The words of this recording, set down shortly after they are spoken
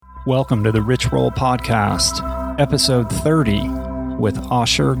Welcome to the Rich Roll Podcast, episode 30 with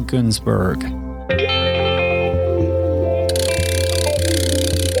Osher Günsberg.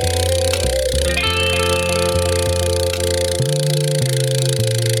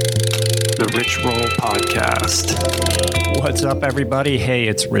 The Rich Roll Podcast. What's up, everybody? Hey,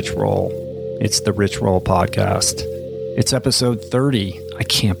 it's Rich Roll. It's the Rich Roll Podcast. It's episode 30. I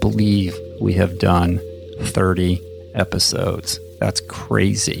can't believe we have done 30 episodes. That's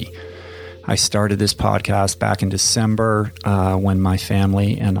crazy. I started this podcast back in December when my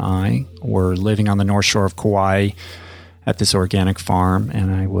family and I were living on the North Shore of Kauai at this organic farm,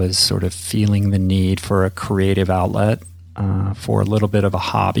 and I was sort of feeling the need for a creative outlet for a little bit of a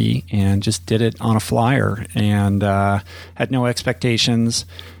hobby, and just did it on a flyer and had no expectations.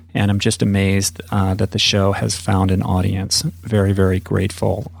 And I'm just amazed that the show has found an audience. Very, very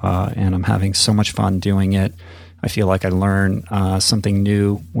grateful, and I'm having so much fun doing it. I feel like I learn something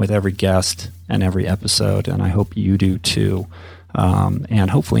new with every guest and every episode, and I hope you do too.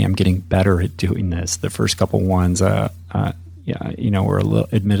 And hopefully I'm getting better at doing this. The first couple ones, were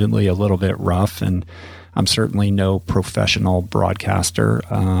admittedly a little bit rough, and I'm certainly no professional broadcaster,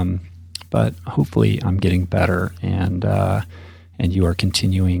 but hopefully I'm getting better, and you are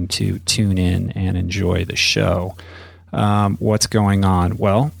continuing to tune in and enjoy the show. What's going on?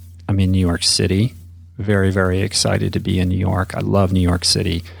 Well, I'm in New York City. Very, very excited to be in New York. I love New York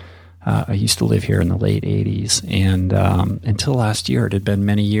City. I used to live here in the late 80s, and until last year, it had been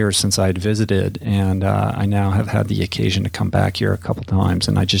many years since I had visited, and I now have had the occasion to come back here a couple times,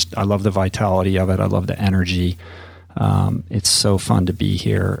 and I love the vitality of it. I love the energy. It's so fun to be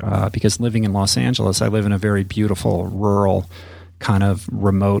here because living in Los Angeles, I live in a very beautiful, rural, kind of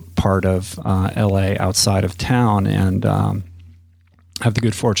remote part of LA outside of town, and have the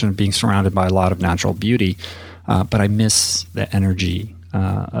good fortune of being surrounded by a lot of natural beauty, but I miss the energy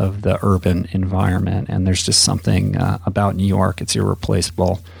of the urban environment, and there's just something about New York. It's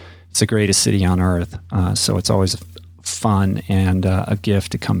irreplaceable. It's the greatest city on earth, so it's always fun and a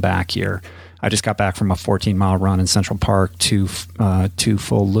gift to come back here. I just got back from a 14-mile run in Central Park, two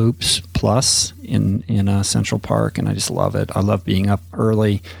full loops plus in Central Park, and I just love it. I love being up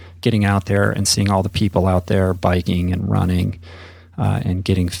early, getting out there and seeing all the people out there biking and running, and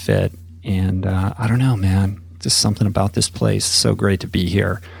getting fit. And I don't know, man, just something about this place. It's so great to be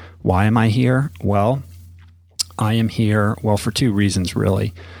here. Why am I here? Well, I am here, for two reasons,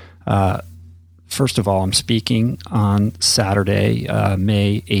 really. First of all, I'm speaking on Saturday,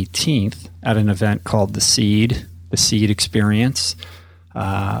 May 18th, at an event called The Seed Experience,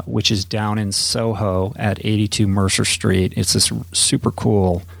 which is down in Soho at 82 Mercer Street. It's this super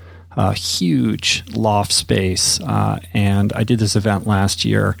cool huge loft space, and I did this event last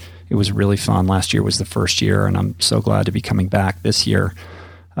year. It was really fun. Last year was the first year, and I'm so glad to be coming back this year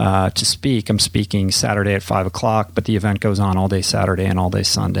to speak. I'm speaking Saturday at 5 o'clock, but the event goes on all day Saturday and all day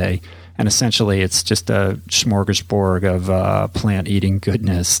Sunday, and essentially it's just a smorgasbord of plant-eating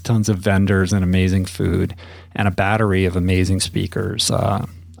goodness, tons of vendors and amazing food, and a battery of amazing speakers.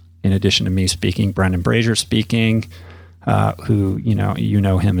 In addition to me speaking, Brendan Brazier speaking, who you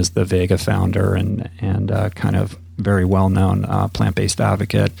know him as the Vega founder and kind of very well-known plant-based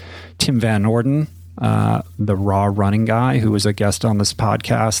advocate. Tim Van Orden, the raw running guy, who was a guest on this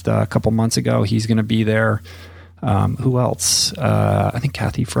podcast a couple months ago. He's going to be there. Who else? I think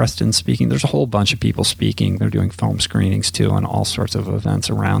Kathy Freston's speaking. There's a whole bunch of people speaking. They're doing film screenings too and all sorts of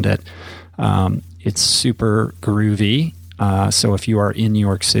events around it. It's super groovy. So if you are in New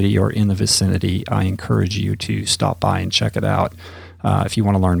York City or in the vicinity, I encourage you to stop by and check it out. If you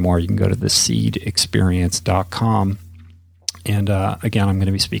want to learn more, you can go to theseedexperience.com. And again, I'm going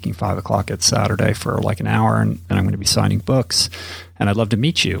to be speaking 5 o'clock at Saturday for like an hour, and I'm going to be signing books. And I'd love to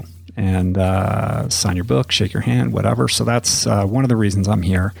meet you and sign your book, shake your hand, whatever. So that's one of the reasons I'm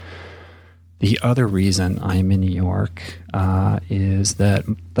here. The other reason I'm in New York is that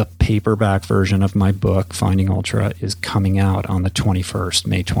the paperback version of my book, Finding Ultra, is coming out on the 21st,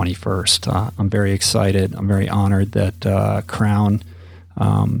 May 21st. I'm very excited. I'm very honored that Crown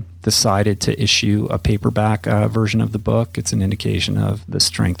decided to issue a paperback version of the book. It's an indication of the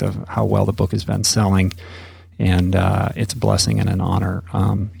strength of how well the book has been selling, and it's a blessing and an honor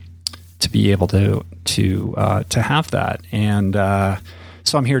to be able to have that. And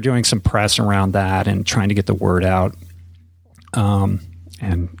so I'm here doing some press around that and trying to get the word out. And,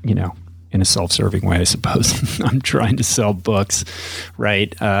 in a self-serving way, I suppose. I'm trying to sell books,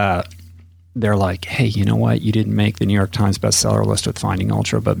 right? They're like, hey, you know what? You didn't make the New York Times bestseller list with Finding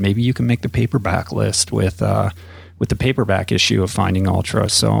Ultra, but maybe you can make the paperback list with the paperback issue of Finding Ultra.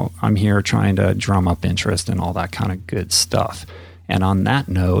 So I'm here trying to drum up interest and all that kind of good stuff. And on that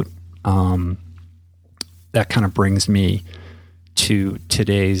note, that kind of brings me to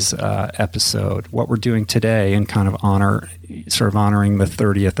today's episode. What we're doing today, and kind of honoring the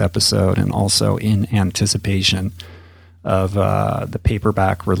 30th episode, and also in anticipation of the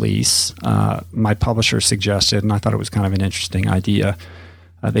paperback release, my publisher suggested, and I thought it was kind of an interesting idea.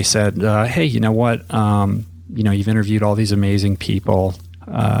 They said, "Hey, you know what? You've interviewed all these amazing people.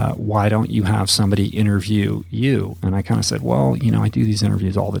 Why don't you have somebody interview you?" And I kind of said, "Well, I do these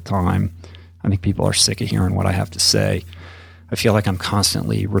interviews all the time. I think people are sick of hearing what I have to say. I feel like I'm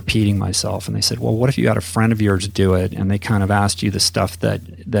constantly repeating myself." And they said, "Well, what if you had a friend of yours do it, and they kind of asked you the stuff that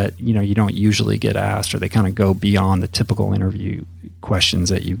you don't usually get asked, or they kind of go beyond the typical interview questions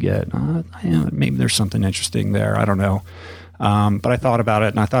that you get? Maybe there's something interesting there. I don't know." But I thought about it,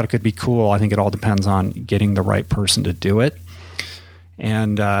 and I thought it could be cool. I think it all depends on getting the right person to do it.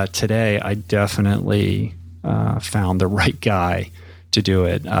 And today, I definitely found the right guy to do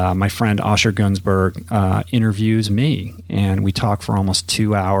it. My friend Osher Günsberg interviews me, and we talk for almost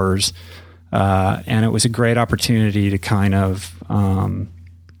 2 hours. And it was a great opportunity to kind of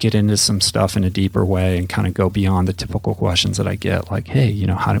get into some stuff in a deeper way, and kind of go beyond the typical questions that I get, like, "Hey,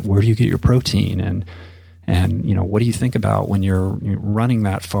 where do you get your protein? And what do you think about when you're running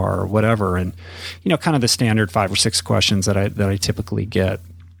that far, or whatever?" And kind of the standard 5 or 6 questions that I typically get.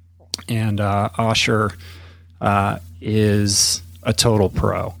 And Osher is a total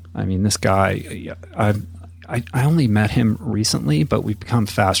pro. I mean, this guy, I only met him recently, but we've become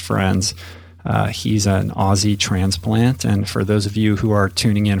fast friends. He's an Aussie transplant, and for those of you who are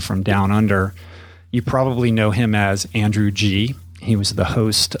tuning in from down under, you probably know him as Andrew G. He was the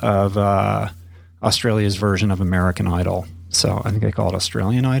host of Australia's version of American Idol. So I think they call it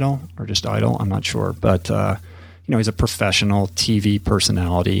Australian Idol, or just Idol. I'm not sure. But, he's a professional TV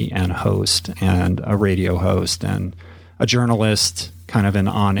personality and host, and a radio host, and a journalist, kind of an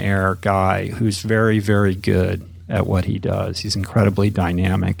on-air guy who's very, very good at what he does. He's incredibly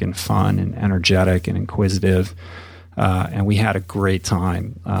dynamic and fun and energetic and inquisitive. And we had a great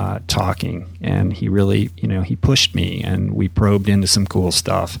time talking. And he really, he pushed me, and we probed into some cool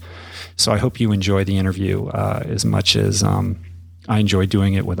stuff. So I hope you enjoy the interview as much as I enjoy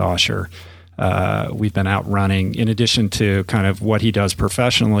doing it with Osher. We've been out running. In addition to kind of what he does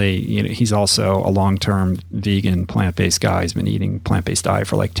professionally, he's also a long-term vegan, plant-based guy. He's been eating plant-based diet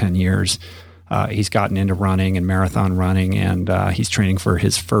for like 10 years. He's gotten into running and marathon running, and he's training for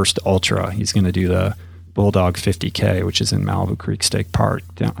his first ultra. He's going to do the Bulldog 50K, which is in Malibu Creek State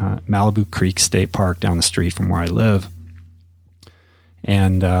Park down the street from where I live.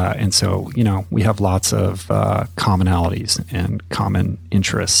 And so, we have lots of commonalities and common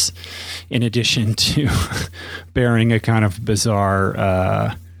interests, in addition to bearing a kind of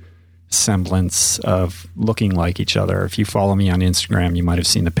bizarre semblance of looking like each other. If you follow me on Instagram, you might have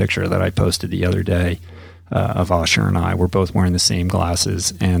seen the picture that I posted the other day of Osher and I. We're both wearing the same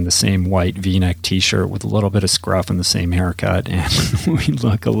glasses and the same white V-neck T-shirt with a little bit of scruff and the same haircut, and we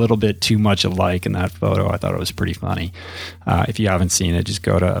look a little bit too much alike in that photo. I thought it was pretty funny. If you haven't seen it, just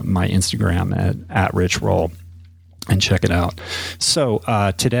go to my Instagram at Rich Roll and check it out. So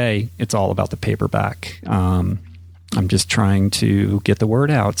today, it's all about the paperback. I'm just trying to get the word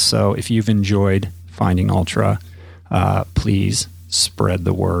out. So if you've enjoyed Finding Ultra, please spread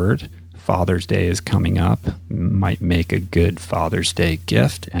the word. Father's Day is coming up. Might make a good Father's Day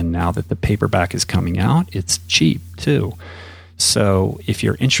gift. And now that the paperback is coming out, it's cheap too. So if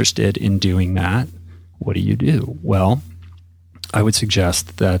you're interested in doing that, what do? Well, I would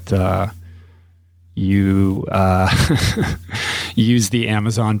suggest that you use the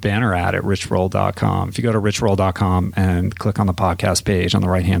Amazon banner ad at richroll.com. If you go to richroll.com and click on the podcast page, on the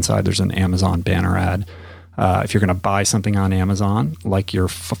right-hand side, there's an Amazon banner ad. If you're going to buy something on Amazon, like your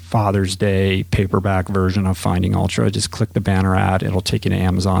Father's Day paperback version of Finding Ultra, just click the banner ad. It'll take you to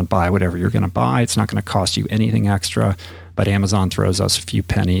Amazon, buy whatever you're going to buy. It's not going to cost you anything extra, but Amazon throws us a few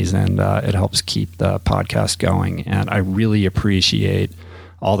pennies, and it helps keep the podcast going. And I really appreciate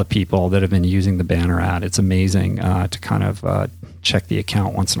all the people that have been using the banner ad. It's amazing to kind of check the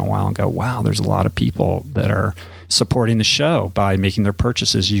account once in a while and go, wow, there's a lot of people that are supporting the show by making their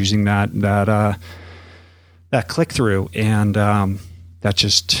purchases using that click-through, and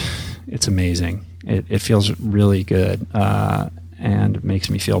it's amazing. It feels really good, and makes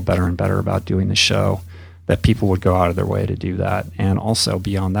me feel better and better about doing the show, that people would go out of their way to do that. And also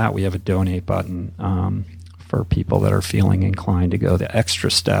beyond that, we have a donate button for people that are feeling inclined to go the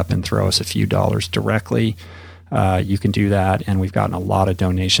extra step and throw us a few dollars directly. You can do that, and we've gotten a lot of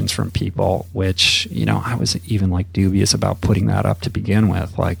donations from people, which, I was even like dubious about putting that up to begin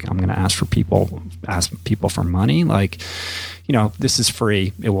with. Like, I'm going to ask people for money. Like, this is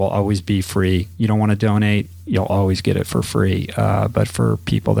free. It will always be free. You don't want to donate, you'll always get it for free. But for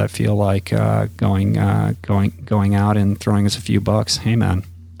people that feel like going out and throwing us a few bucks, hey man,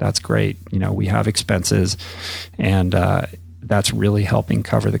 that's great. We have expenses, and that's really helping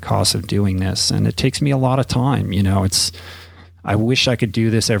cover the cost of doing this. And it takes me a lot of time. I wish I could do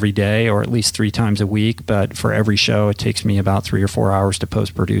this every day or at least 3 times a week, but for every show, it takes me about 3 or 4 hours to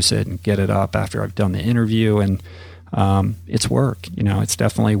post-produce it and get it up after I've done the interview. And it's work. It's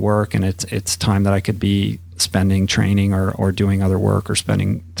definitely work, and it's time that I could be spending training or doing other work or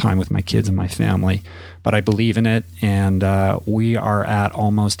spending time with my kids and my family. But I believe in it, and we are at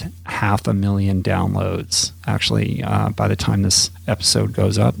almost 500,000 downloads. Actually, by the time this episode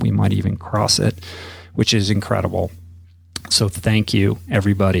goes up, we might even cross it, which is incredible. So thank you,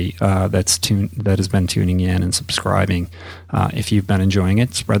 everybody that has been tuning in and subscribing. If you've been enjoying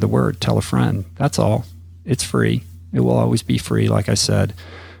it, spread the word. Tell a friend. That's all. It's free. It will always be free, like I said.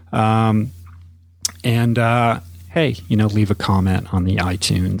 Hey, leave a comment on the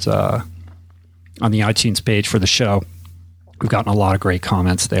iTunes page for the show. We've gotten a lot of great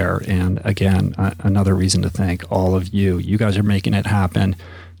comments there. And again, another reason to thank all of you. You guys are making it happen.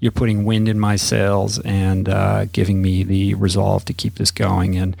 You're putting wind in my sails and giving me the resolve to keep this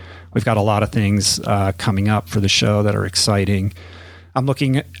going. And we've got a lot of things coming up for the show that are exciting. I'm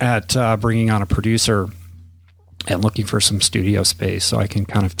looking at bringing on a producer and looking for some studio space so I can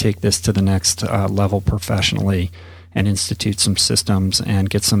kind of take this to the next level professionally and institute some systems and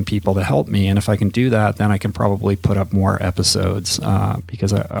get some people to help me. And if I can do that, then I can probably put up more episodes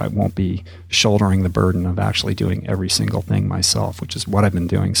because I won't be shouldering the burden of actually doing every single thing myself, which is what I've been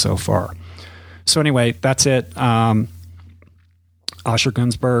doing so far. So anyway, that's it. Osher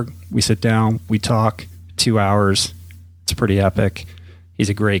Günsberg, we sit down, we talk 2 hours. It's pretty epic. He's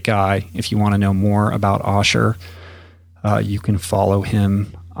a great guy. If you want to know more about Osher, you can follow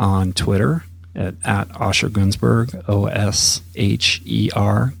him on Twitter at Osher Günsberg, Osher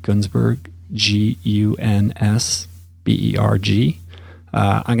Günsberg, Gunsberg.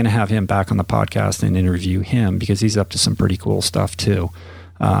 I'm going to have him back on the podcast and interview him because he's up to some pretty cool stuff too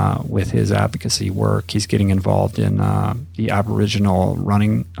with his advocacy work. He's getting involved in the Aboriginal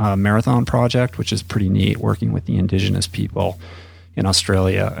running marathon project, which is pretty neat, working with the Indigenous people in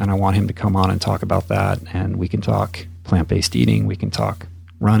Australia. And I want him to come on and talk about that. And we can talk plant-based eating. We can talk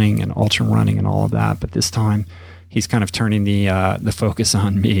running and ultra running and all of that. But this time he's kind of turning the focus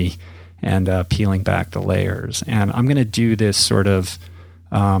on me and peeling back the layers. And I'm going to do this sort of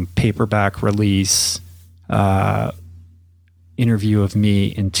paperback release interview of me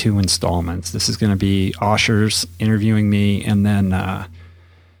in 2 installments. This is going to be Osher's interviewing me, and then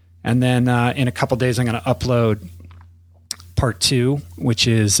in a couple days I'm going to upload part 2, which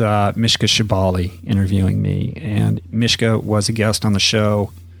is Mishka Shabali interviewing me. And Mishka was a guest on the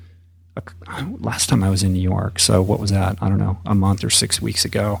show last time I was in New York. So what was that? I don't know, a month or 6 weeks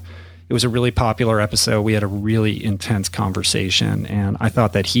ago. It was a really popular episode. We had a really intense conversation, and I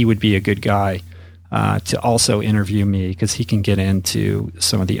thought that he would be a good guy to also interview me because he can get into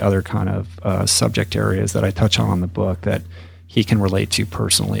some of the other kind of subject areas that I touch on in the book that he can relate to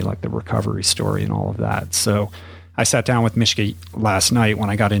personally, like the recovery story and all of that. So I sat down with Mishka last night when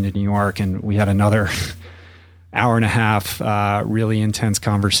I got into New York, and we had another hour and a half really intense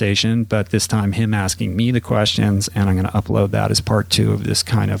conversation, but this time him asking me the questions, and I'm going to upload that as part 2 of this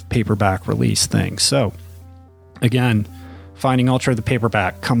kind of paperback release thing. So again, Finding Ultra, the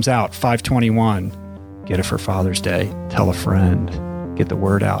paperback, comes out 5/21. Get it for Father's Day. Tell a friend. Get the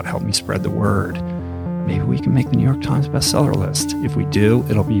word out. Help me spread the word. Maybe we can make the New York Times bestseller list. If we do,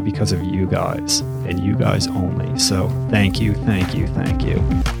 it'll be because of you guys and you guys only. So thank you, thank you, thank you.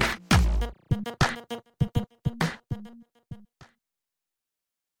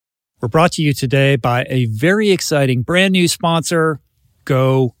 We're brought to you today by a very exciting brand new sponsor,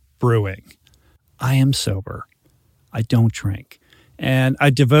 Go Brewing. I am sober. I don't drink. And I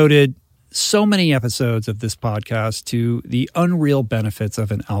devoted so many episodes of this podcast to the unreal benefits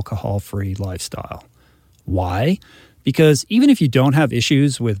of an alcohol-free lifestyle. Why? Because even if you don't have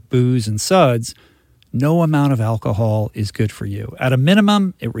issues with booze and suds, no amount of alcohol is good for you. At a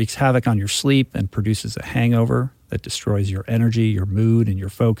minimum, it wreaks havoc on your sleep and produces a hangover that destroys your energy, your mood, and your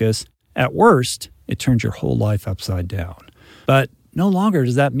focus. At worst, it turns your whole life upside down. But no longer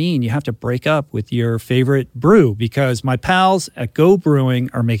does that mean you have to break up with your favorite brew, because my pals at Go Brewing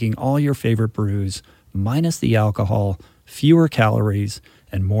are making all your favorite brews, minus the alcohol, fewer calories,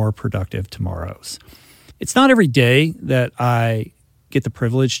 and more productive tomorrows. It's not every day that I get the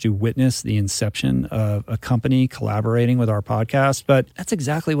privilege to witness the inception of a company collaborating with our podcast, but that's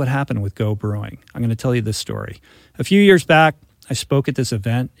exactly what happened with Go Brewing. I'm going to tell you this story. A few years back, I spoke at this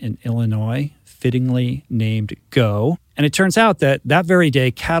event in Illinois, fittingly named Go, and it turns out that very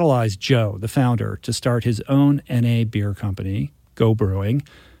day catalyzed Joe, the founder, to start his own NA beer company, Go Brewing.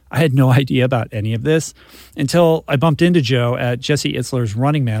 I had no idea about any of this until I bumped into Joe at Jesse Itzler's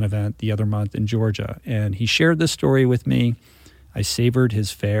Running Man event the other month in Georgia, and he shared this story with me. I savored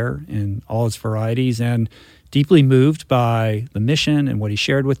his fare in all its varieties and deeply moved by the mission and what he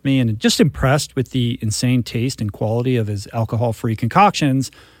shared with me, and just impressed with the insane taste and quality of his alcohol-free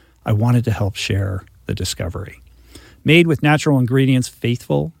concoctions, I wanted to help share the discovery. Made with natural ingredients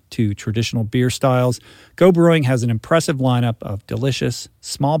faithful to traditional beer styles, Go Brewing has an impressive lineup of delicious,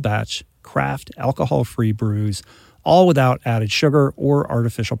 small batch, craft, alcohol-free brews, all without added sugar or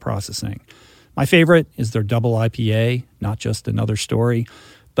artificial processing. My favorite is their double IPA, Not Just Another Story.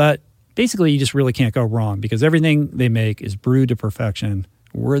 But basically, you just really can't go wrong because everything they make is brewed to perfection,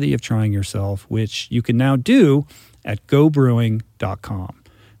 worthy of trying yourself, which you can now do at gobrewing.com.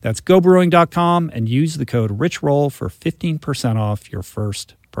 That's gobrewing.com and use the code RICHROLL for 15% off your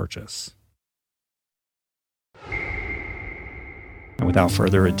first purchase. And without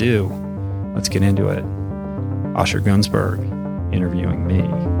further ado, let's get into it. Osher Günsberg interviewing me.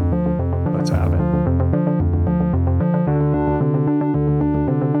 Let's have it.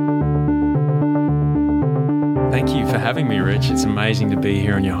 Thank you for having me, Rich. It's amazing to be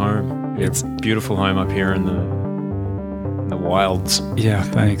here in your home. It's a beautiful home up here in the wilds. Yeah,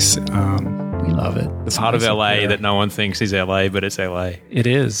 thanks. We love it. The part of LA that no one thinks is LA, but it's LA. It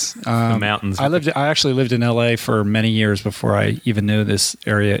is. The mountains. I actually lived in LA for many years before I even knew this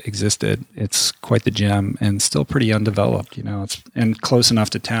area existed. It's quite the gem and still pretty undeveloped, and close enough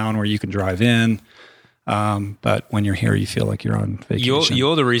to town where you can drive in. But when you're here, you feel like you're on vacation.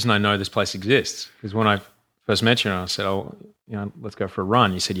 You're the reason I know this place exists, because when I first met you and I said, let's go for a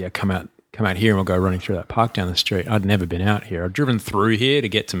run. You said, yeah, come out here and we'll go running through that park down the street. I'd never been out here. I'd driven through here to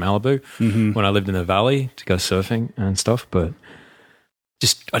get to Malibu when I lived in the valley to go surfing and stuff, but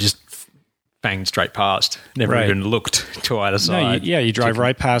I just banged straight past, never even looked to either side. You drive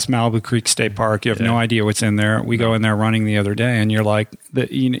right past Malibu Creek State Park. You have no idea what's in there. We go in there running the other day and you're like,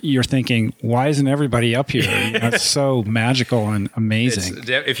 you're thinking, why isn't everybody up here? It's so magical and amazing.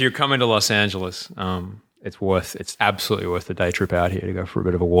 If you're coming to Los Angeles, it's absolutely worth the day trip out here to go for a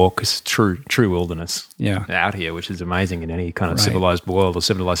bit of a walk. It's true wilderness out here, which is amazing in any kind of civilized world or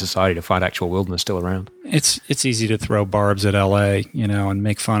civilized society to find actual wilderness still around. It's easy to throw barbs at LA, and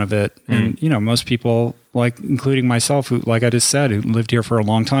make fun of it. And, most people, like including myself, who, like I just said, who lived here for a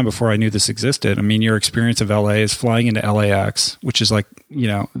long time before I knew this existed. I mean, your experience of LA is flying into LAX, which is like,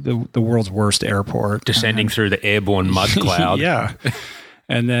 the world's worst airport. Descending through the airborne mud cloud. Yeah.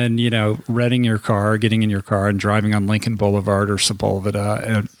 And then, renting your car, getting in your car and driving on Lincoln Boulevard or Sepulveda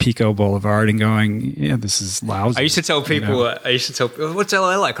and Pico Boulevard and going, this is lousy. I used to tell people, what's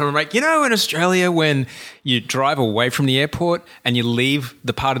LA like? And I'm like, in Australia, when you drive away from the airport and you leave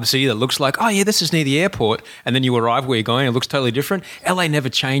the part of the city that looks like, this is near the airport, and then you arrive where you're going, it looks totally different. LA never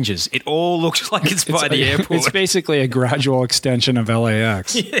changes. It all looks like it's by the airport. It's basically a gradual extension of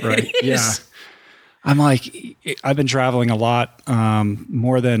LAX, right? Yeah. I'm like, I've been traveling a lot,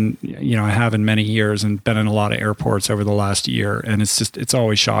 more than, I have in many years, and been in a lot of airports over the last year. And it's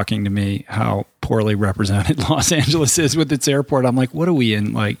always shocking to me how poorly represented Los Angeles is with its airport. I'm like, what are we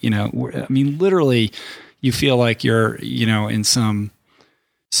in? Like, literally you feel like you're, in some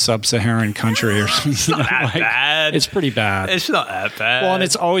sub-Saharan country or something. It's not that bad. It's pretty bad. It's not that bad. Well, and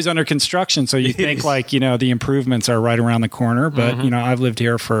it's always under construction. So you think like, the improvements are right around the corner. But, I've lived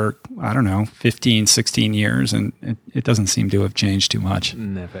here for, 15, 16 years, and it doesn't seem to have changed too much.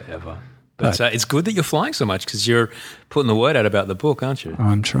 Never, ever. But it's good that you're flying so much because you're putting the word out about the book, aren't you?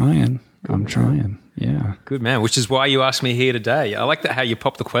 I'm trying. Yeah. Good, man. Which is why you asked me here today. I like that how you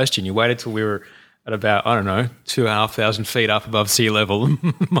popped the question. You waited till we were at about, 2,500 feet up above sea level.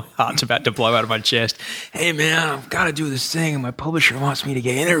 My heart's about to blow out of my chest. Hey, man, I've got to do this thing, and my publisher wants me to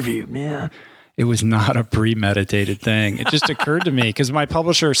get interviewed, man. It was not a premeditated thing. It just occurred to me because my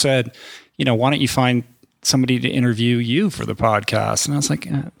publisher said, why don't you find somebody to interview you for the podcast? And I was like,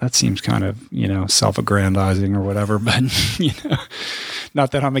 that seems kind of, self-aggrandizing or whatever. But,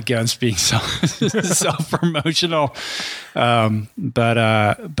 not that I'm against being self-promotional.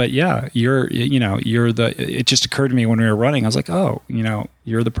 But yeah, it just occurred to me when we were running, I was like,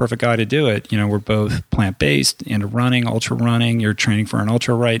 you're the perfect guy to do it. We're both plant-based, into running, ultra running. You're training for an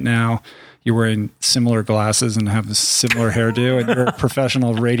ultra right now. you're wearing similar glasses and have a similar hairdo, and you're a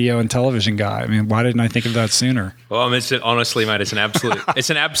professional radio and television guy. I mean, why didn't I think of that sooner? Well, honestly, mate, it's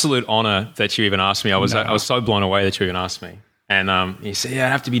an absolute honor that you even asked me. I was so blown away that you even asked me. And he said, "Yeah, I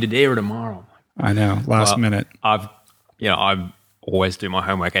have to be today or tomorrow." I know, last minute. I always do my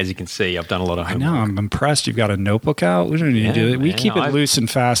homework. As you can see, I've done a lot of homework. I know. I'm impressed. You've got a notebook out. We don't need to do it. We keep it loose and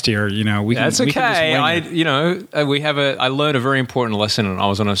fast here. That's okay. I learned a very important lesson. I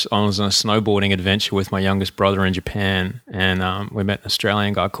was on a snowboarding adventure with my youngest brother in Japan, and we met an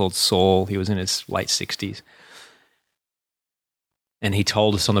Australian guy called Saul. He was in his late 60s. And he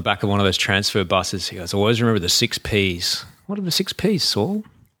told us on the back of one of those transfer buses, he goes, "Always remember the 6 Ps." What are the 6 Ps, Saul?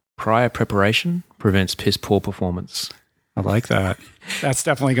 Prior preparation prevents piss poor performance. I like that. That's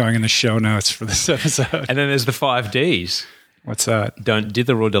definitely going in the show notes for this episode. And then there's the 5 Ds. What's that? Don't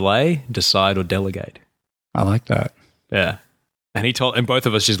dither or delay, decide or delegate. I like that. Yeah. And both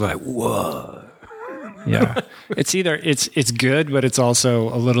of us just like, whoa. Yeah. It's good, but it's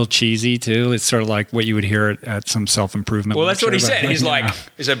also a little cheesy too. It's sort of like what you would hear at some self-improvement. Well, that's what he said. He's like,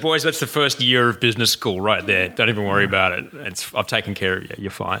 boys, that's the first year of business school right there. Don't even worry about it. I've taken care of you.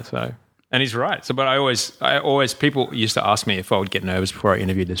 You're fine. So, and he's right. So, but I always, people used to ask me if I would get nervous before I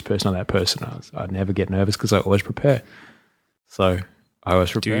interviewed this person or that person. I'd never get nervous because I always prepare. So I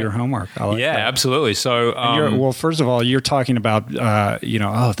always prepare. Do your homework. I like that. Absolutely. So, well, first of all, you're talking about,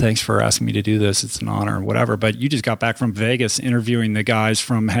 thanks for asking me to do this. It's an honor and whatever. But you just got back from Vegas interviewing the guys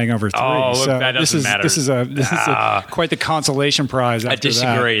from Hangover 3. Oh, so that doesn't matter. This is quite the consolation prize. After I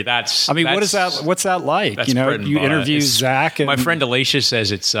disagree. What's that like? You interview Zach. And my friend Alicia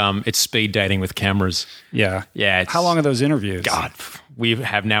says it's speed dating with cameras. Yeah. Yeah. How long are those interviews? God, we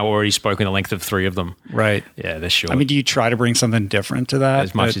have now already spoken the length of 3 of them. Right. Yeah, they're short. I mean, do you try to bring something different to that?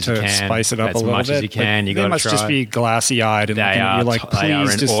 As much as you can. Spice it up a little bit? As much as you can. You got to try. They must just be glassy-eyed. And you're like,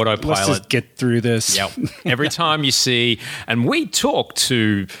 please, let's just get through this. Yep. Every time you see, and we talk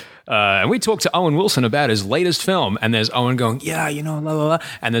to Owen Wilson about his latest film, and there's Owen going, yeah, blah, blah, blah.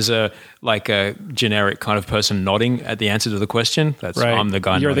 And there's a generic kind of person nodding at the answer to the question. That's right. I'm the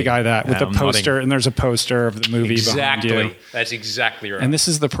guy You're nodding. The guy that with the poster, and there's a poster of the movie behind you. Exactly. That's exactly right. And this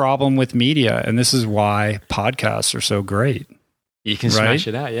is the problem with media, and this is why podcasts are so great. You can smash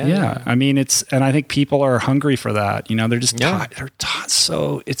it out, yeah. Yeah. I mean, and I think people are hungry for that. They're just taught. They're taught.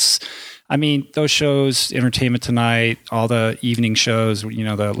 So those shows, Entertainment Tonight, all the evening shows,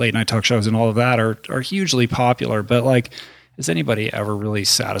 the late night talk shows and all of that are hugely popular. But is anybody ever really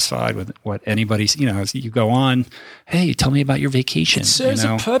satisfied with what anybody's, as you go on, hey, tell me about your vacation. It serves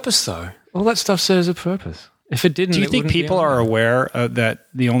a purpose though. All that stuff serves a purpose. If it didn't, do you think people are aware that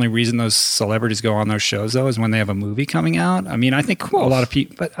the only reason those celebrities go on those shows though is when they have a movie coming out? I mean, I think a lot of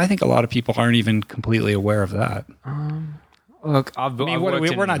people aren't even completely aware of that. Look,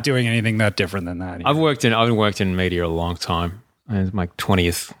 we're not doing anything that different than that. I've worked in media a long time. It's my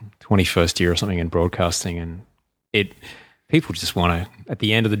 21st year or something in broadcasting, and people just want to, at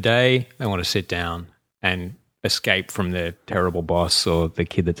the end of the day, they want to sit down and escape from their terrible boss or the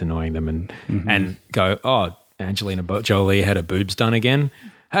kid that's annoying them, and go, oh, Angelina Jolie had her boobs done again.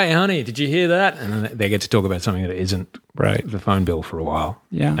 Hey, honey, did you hear that? And then they get to talk about something that isn't the phone bill for a while.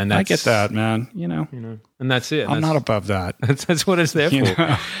 Yeah, and I get that, man. And that's it. I'm not above that. That's what it's there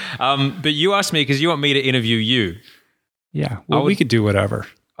for. But you asked me because you want me to interview you. Yeah, well, we could do whatever.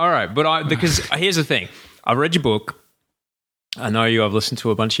 All right, but because here's the thing. I've read your book. I know you. I've listened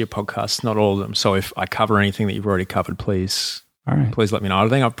to a bunch of your podcasts, not all of them. So if I cover anything that you've already covered, please let me know. I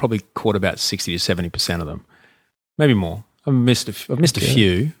think I've probably caught about 60 to 70% of them, maybe more. I've missed a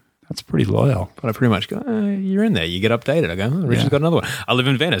few. That's pretty loyal. But I pretty much go, you're in there. You get updated. I go, Richard's got another one. I live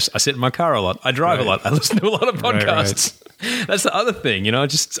in Venice. I sit in my car a lot. I drive a lot. I listen to a lot of podcasts. Right. That's the other thing,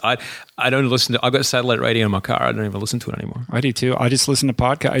 I don't listen to, I've got satellite radio in my car. I don't even listen to it anymore. I do too. I just listen to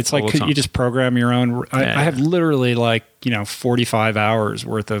podcasts. It's like you just program your own. I have literally 45 hours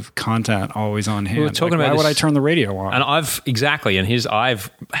worth of content always on hand. We were talking about why would I turn the radio on? And I've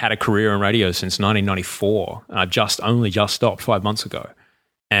had a career in radio since 1994. And I only just stopped 5 months ago.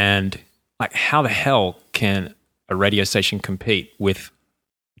 And how the hell can a radio station compete with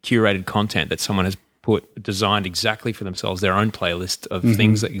curated content that someone has designed exactly for themselves, their own playlist of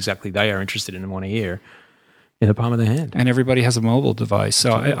things that exactly they are interested in and want to hear in the palm of their hand? And everybody has a mobile device.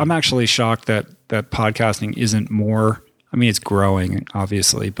 So I'm actually shocked that podcasting isn't more, it's growing,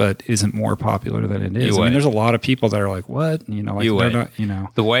 obviously, but isn't more popular than it is. There's a lot of people that are like, what?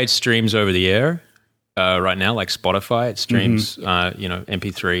 The way it streams over the air, right now, like Spotify, it streams,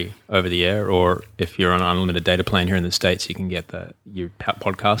 MP3 over the air, or if you're on an unlimited data plan here in the States, you can get your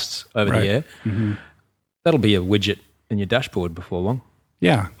podcasts over the air. Mm-hmm. That'll be a widget in your dashboard before long.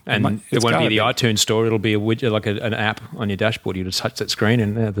 Yeah. And it won't be the iTunes store. It'll be a widget, like an app on your dashboard. You just touch that screen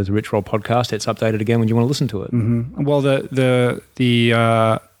and there's a Rich Roll podcast. It's updated again when you want to listen to it. Mm-hmm. Well, the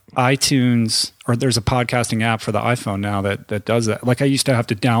iTunes, or there's a podcasting app for the iPhone now that does that. Like I used to have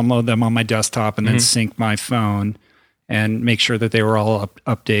to download them on my desktop and then sync my phone and make sure that they were all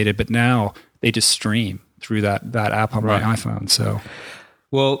updated. But now they just stream through that app on my iPhone. So,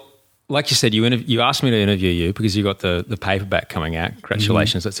 well, like you said, you asked me to interview you because you got the paperback coming out.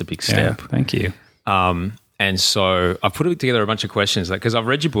 Congratulations, that's a big step. Yeah, thank you. And so I put together a bunch of questions because I've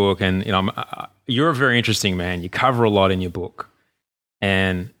read your book, and you're a very interesting man. You cover a lot in your book,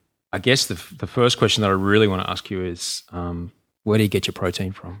 and I guess the first question that I really want to ask you is, where do you get your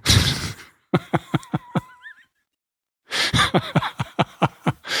protein from?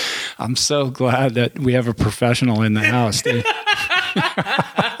 I'm so glad that we have a professional in the house.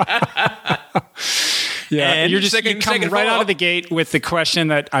 Yeah, and you come right out of the gate with the question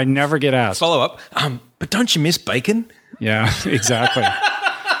that I never get asked. Follow up, but don't you miss bacon? Yeah, exactly.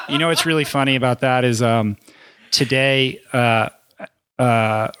 What's really funny about that is today, Rip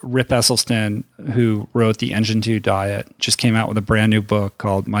Esselstyn, who wrote the Engine 2 Diet, just came out with a brand new book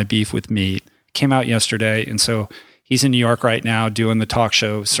called My Beef with Meat. Came out yesterday, and so he's in New York right now doing the talk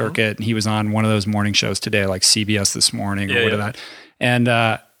show circuit, and he was on one of those morning shows today, like CBS This Morning or whatever that.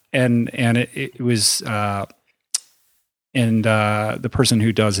 And it was the person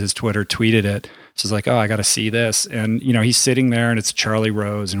who does his Twitter tweeted it. So it's like, oh, I got to see this. And, he's sitting there and it's Charlie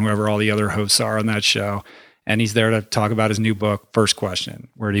Rose and whoever all the other hosts are on that show. And he's there to talk about his new book. First question,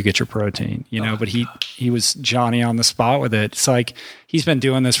 where do you get your protein? But he was Johnny on the spot with it. It's like he's been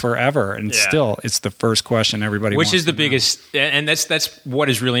doing this forever. And still, it's the first question everybody wants. Which is the biggest, and that's what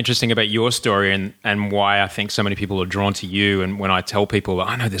is really interesting about your story and why I think so many people are drawn to you. And when I tell people,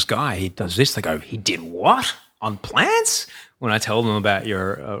 I know this guy, he does this, they go, he did what? On plants? When I tell them about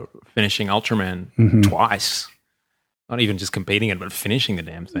your finishing Ultraman twice, not even just competing it, but finishing the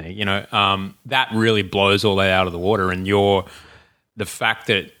damn thing, that really blows all that out of the water. And the fact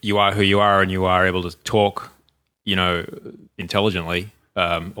that you are who you are and you are able to talk, intelligently,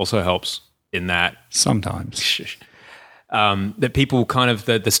 also helps in that. Sometimes. That people kind of,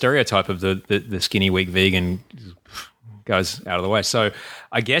 the stereotype of the skinny, weak vegan goes out of the way. So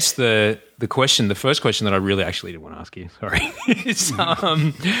I guess the first question that I really actually didn't want to ask you, sorry, is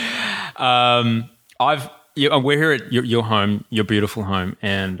we're here at your home, your beautiful home,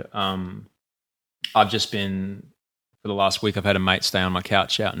 and I've just been, for the last week, I've had a mate stay on my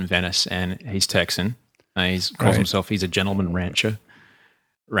couch out in Venice, and he's Texan. Calls himself, he's a gentleman rancher,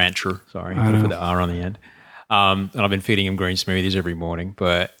 sorry, put the R on the end. And I've been feeding him green smoothies every morning,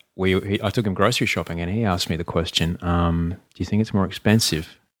 but I took him grocery shopping, and he asked me the question, do you think it's more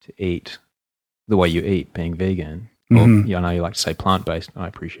expensive to eat the way you eat, being vegan? Well, I know you like to say plant-based, and I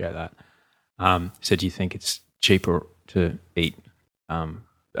appreciate that. He said, do you think it's cheaper to eat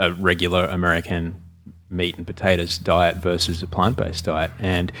a regular American meat and potatoes diet versus a plant-based diet?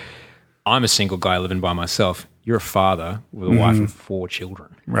 And I'm a single guy living by myself. You're a father with a wife and 4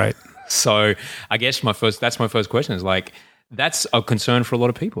 children. Right. So I guess that's my first question is like, that's a concern for a lot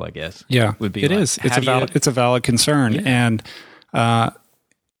of people, I guess. Yeah, would be it is. It's a valid concern. Yeah. And I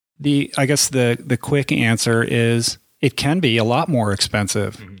guess the quick answer is it can be a lot more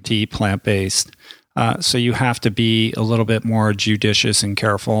expensive to eat plant-based. So you have to be a little bit more judicious and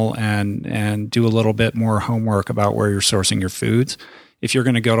careful and do a little bit more homework about where you're sourcing your foods. If you're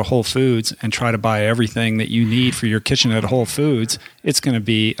going to go to Whole Foods and try to buy everything that you need for your kitchen at Whole Foods, it's going to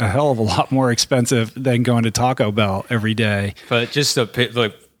be a hell of a lot more expensive than going to Taco Bell every day. But just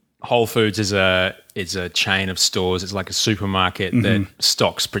like Whole Foods is a chain of stores. It's like a supermarket that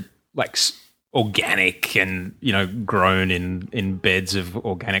stocks like organic and grown in beds of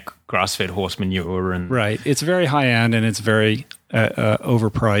organic grass-fed horse manure and right. It's very high end and it's very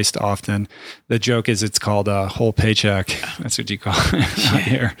overpriced often. The joke is it's called a whole paycheck. That's what you call it out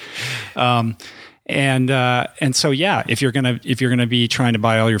here. And so if you're gonna be trying to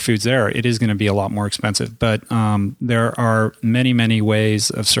buy all your foods there, it is going to be a lot more expensive. But there are many ways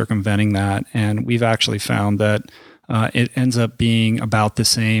of circumventing that, and we've actually found that. It ends up being about the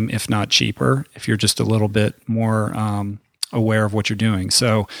same, if not cheaper, if you're just a little bit more aware of what you're doing.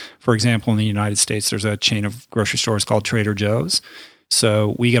 So, for example, in the United States, there's a chain of grocery stores called Trader Joe's.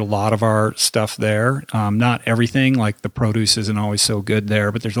 So we get a lot of our stuff there. Not everything, like the produce isn't always so good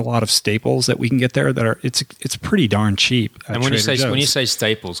there, but there's a lot of staples that we can get there that are it's pretty darn cheap. And when you say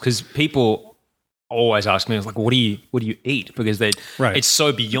staples, because people always ask me, like, what do you eat? Because it's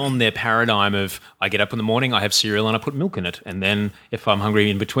so beyond their paradigm of, I get up in the morning, I have cereal and I put milk in it. And then if I'm hungry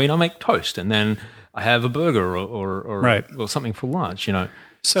in between, I make toast. And then I have a burger or something for lunch,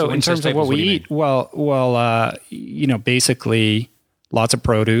 So in terms of what we eat, basically lots of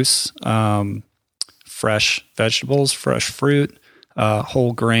produce, fresh vegetables, fresh fruit,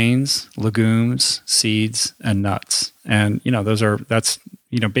 whole grains, legumes, seeds, and nuts. And, that's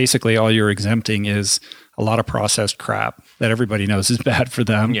basically all you're exempting is a lot of processed crap that everybody knows is bad for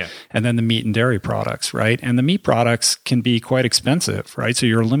them. Yeah. And then the meat and dairy products, right? And the meat products can be quite expensive, right? So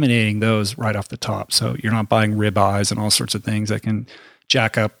you're eliminating those right off the top. So you're not buying ribeyes and all sorts of things that can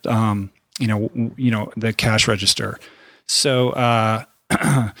jack up, the cash register. So,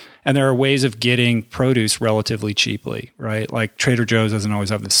 and there are ways of getting produce relatively cheaply, right? Like Trader Joe's doesn't always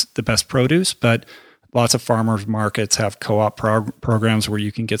have the best produce, but lots of farmers markets have co-op programs where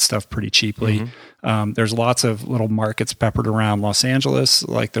you can get stuff pretty cheaply. There's lots of little markets peppered around Los Angeles.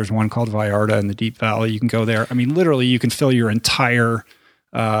 Like there's one called Vallarta in the Deep Valley. You can go there. I mean, literally you can fill your entire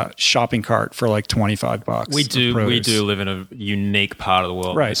shopping cart for like $25. We do live in a unique part of the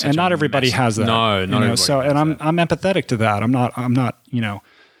world, right? And not everybody has that. No, not everybody. So, and I'm empathetic to that.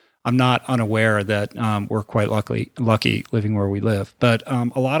 I'm not unaware that we're quite lucky living where we live. But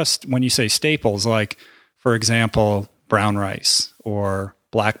a lot of when you say staples, like for example, brown rice or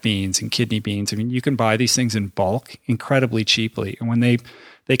black beans and kidney beans, I mean, you can buy these things in bulk incredibly cheaply, and when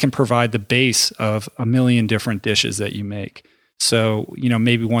they can provide the base of a million different dishes that you make. So,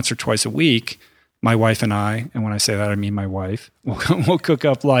 maybe once or twice a week, my wife and I, and when I say that, I mean my wife, we'll cook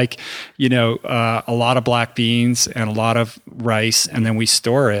up like, a lot of black beans and a lot of rice, and then we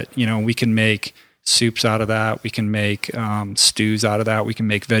store it. We can make soups out of that. We can make stews out of that. We can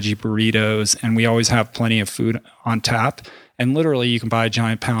make veggie burritos, and we always have plenty of food on tap. And literally, you can buy a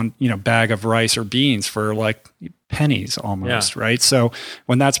giant pound, bag of rice or beans for like pennies almost, right? So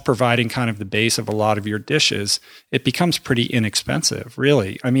when that's providing kind of the base of a lot of your dishes, it becomes pretty inexpensive,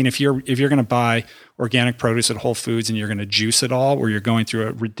 really. I mean, if you're going to buy organic produce at Whole Foods and you're going to juice it all, or you're going through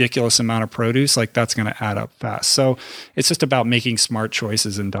a ridiculous amount of produce, like that's going to add up fast. So it's just about making smart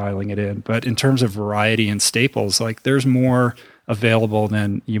choices and dialing it in. But in terms of variety and staples, like there's more available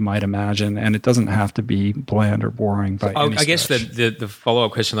than you might imagine, and it doesn't have to be bland or boring by any I guess stretch. the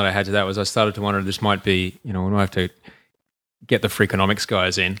follow-up question that I had to that was I started to wonder, this might be, we might have to get the Freakonomics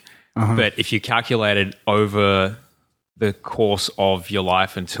guys in, but if you calculated over the course of your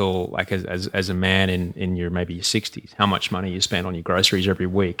life until like as a man in your maybe your 60s, how much money you spend on your groceries every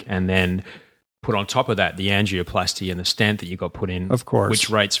week, and then put on top of that the angioplasty and the stent that you got put in, of course, which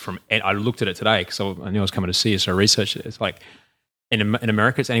rates from, I looked at it today because I knew I was coming to see you, so I researched it. It's like, in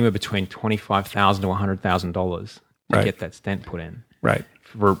America, it's anywhere between $25,000 to $100,000 to get that stent put in. Right.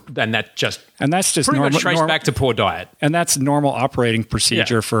 And that's just pretty much traced back to poor diet. And that's normal operating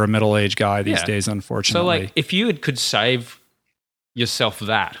procedure for a middle-aged guy these days, unfortunately. So, like, if you could save yourself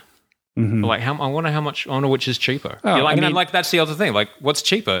that, like, I wonder which is cheaper. That's the other thing. Like, what's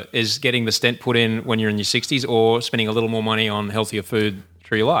cheaper is getting the stent put in when you're in your 60s, or spending a little more money on healthier food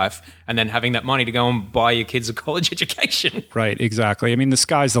through your life, and then having that money to go and buy your kids a college education. Right, exactly. I mean, the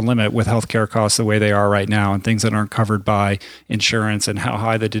sky's the limit with healthcare costs the way they are right now, and things that aren't covered by insurance, and how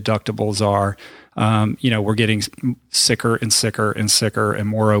high the deductibles are. We're getting sicker and sicker and sicker, and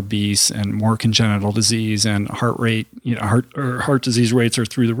more obese, and more congenital disease, and heart disease rates are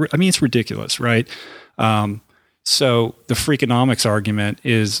through the roof. I mean, it's ridiculous, right? So the Freakonomics argument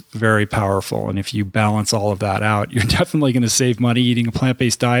is very powerful. And if you balance all of that out, you're definitely going to save money eating a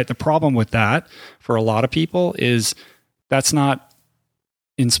plant-based diet. The problem with that for a lot of people is that's not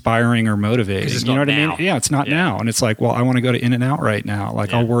inspiring or motivating. You know what I mean? Yeah, it's not now. And it's like, well, I want to go to In-N-Out right now.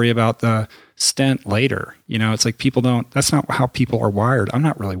 Like, I'll worry about the stent later. It's like that's not how people are wired. I'm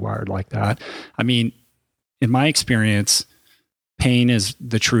not really wired like that. I mean, in my experience, pain is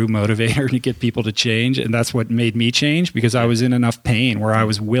the true motivator to get people to change. And that's what made me change, because I was in enough pain where I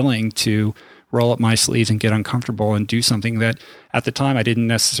was willing to roll up my sleeves and get uncomfortable and do something that at the time I didn't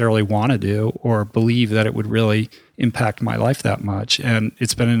necessarily want to do or believe that it would really impact my life that much. And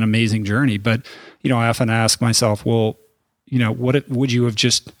it's been an amazing journey. But, I often ask myself, well, would you have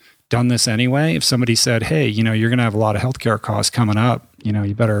just done this anyway? If somebody said, hey, you're going to have a lot of healthcare costs coming up,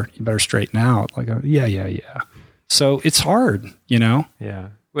 you better straighten out. Like, yeah. So it's hard, Yeah.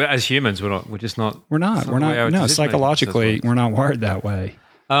 Well, as humans, we're not. Psychologically, we're not wired that way.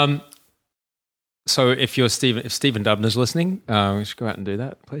 So if Stephen Dubner's listening, we should go out and do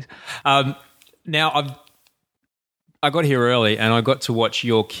that, please. Now, I got here early and I got to watch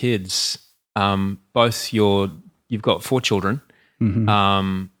your kids. You've got 4 children,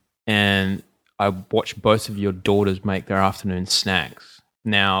 and I watched both of your daughters make their afternoon snacks.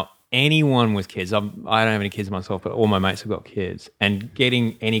 Now, anyone with kids, I don't have any kids myself, but all my mates have got kids, and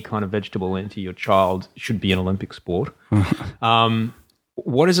getting any kind of vegetable into your child should be an Olympic sport.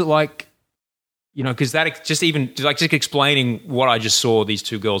 What is it like? You know, because that just explaining what I just saw these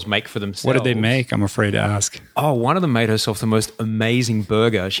two girls make for themselves. What did they make? I'm afraid to ask. Oh, one of them made herself the most amazing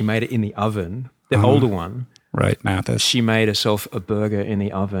burger. She made it in the oven. The older one. Right, Mathis. She made herself a burger in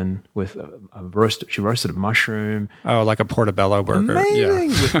the oven with a roast. She roasted a mushroom. Oh, like a portobello burger. Amazing.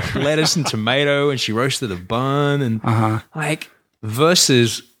 With lettuce and tomato, and she roasted a bun. And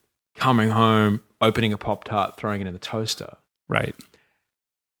versus coming home, opening a Pop-Tart, throwing it in the toaster. Right.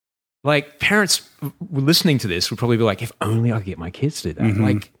 Like, parents listening to this would probably be like, if only I could get my kids to do that.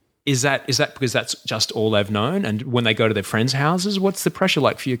 Like, is that because that's just all they've known? And when they go to their friends' houses, what's the pressure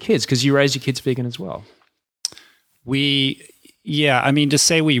like for your kids? Because you raise your kids vegan as well. I mean, to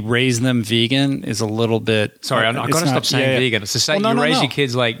say we raise them vegan is a little bit... Sorry, I've got to stop saying vegan. It's to say you raise your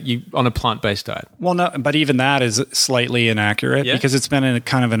kids like you on a plant-based diet. Well, no, but even that is slightly inaccurate because it's been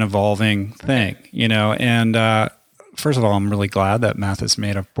kind of an evolving thing, you know, and... First of all, I'm really glad that Mathis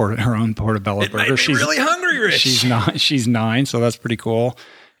made her own portobello burger. She's really hungry, Rich. She's 9, so that's pretty cool.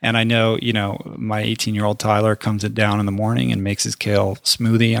 And I know, you know, my 18-year-old Tyler comes it down in the morning and makes his kale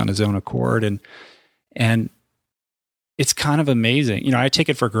smoothie on his own accord, and it's kind of amazing. You know, I take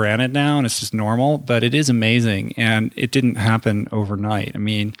it for granted now, and it's just normal, but it is amazing, and it didn't happen overnight. I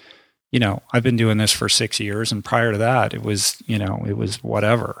mean, you know, I've been doing this for 6 years, and prior to that, it was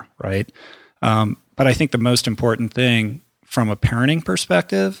whatever, right? But I think the most important thing from a parenting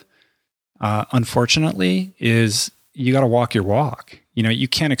perspective, unfortunately, is you got to walk your walk. You know, you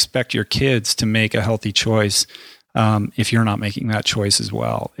can't expect your kids to make a healthy choice if you're not making that choice as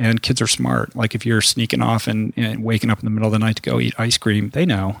well. And kids are smart. Like if you're sneaking off and waking up in the middle of the night to go eat ice cream, they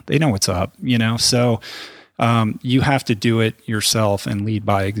know what's up, you know? So you have to do it yourself and lead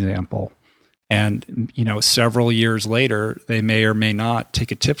by example. And, you know, several years later, they may or may not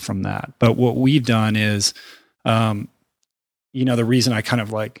take a tip from that. But what we've done is, you know, the reason I kind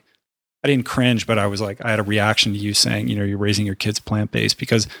of like, I didn't cringe, but I was like, I had a reaction to you saying, you know, you're raising your kids plant-based,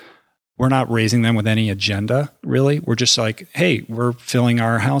 because we're not raising them with any agenda, really. We're just like, hey, we're filling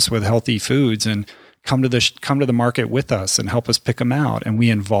our house with healthy foods, and come to the market with us and help us pick them out. And we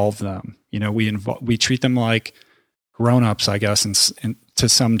involve them. You know, we treat them like grown-ups, I guess, and to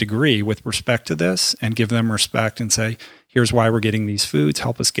some degree with respect to this, and give them respect and say, here's why we're getting these foods.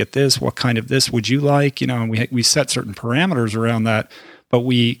 Help us get this. What kind of this would you like? You know, and we set certain parameters around that, but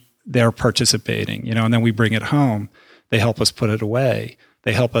they're participating, you know, and then we bring it home. They help us put it away.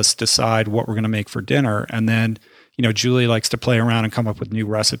 They help us decide what we're going to make for dinner. And then, you know, Julie likes to play around and come up with new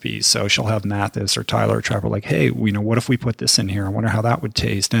recipes. So she'll have Mathis or Tyler or Trevor like, hey, you know, what if we put this in here? I wonder how that would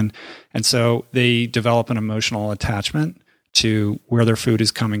taste. And so they develop an emotional attachment to where their food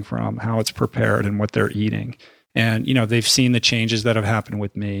is coming from, how it's prepared, and what they're eating. And, you know, they've seen the changes that have happened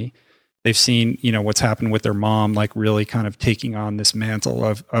with me. They've seen, you know, what's happened with their mom, like really kind of taking on this mantle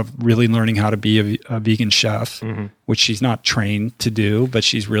of really learning how to be a vegan chef, which she's not trained to do, but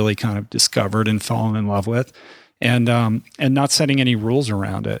she's really kind of discovered and fallen in love with, and not setting any rules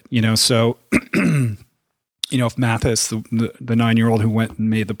around it, you know. So, you know, if Mathis, the 9-year-old who went and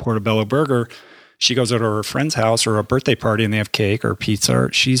made the portobello burger, she goes over to her friend's house or a birthday party and they have cake or pizza,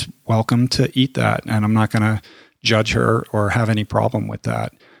 she's welcome to eat that. And I'm not going to judge her or have any problem with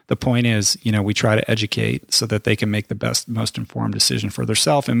that. The point is, you know, we try to educate so that they can make the best, most informed decision for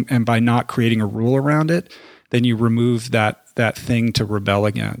themselves. And by not creating a rule around it, then you remove that thing to rebel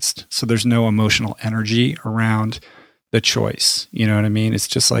against. So there's no emotional energy around the choice. You know what I mean? It's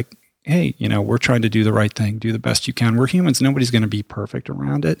just like, hey, you know, we're trying to do the right thing, do the best you can. We're humans. Nobody's going to be perfect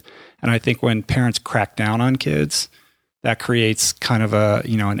around it. And I think when parents crack down on kids, that creates kind of a,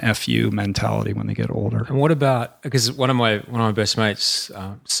 you know, an FU mentality when they get older. And what about, because one of my best mates,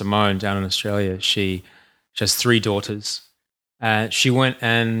 Simone, down in Australia, she has 3 daughters. She went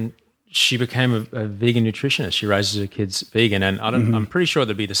and she became a vegan nutritionist. She raises her kids vegan. And I'm pretty sure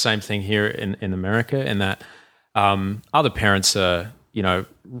there'd be the same thing here in America, in that other parents are, you know,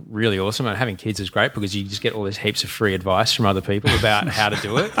 really awesome. And having kids is great because you just get all these heaps of free advice from other people about how to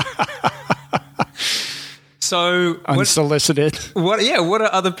do it. So unsolicited. What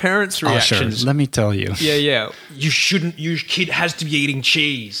are other parents' reactions? Osher, let me tell you. Yeah. Your kid has to be eating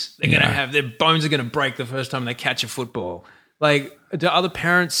cheese. They're gonna have, their bones are gonna break the first time they catch a football. Like, do other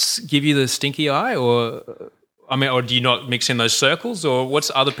parents give you the stinky eye, or do you not mix in those circles, or what's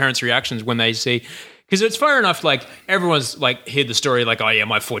other parents' reactions when they see? Because it's fair enough, like, everyone's, like, heard the story, like, oh, yeah,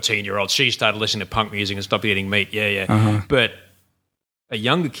 my 14-year-old, she started listening to punk music and stopped eating meat. Yeah. But a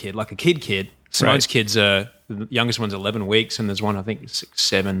younger kid, like a kid, Simone's kids are, the youngest one's 11 weeks, and there's one I think 6,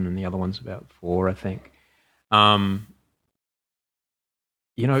 7, and the other one's about 4, I think.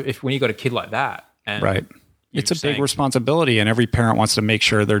 If when you got a kid like that, and right, it's a big responsibility, and every parent wants to make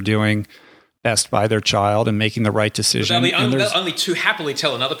sure they're doing best by their child and making the right decision. They'll only too happily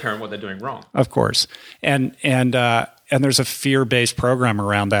tell another parent what they're doing wrong. Of course, and there's a fear-based program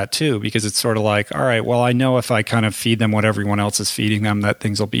around that too, because it's sort of like, all right, well, I know if I kind of feed them what everyone else is feeding them, that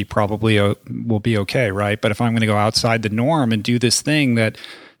things will be okay, right? But if I'm going to go outside the norm and do this thing that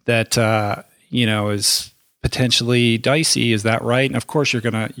is potentially dicey, is that right? And of course, you're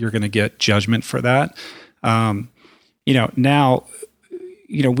gonna get judgment for that. Now,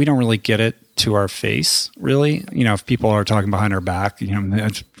 we don't really get it to our face, really. If people are talking behind our back,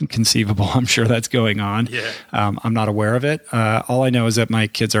 that's conceivable. I'm sure that's going on. Yeah. I'm not aware of it. All I know is that my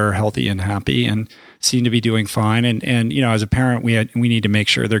kids are healthy and happy and seem to be doing fine. And as a parent, we need to make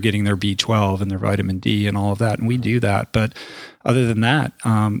sure they're getting their B12 and their vitamin D and all of that, and we do that. But other than that,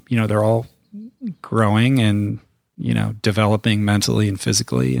 they're all growing and developing mentally and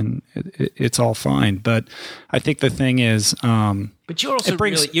physically, and it's all fine. But I think the thing is, but you're also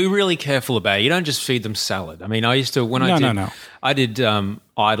you're really careful about it. You don't just feed them salad. I mean, I used to I did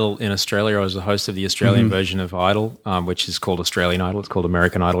Idol in Australia. I was the host of the Australian version of Idol, which is called Australian Idol. It's called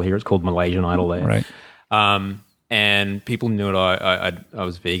American Idol here. It's called Malaysian Idol there. Right. And people knew I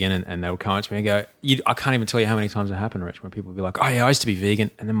was vegan, and they would come up to me and go, I can't even tell you how many times it happened, Rich, when people would be like, oh yeah, I used to be vegan,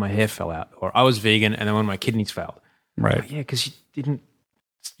 and then my hair fell out, or I was vegan, and then when my kidneys failed. Right. Yeah, because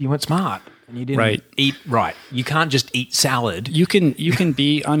you weren't smart and you didn't eat right. You can't just eat salad. You can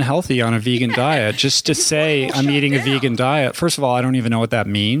be unhealthy on a vegan diet. Just to say I'm eating a vegan diet. First of all, I don't even know what that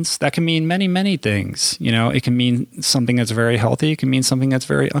means. That can mean many, many things. It can mean something that's very healthy. It can mean something that's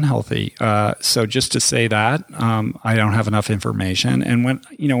very unhealthy. So just to say that, I don't have enough information. And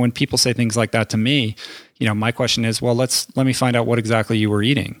when people say things like that to me, my question is, well, let me find out what exactly you were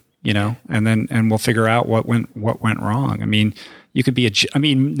eating. And we'll figure out what went wrong. I mean, you could be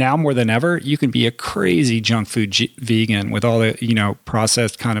now more than ever, you can be a crazy junk food vegan with all the,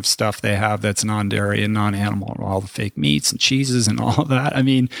 processed kind of stuff they have that's non-dairy and non-animal, all the fake meats and cheeses and all of that. I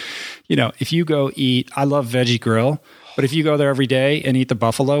mean, if you go eat, I love Veggie Grill, but if you go there every day and eat the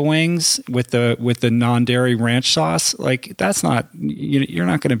buffalo wings with the non-dairy ranch sauce, like that's not, you're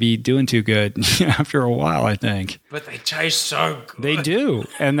not going to be doing too good after a while, I think. But they taste so good. They do.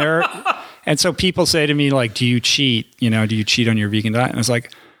 And so people say to me, like, do you cheat? Do you cheat on your vegan diet? And it's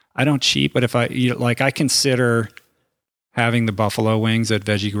like, I don't cheat, but if I consider having the buffalo wings at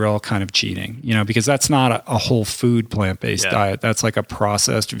Veggie Grill kind of cheating, because that's not a whole food plant-based diet. That's like a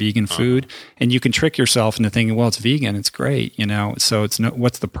processed vegan food. And you can trick yourself into thinking, well, it's vegan, it's great, so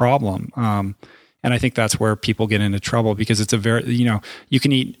what's the problem? And I think that's where people get into trouble, because it's a very, you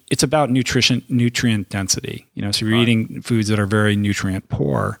can eat, it's about nutrient density, so you're eating foods that are very nutrient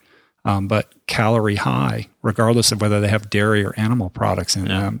poor, but calorie high, regardless of whether they have dairy or animal products in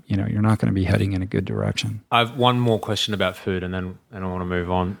them. You're not going to be heading in a good direction. I have one more question about food, and then I want to move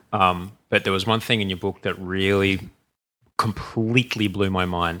on. But there was one thing in your book that really completely blew my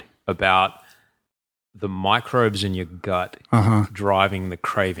mind about the microbes in your gut driving the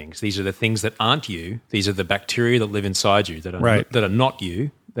cravings. These are the things that aren't you. These are the bacteria that live inside you that are not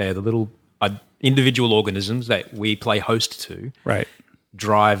you. They're the little individual organisms that we play host to. Right.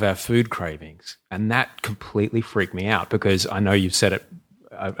 Drive our food cravings. And that completely freaked me out, because I know you've said it,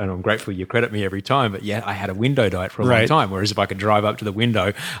 and I'm grateful you credit me every time, but I had a window diet for a long time, whereas if I could drive up to the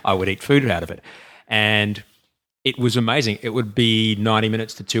window, I would eat food out of it. And it was amazing. It would be 90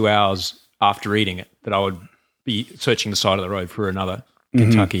 minutes to 2 hours after eating it that I would be searching the side of the road for another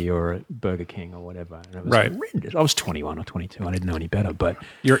Kentucky or a Burger King or whatever. And it was horrendous. I was 21 or 22. I didn't know any better. But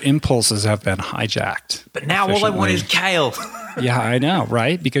your impulses have been hijacked. But now all I want is kale. Yeah, I know,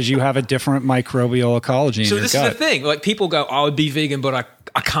 right? Because you have a different microbial ecology in your gut. So this is the thing. Like, people go, I would be vegan, but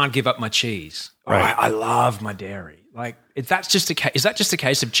I can't give up my cheese. Or I love my dairy. Like, is that just a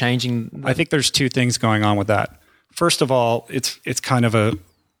case of changing? I think there's two things going on with that. First of all, it's kind of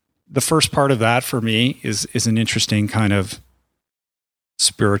the first part of that for me is an interesting kind of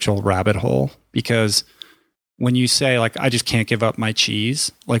spiritual rabbit hole, because when you say, like, I just can't give up my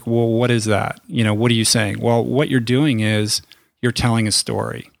cheese, like, well, what is that? What are you saying? Well, what you're doing is you're telling a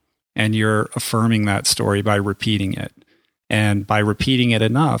story, and you're affirming that story by repeating it. And by repeating it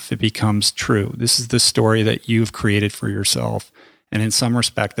enough, it becomes true. This is the story that you've created for yourself. And in some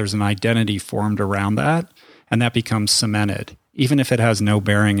respect, there's an identity formed around that, and that becomes cemented, even if it has no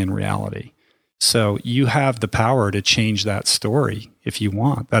bearing in reality. So you have the power to change that story if you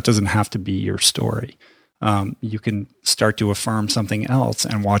want. That doesn't have to be your story. You can start to affirm something else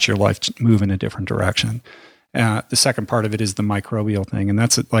and watch your life move in a different direction. The second part of it is the microbial thing. And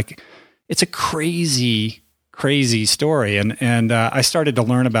that's it's a crazy, crazy story. And I started to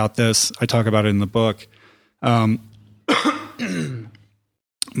learn about this. I talk about it in the book.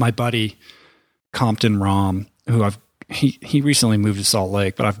 My buddy, Compton Rom, who he recently moved to Salt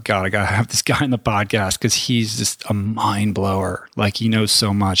Lake, but I've got to have this guy on the podcast because he's just a mind blower. Like, he knows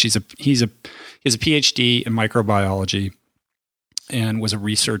so much. He has a PhD in microbiology and was a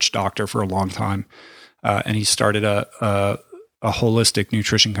research doctor for a long time. And he started a holistic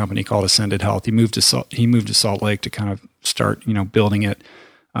nutrition company called Ascended Health. He moved to Salt Lake to kind of start, building it.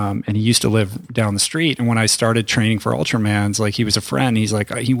 And he used to live down the street. And when I started training for Ultramans, like, he was a friend. He's like,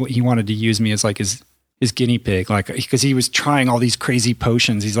 he wanted to use me as like his guinea pig, like, because he was trying all these crazy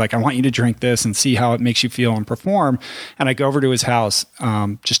potions. He's like, I want you to drink this and see how it makes you feel and perform. And I go over to his house,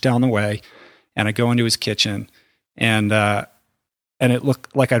 just down the way, and I go into his kitchen, and it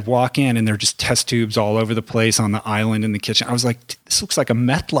looked like I'd walk in and there are just test tubes all over the place on the island in the kitchen. I was like, this looks like a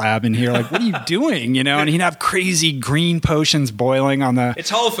meth lab in here. Like, what are you doing? And he'd have crazy green potions boiling on the... It's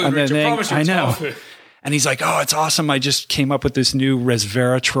whole food, Richard. I promise you it's whole food. And he's like, oh, it's awesome. I just came up with this new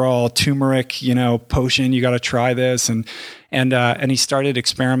resveratrol turmeric, potion. You got to try this. And he started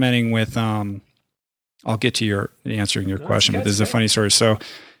experimenting with, I'll get to answering your question, but this is a funny story. So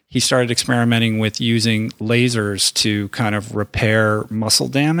he started experimenting with using lasers to kind of repair muscle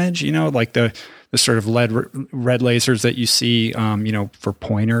damage, like the sort of red lasers that you see, for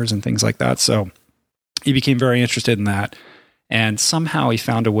pointers and things like that. So he became very interested in that. And somehow he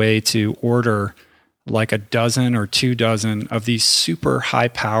found a way to order like a dozen or 2 dozen of these super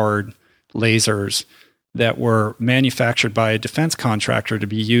high-powered lasers that were manufactured by a defense contractor to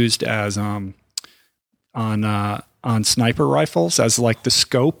be used as on sniper rifles as like the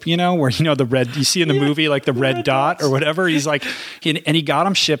scope, where the red you see in the movie, like the red dot or whatever. He's like, he got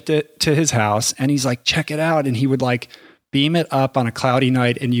them shipped it to his house, and he's like, check it out, and he would like beam it up on a cloudy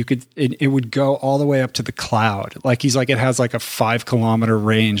night, and it would go all the way up to the cloud. Like, he's like, it has like a 5-kilometer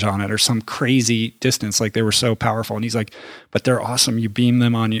range on it or some crazy distance. Like, they were so powerful. And he's like, but they're awesome. You beam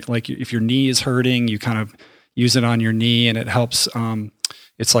them on you. Like, if your knee is hurting, you kind of use it on your knee, and it helps.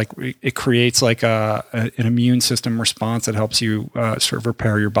 It's like, it creates like an immune system response that helps you sort of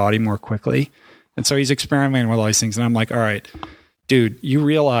repair your body more quickly. And so he's experimenting with all these things. And I'm like, all right, dude, you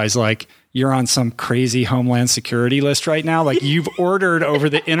realize like, you're on some crazy Homeland Security list right now. Like, you've ordered over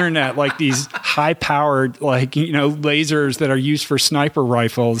the internet, like these high powered, like, lasers that are used for sniper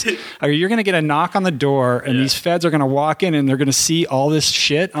rifles. You're going to get a knock on the door, and these feds are going to walk in, and they're going to see all this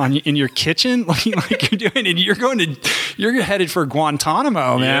shit in your kitchen, like you're doing, and you're headed for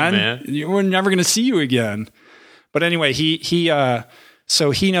Guantanamo, man. We're never going to see you again. But anyway,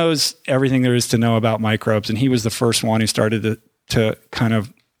 so he knows everything there is to know about microbes, and he was the first one who started to kind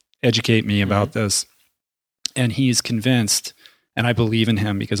of educate me about this. And he's convinced, and I believe in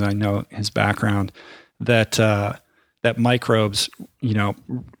him because I know his background, that microbes,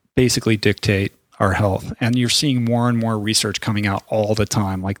 basically dictate our health. And you're seeing more and more research coming out all the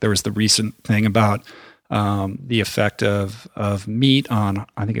time. Like, there was the recent thing about the effect of meat on,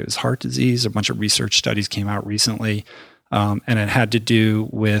 I think it was heart disease. A bunch of research studies came out recently, and it had to do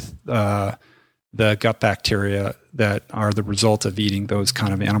with the gut bacteria that are the result of eating those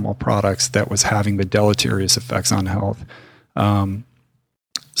kind of animal products that was having the deleterious effects on health. And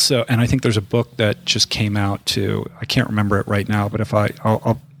I think there's a book that just came out too. I can't remember it right now, but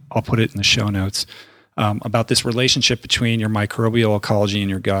I'll put it in the show notes, about this relationship between your microbial ecology in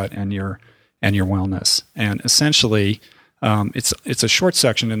your gut and your wellness. And essentially, it's a short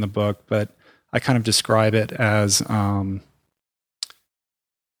section in the book, but I kind of describe it as,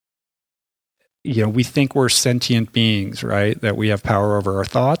 we think we're sentient beings, right? That we have power over our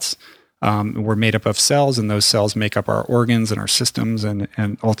thoughts. We're made up of cells, and those cells make up our organs and our systems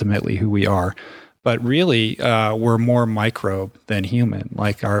and ultimately who we are. But really, we're more microbe than human.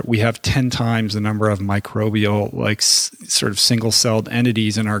 Like, we have 10 times the number of microbial, like sort of single-celled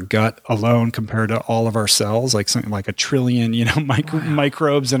entities in our gut alone compared to all of our cells, like something like 1 trillion,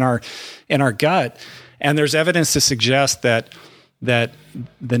 microbes in our gut. And there's evidence to suggest that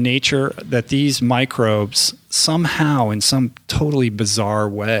the nature that these microbes somehow, in some totally bizarre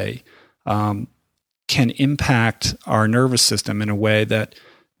way, can impact our nervous system in a way that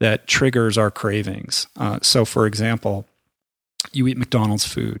triggers our cravings. So, for example, you eat McDonald's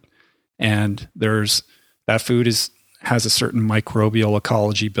food, and that food has a certain microbial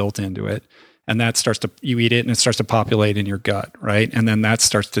ecology built into it, and you eat it, and it starts to populate in your gut, right? And then that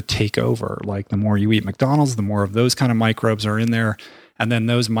starts to take over. Like, the more you eat McDonald's, the more of those kind of microbes are in there, and then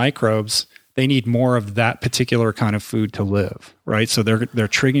those microbes they need more of that particular kind of food to live, right? So they're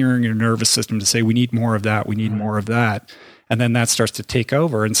triggering your nervous system to say, we need more of that, we need more of that. And then that starts to take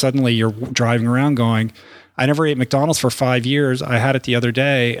over. And suddenly you're driving around going, I never ate McDonald's for 5 years. I had it the other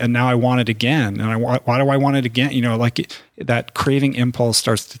day and now I want it again. And why do I want it again? That craving impulse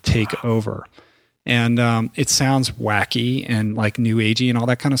starts to take over. And it sounds wacky and like new agey and all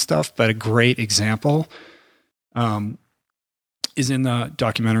that kind of stuff. But a great example is in the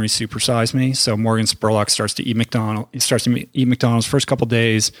documentary Super Size Me. So Morgan Spurlock starts to eat McDonald's. He starts to eat McDonald's first couple of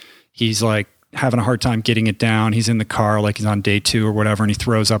days. He's like having a hard time getting it down. He's in the car, like he's on day 2 or whatever, and he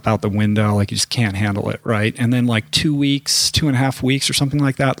throws up out the window, like he just can't handle it, right? And then like 2.5 weeks or something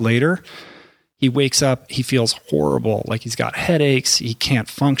like that later, he wakes up, he feels horrible, like he's got headaches, he can't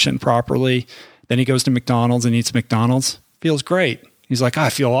function properly. Then he goes to McDonald's and eats McDonald's, feels great. He's like, I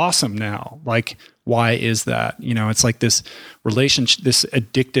feel awesome now. Like, why is that? It's like this relationship, this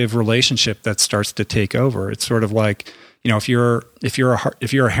addictive relationship that starts to take over. It's sort of like, if you're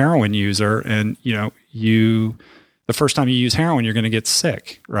a heroin user and the first time you use heroin, you're going to get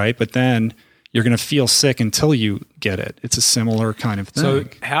sick, right? But then you're going to feel sick until you get it. It's a similar kind of thing.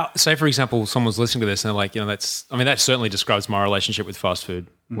 So say for example, someone's listening to this and they're like, that certainly describes my relationship with fast food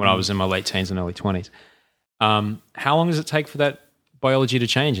when I was in my late teens and early 20s. How long does it take for that biology to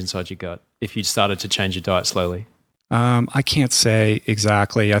change inside your gut if you started to change your diet slowly? I can't say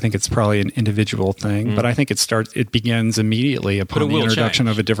exactly. I think it's probably an individual thing, but I think it begins immediately upon the introduction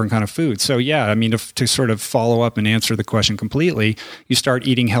of a different kind of food. So yeah, I mean, to sort of follow up and answer the question completely, you start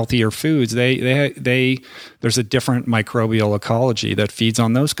eating healthier foods. There's a different microbial ecology that feeds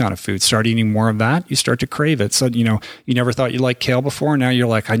on those kind of foods. Start eating more of that, you start to crave it. So, you never thought you liked kale before. Now you're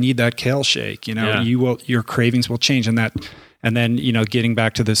like, I need that kale shake, your cravings will change and then, getting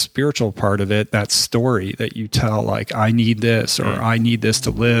back to the spiritual part of it, that story that you tell, like, I need this or I need this to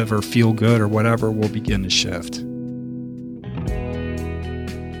live or feel good or whatever, will begin to shift.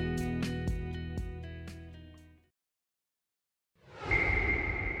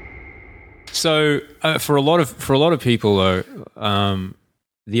 So for a lot of people, though,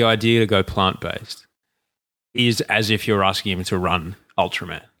 the idea to go plant-based is as if you're asking them to run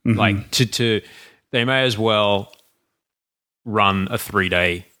Ultraman. Mm-hmm. Like, they may as well run a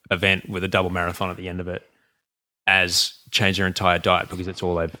 3-day event with a double marathon at the end of it as change their entire diet because it's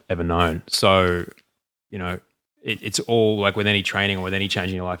all they've ever known. So, it's all like with any training or with any change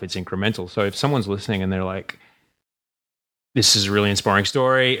in your life, it's incremental. So if someone's listening and they're like, this is a really inspiring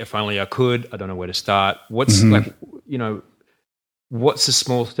story, if only I could, I don't know where to start. What's what's the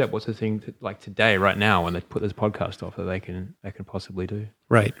small step? What's the thing today, right now, when they put this podcast off that they can possibly do?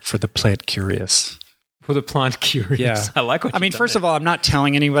 Right. For the plant curious. For the plant curious. Yeah. I like what first of all, I'm not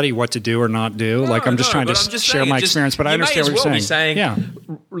telling anybody what to do or not do. I'm just trying to share my experience, but I understand what you're saying. Yeah.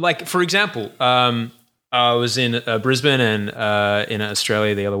 Like, for example, I was in Brisbane and in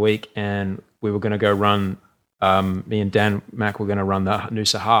Australia the other week, and we were going to go run, me and Dan Mack were going to run the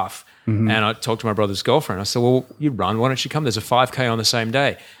Noosa Half. Mm-hmm. And I talked to my brother's girlfriend. I said, well, you run. Why don't you come? There's a 5K on the same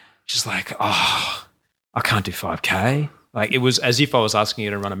day. She's like, I can't do 5K. Like, it was as if I was asking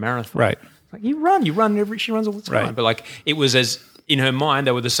her to run a marathon. Right. Like, she runs all the time. Right. But like, it was as in her mind,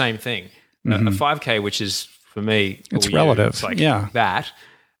 they were the same thing. Mm-hmm. A 5K, which is for me, it's relative. It's like that.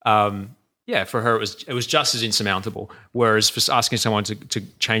 For her, it was just as insurmountable. Whereas for asking someone to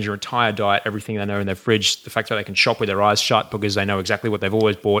change your entire diet, everything they know in their fridge, the fact that they can shop with their eyes shut because they know exactly what they've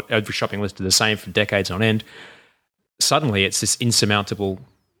always bought, every shopping list is the same for decades on end, suddenly it's this insurmountable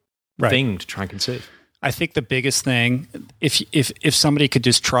thing to try and conceive. I think the biggest thing, if somebody could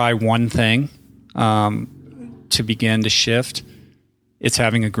just try one thing to begin to shift, it's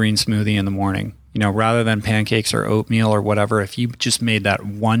having a green smoothie in the morning. Rather than pancakes or oatmeal or whatever, if you just made that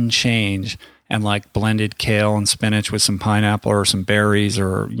one change and like blended kale and spinach with some pineapple or some berries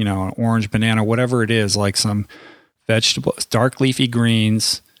or, an orange banana, whatever it is, like some vegetables, dark leafy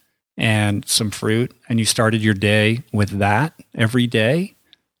greens and some fruit, and you started your day with that every day,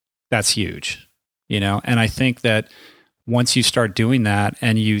 that's huge. And I think that once you start doing that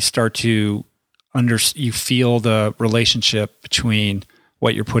and you start to you feel the relationship between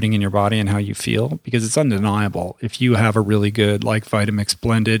what you're putting in your body and how you feel, because it's undeniable. If you have a really good, like, Vitamix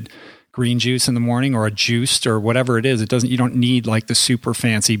blended green juice in the morning or a juiced or whatever it is, you don't need like the super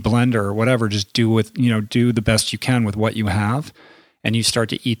fancy blender or whatever. Just do the best you can with what you have. And you start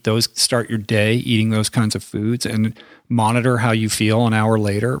to start your day eating those kinds of foods and monitor how you feel an hour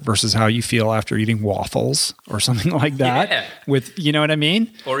later versus how you feel after eating waffles or something like that. Yeah. With, you know what I mean?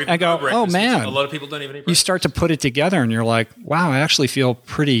 Or even oh man, a lot of people don't even eat breakfast. You start to put it together and you're like, wow, I actually feel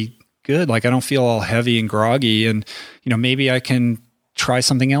pretty good. Like, I don't feel all heavy and groggy, and maybe I can try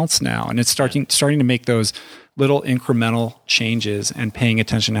something else now. And it's starting to make those little incremental changes and paying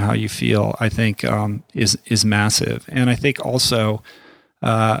attention to how you feel, I think, is massive. And I think also,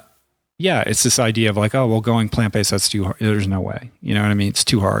 it's this idea of like, oh, well, going plant-based, that's too hard. There's no way. You know what I mean? It's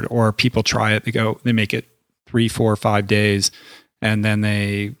too hard. Or people try it, they make it 3, 4, 5 days, and then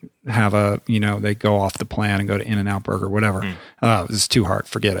they have they go off the plan and go to In-N-Out Burger, whatever. Oh, this is too hard.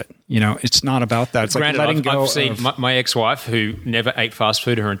 Forget it. It's not about that. It's Granted, like letting go. I've seen my ex-wife, who never ate fast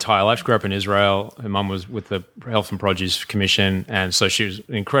food her entire life. She grew up in Israel. Her mum was with the Health and Produce Commission, and so she was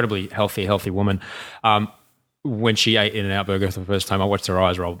an incredibly healthy woman. When she ate In-N-Out Burger for the first time, I watched her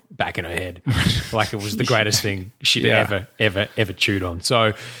eyes roll back in her head, like it was the greatest thing she'd ever chewed on.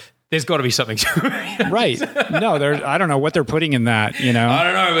 So there's got to be something to it. Right. No, I don't know what they're putting in that, I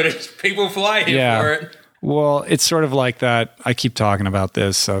don't know, but it's people fly here for it. Well, it's sort of like that. I keep talking about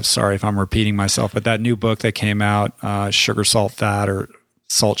this, so sorry if I'm repeating myself, but that new book that came out, Sugar, Salt, Fat, or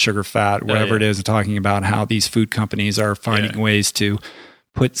Salt, Sugar, Fat, whatever it is, talking about how these food companies are finding ways to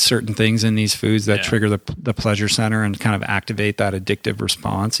put certain things in these foods that trigger the pleasure center and kind of activate that addictive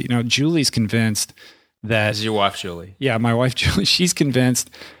response. Julie's convinced that... This is your wife, Julie. Yeah, my wife, Julie. She's convinced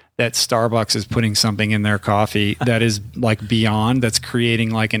that Starbucks is putting something in their coffee that is like beyond, that's creating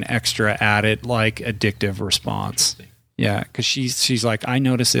like an extra added like addictive response. Yeah, because she's like, I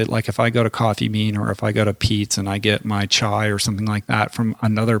notice it like if I go to Coffee Bean or if I go to Pete's and I get my chai or something like that from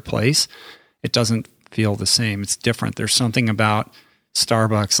another place, it doesn't feel the same. It's different. There's something about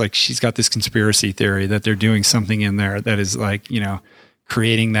Starbucks, like she's got this conspiracy theory that they're doing something in there that is like,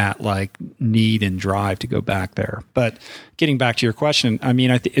 creating that like need and drive to go back there. But getting back to your question, I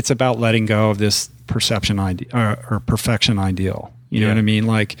mean, it's about letting go of this perception idea or perfection ideal. You know what I mean?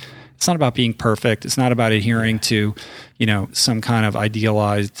 Like, it's not about being perfect. It's not about adhering to, some kind of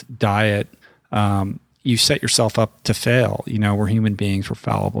idealized diet. You set yourself up to fail. We're human beings. We're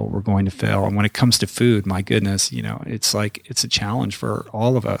fallible. We're going to fail. And when it comes to food, my goodness, it's like, it's a challenge for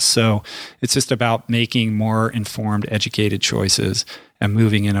all of us. So it's just about making more informed, educated choices and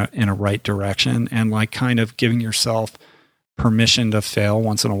moving in a right direction, and like kind of giving yourself permission to fail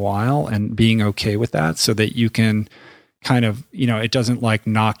once in a while and being okay with that, so that you can kind of, it doesn't like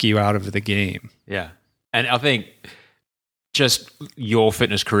knock you out of the game. Yeah. And I think just your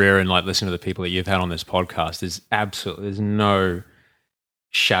fitness career and like listening to the people that you've had on this podcast there's no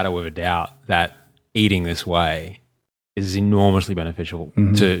shadow of a doubt that eating this way is enormously beneficial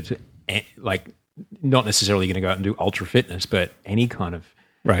to like, not necessarily going to go out and do ultra fitness, but any kind of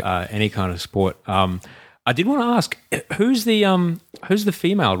sport. I did want to ask, who's the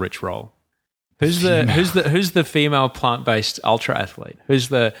female Rich Roll? Who's the female plant-based ultra athlete?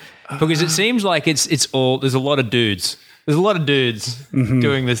 Because it seems like it's all, there's a lot of dudes. There's a lot of dudes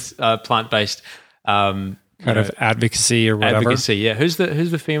doing this plant-based kind of advocacy or whatever. Advocacy, yeah. Who's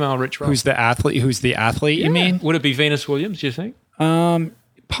the female Rich Roll? Who's the athlete? You mean? Would it be Venus Williams? Do you think?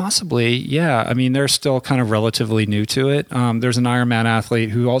 Possibly, yeah. I mean, they're still kind of relatively new to it. There's an Ironman athlete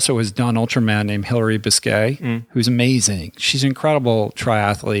who also has done Ultraman named Hilary Biscay, who's amazing. She's an incredible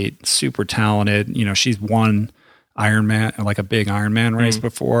triathlete, super talented. She's won Ironman, like a big Ironman race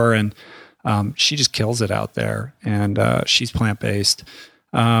before, and she just kills it out there. And she's plant-based.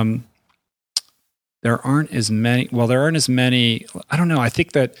 There aren't as many. I don't know. I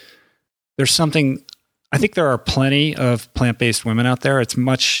think that there's something. I think there are plenty of plant-based women out there. It's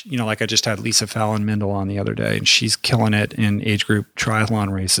much, like I just had Lisa Fallon-Mindel on the other day, and she's killing it in age group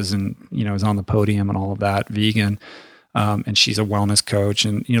triathlon races and, is on the podium and all of that, vegan. And she's a wellness coach.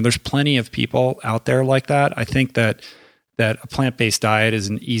 And, there's plenty of people out there like that. I think that a plant-based diet is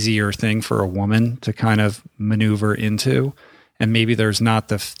an easier thing for a woman to kind of maneuver into. And maybe there's not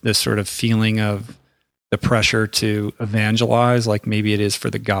this sort of feeling of the pressure to evangelize like maybe it is for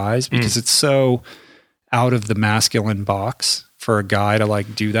the guys, because it's so out of the masculine box for a guy to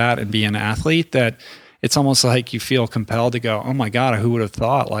like do that and be an athlete that it's almost like you feel compelled to go, oh my God, who would have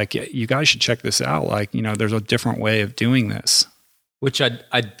thought? Like, you guys should check this out. Like, there's a different way of doing this. Which I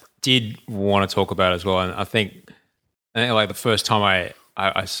did want to talk about as well. And I think like the first time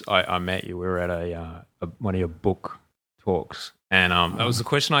I met you, we were at one of your book talks. And that was the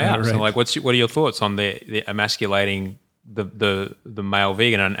question I asked. Right. I'm like, what are your thoughts on the emasculating the male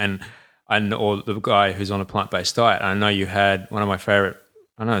vegan or the guy who's on a plant-based diet? I know you had one of my favorite,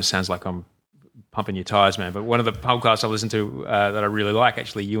 I know it sounds like I'm pumping your tires, man, but one of the podcasts I listened to that I really like,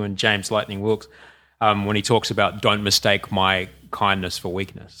 actually, you and James Lightning Wilkes, when he talks about don't mistake my kindness for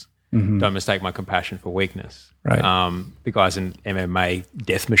weakness. Don't mistake my compassion for weakness. Right. The guy's an MMA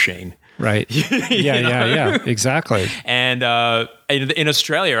death machine. Right. Yeah. Exactly. And in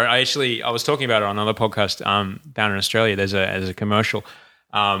Australia, I was talking about it on another podcast down in Australia. There's a commercial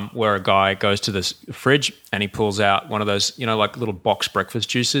where a guy goes to this fridge and he pulls out one of those, like little box breakfast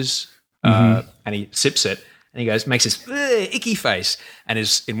juices, and he sips it. And he goes, makes this icky face. And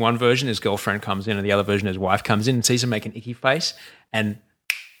in one version, his girlfriend comes in, and the other version, his wife comes in and sees him make an icky face and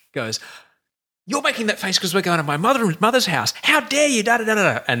goes, "You're making that face because we're going to my mother's house. How dare you,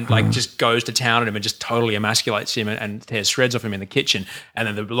 da-da-da-da." And just goes to town on him and just totally emasculates him and tears shreds off him in the kitchen. And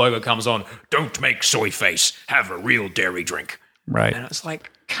then the logo comes on, "Don't make soy face. Have a real dairy drink." Right. And it's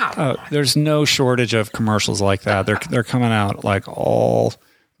like, come on. There's no shortage of commercials like that. They're coming out like all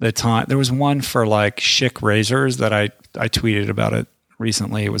the time. There was one for like Schick razors that I tweeted about it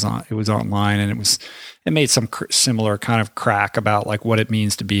recently. It was online, and it made some similar kind of crack about like what it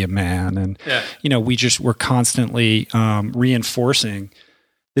means to be a man. And we're constantly reinforcing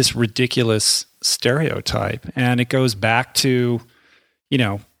this ridiculous stereotype, and it goes back to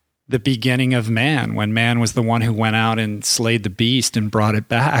the beginning of man, when man was the one who went out and slayed the beast and brought it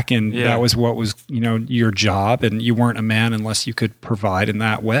back. And that was what was, your job. And you weren't a man unless you could provide in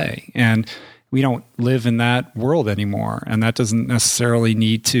that way. And we don't live in that world anymore. And that doesn't necessarily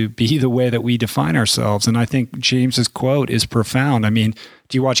need to be the way that we define ourselves. And I think James's quote is profound. I mean,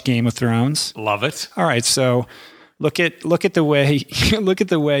 do you watch Game of Thrones? Love it. All right. So look at the way,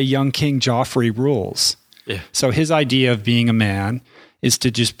 young King Joffrey rules. Yeah. So his idea of being a man is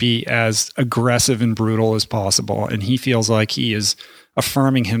to just be as aggressive and brutal as possible. And he feels like he is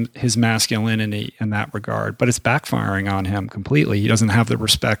affirming his masculinity in that regard, but it's backfiring on him completely. He doesn't have the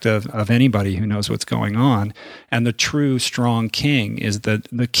respect of anybody who knows what's going on. And the true strong king is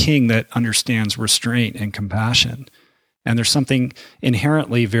the king that understands restraint and compassion. And there's something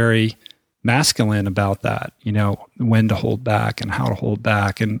inherently very masculine about that, when to hold back and how to hold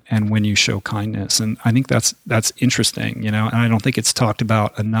back, and when you show kindness. And I think that's interesting, and I don't think it's talked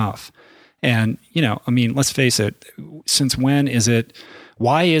about enough. And, let's face it,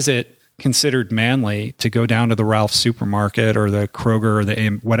 why is it considered manly to go down to the Ralph's supermarket or the Kroger or the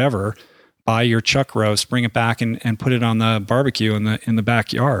AM, whatever, buy your chuck roast, bring it back and put it on the barbecue in the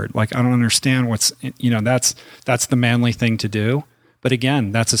backyard? Like, I don't understand that's the manly thing to do. But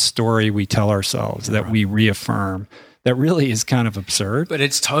again, that's a story we tell ourselves that we reaffirm that really is kind of absurd. But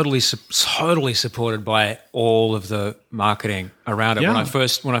it's totally supported by all of the marketing around it. Yeah.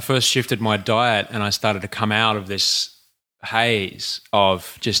 When I first shifted my diet and I started to come out of this haze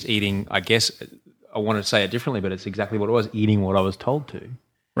of just eating, I guess I want to say it differently, but it's exactly what it was, eating what I was told to.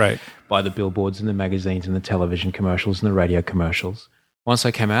 Right. By the billboards and the magazines and the television commercials and the radio commercials. Once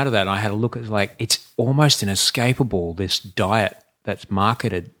I came out of that, I had a look at it's almost inescapable, this diet that's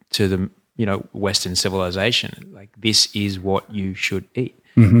marketed to the Western civilization. Like, this is what you should eat.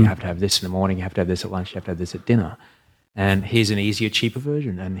 Mm-hmm. You have to have this in the morning. You have to have this at lunch. You have to have this at dinner. And here's an easier, cheaper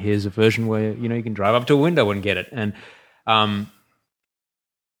version. And here's a version where you can drive up to a window and get it. And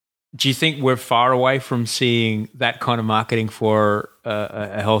do you think we're far away from seeing that kind of marketing for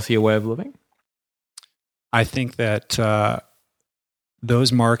a healthier way of living? I think that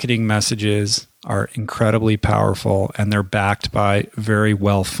those marketing messages are incredibly powerful, and they're backed by very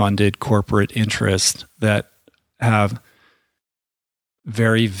well-funded corporate interests that have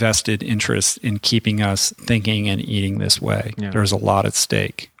very vested interests in keeping us thinking and eating this way. Yeah. There's a lot at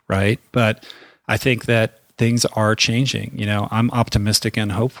stake, right? But I think that things are changing. I'm optimistic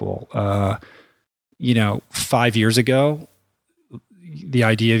and hopeful. 5 years ago, the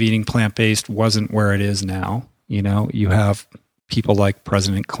idea of eating plant-based wasn't where it is now. You have people like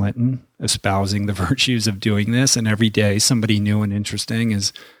President Clinton espousing the virtues of doing this, and every day somebody new and interesting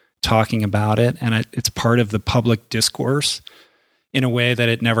is talking about it, and it's part of the public discourse in a way that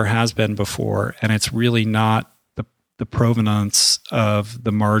it never has been before. And it's really not the provenance of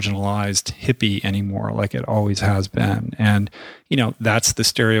the marginalized hippie anymore, like it always has been. And that's the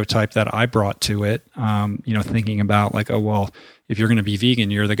stereotype that I brought to it. Thinking about if you're going to be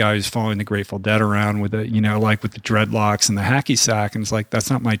vegan, you're the guy who's following the Grateful Dead around with with the dreadlocks and the hacky sack. And it's like,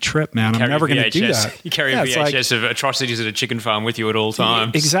 that's not my trip, man. I'm never going to do that. You carry a VHS of atrocities at a chicken farm with you at all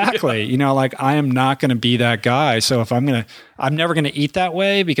times. Exactly. I am not going to be that guy. So if I'm never going to eat that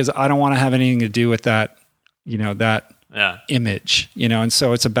way, because I don't want to have anything to do with that, image, and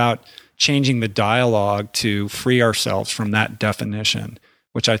so it's about changing the dialogue to free ourselves from that definition,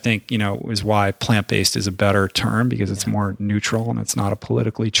 which I think, is why plant-based is a better term, because it's more neutral and it's not a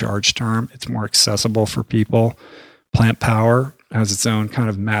politically charged term. It's more accessible for people. Plant power has its own kind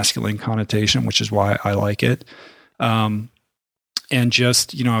of masculine connotation, which is why I like it. And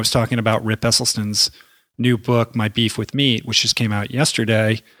just, I was talking about Rip Esselstyn's new book, My Beef with Meat, which just came out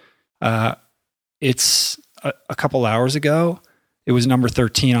yesterday. It's a couple hours ago. It was number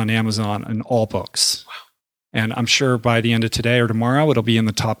 13 on Amazon in all books. Wow. And I'm sure by the end of today or tomorrow, it'll be in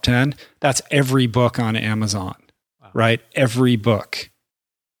the top 10. That's every book on Amazon, right? Every book.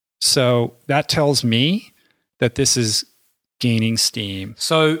 So that tells me that this is gaining steam.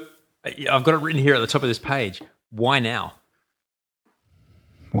 So I've got it written here at the top of this page. Why now?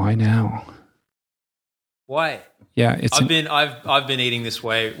 Why now? Why? Yeah, I've been eating this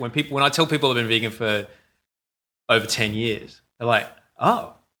way. When I tell people I've been vegan for over 10 years, they're like,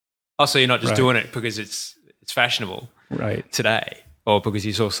 oh, so you're not just doing it because it's fashionable today, or because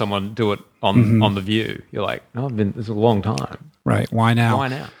you saw someone do it on The View. You're like, no, it's a long time. Right. Why now? Why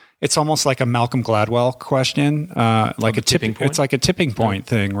now? It's almost like a Malcolm Gladwell question, like a tipping point. It's like a tipping point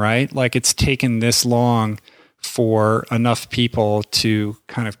thing, right? Like it's taken this long for enough people to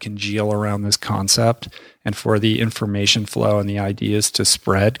kind of congeal around this concept and for the information flow and the ideas to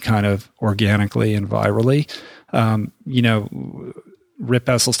spread kind of organically and virally. Rip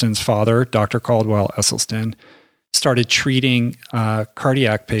Esselstyn's father, Dr. Caldwell Esselstyn, started treating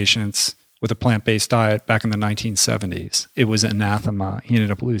cardiac patients with a plant-based diet back in the 1970s. It was anathema. He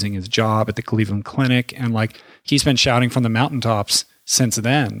ended up losing his job at the Cleveland Clinic. And he's been shouting from the mountaintops since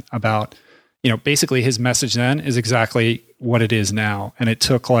then about, basically his message then is exactly what it is now. And it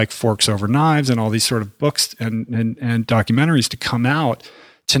took Forks Over Knives and all these sort of books and documentaries to come out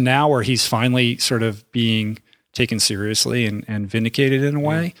to now where he's finally sort of being taken seriously and vindicated in a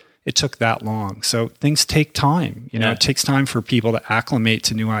way. It took that long. So things take time. It takes time for people to acclimate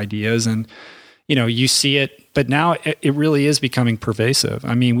to new ideas. And, you see it, but now it really is becoming pervasive.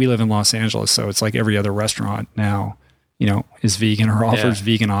 I mean, we live in Los Angeles, so it's like every other restaurant now, is vegan or offers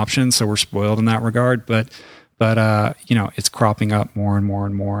vegan options. So we're spoiled in that regard. But it's cropping up more and more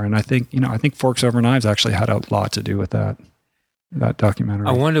and more. And I think Forks Over Knives actually had a lot to do with that documentary.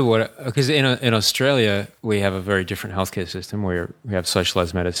 I wonder because in Australia, we have a very different healthcare system where we have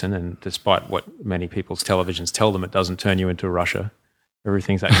socialized medicine, and despite what many people's televisions tell them, it doesn't turn you into Russia.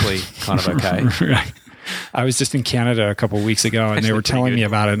 Everything's actually kind of okay. Right. I was just in Canada a couple of weeks ago, and they were telling me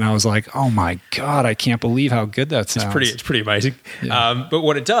about it, and I was like, oh my God, I can't believe how good that sounds. It's pretty amazing. Yeah. But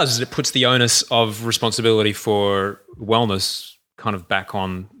what it does is it puts the onus of responsibility for wellness kind of back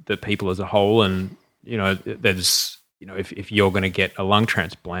on the people as a whole, and, there's... if you're going to get a lung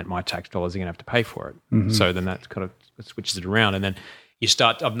transplant, my tax dollars are going to have to pay for it. Mm-hmm. So then that kind of switches it around. And then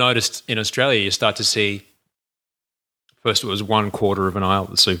I've noticed in Australia, you start to see, first it was 1/4 of an aisle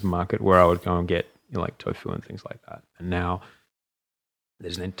at the supermarket where I would go and get tofu and things like that. And now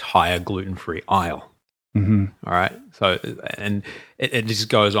there's an entire gluten-free aisle. Mm-hmm. All right. So, and it just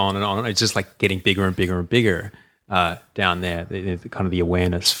goes on and on. It's just getting bigger and bigger and bigger down there. Kind of the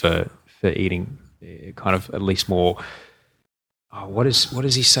awareness for eating kind of at least more. What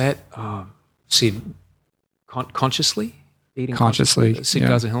does he say it? Consciously eating. Consciously. Sid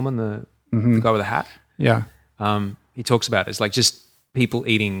Hillman, the guy with the hat. Yeah. He talks about it. It's just people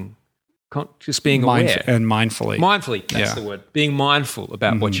eating, just being aware and mindfully. Mindfully, that's the word. Being mindful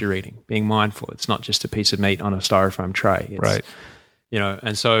about what you're eating. Being mindful. It's not just a piece of meat on a styrofoam tray. It's, right.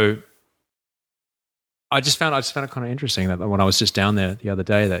 And so I just found it kind of interesting that when I was just down there the other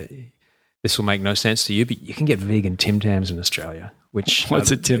day that. This will make no sense to you, but you can get vegan Tim Tams in Australia.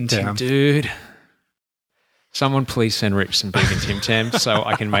 What's a Tim Tam? Dude, someone please send Rich some vegan Tim Tams so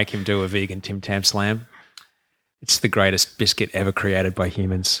I can make him do a vegan Tim Tam slam. It's the greatest biscuit ever created by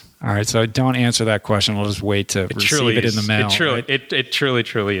humans. All right, so don't answer that question. We'll just wait to receive it in the mail. It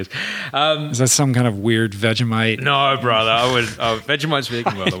truly is. Is that some kind of weird Vegemite? No, brother. Vegemite's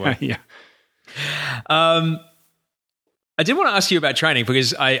vegan, by the way. Yeah. I did want to ask you about training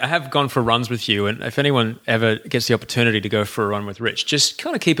because I have gone for runs with you, and if anyone ever gets the opportunity to go for a run with Rich, just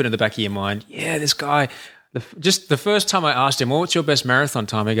kind of keep it in the back of your mind. Yeah, this guy, just the first time I asked him, well, what's your best marathon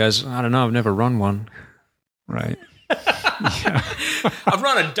time? He goes, I don't know, I've never run one. Right. I've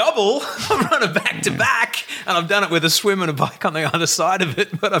run a double, I've run a back-to-back, and I've done it with a swim and a bike on the other side of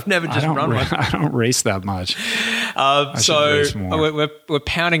it, but I've never just run one. I don't race that much. So we're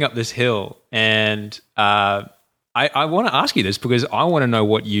pounding up this hill, and I want to ask you this because I want to know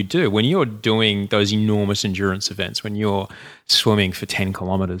what you do when you're doing those enormous endurance events, when you're swimming for 10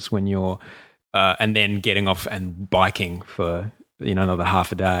 kilometers, when you're and then getting off and biking for another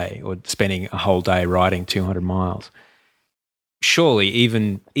half a day, or spending a whole day riding 200 miles. Surely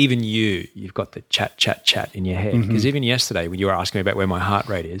even you've got the chat in your head, because even yesterday when you were asking me about where my heart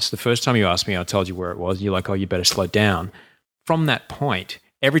rate is, the first time you asked me, I told you where it was. You're like, oh, you better slow down. From that point,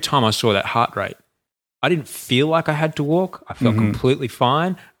 every time I saw that heart rate, I didn't feel like I had to walk. I felt completely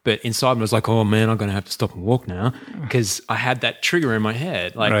fine. but inside me was like, oh man, I'm going to have to stop and walk now because I had that trigger in my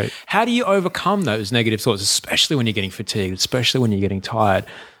head. Like, Right. how do you overcome those negative thoughts, especially when you're getting fatigued, especially when you're getting tired?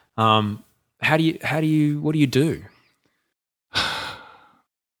 What do you do?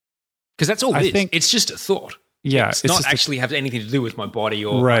 Because that's all it is. It's just a thought. Yeah. It's not actually have anything to do with my body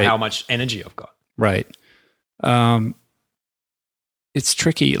or Right. how much energy I've got. Right. It's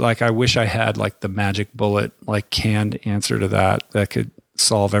tricky. Like, I wish I had like the magic bullet, like canned answer to that could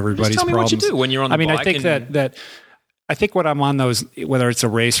solve everybody's Just tell me problems. what you do when you're on the bike. I think that I think when I'm on those, whether it's a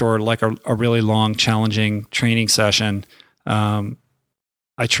race or like a really long, challenging training session,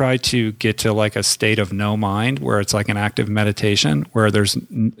 I try to get to like a state of no mind where it's like an active meditation where there's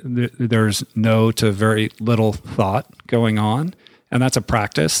no to very little thought going on. And that's a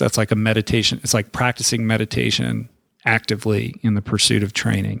practice. That's like a meditation. It's like practicing meditation actively in the pursuit of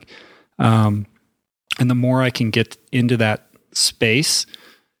training. And the more I can get into that space,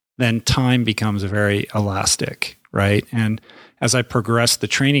 then time becomes very elastic, right? And as I progress the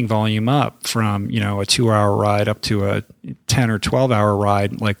training volume up from, a 2-hour ride up to a 10 or 12-hour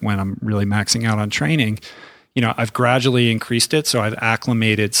ride, like when I'm really maxing out on training, I've gradually increased it. So I've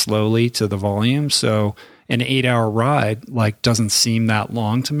acclimated slowly to the volume. So an 8-hour ride like doesn't seem that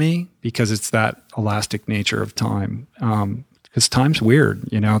long to me because it's that elastic nature of time. Because time's weird,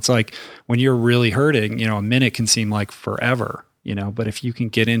 it's like when you're really hurting, a minute can seem like forever, but if you can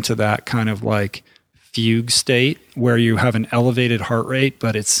get into that kind of like fugue state where you have an elevated heart rate,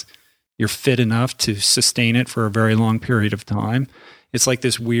 but you're fit enough to sustain it for a very long period of time. It's like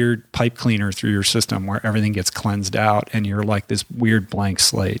this weird pipe cleaner through your system where everything gets cleansed out and you're like this weird blank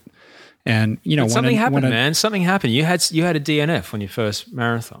slate. And something happened, man. Something happened. You had a DNF on your first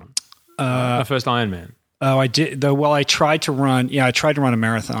marathon, first Ironman. Oh, I did. Though, I tried to run. Yeah, I tried to run a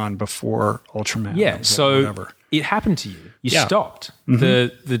marathon before Ultraman. Yeah, so whatever. It happened to you. You stopped.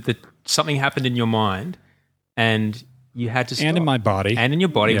 Mm-hmm. The something happened in your mind, and you had to stop. And in my body, and in your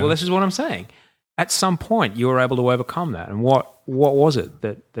body. Yeah. Well, this is what I'm saying. At some point, you were able to overcome that. And what was it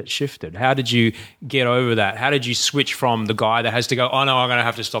that shifted? How did you get over that? How did you switch from the guy that has to go, oh no, I'm going to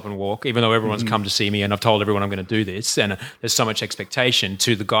have to stop and walk, even though everyone's come to see me and I've told everyone I'm going to do this, and there's so much expectation,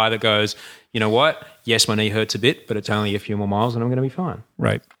 to the guy that goes, you know what? Yes, my knee hurts a bit, but it's only a few more miles and I'm going to be fine.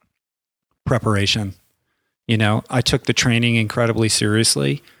 Right. Preparation. I took the training incredibly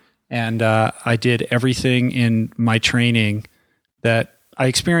seriously, and I did everything in my training that I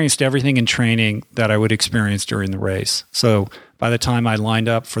experienced everything in training that I would experience during the race. So by the time I lined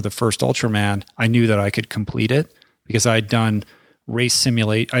up for the first Ultraman, I knew that I could complete it because I'd done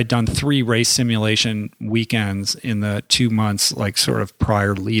 3 race simulation weekends in the 2 months, like sort of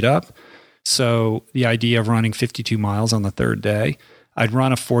prior lead up. So the idea of running 52 miles on the third day, I'd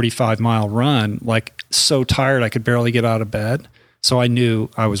run a 45-mile run, like so tired I could barely get out of bed. So I knew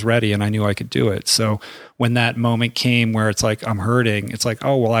I was ready and I knew I could do it. So when that moment came where it's like, I'm hurting, it's like,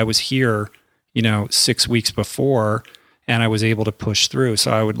 oh, well, I was here, 6 weeks before and I was able to push through.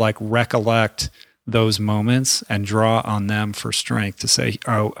 So I would like recollect those moments and draw on them for strength to say,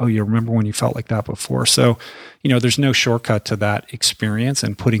 oh, you remember when you felt like that before? So, there's no shortcut to that experience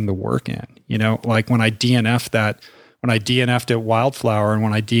and putting the work in, like when I DNF'd at Wildflower and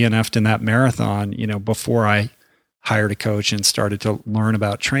when I DNF'd in that marathon, before I hired a coach and started to learn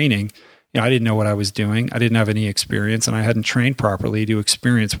about training, I didn't know what I was doing. I didn't have any experience and I hadn't trained properly to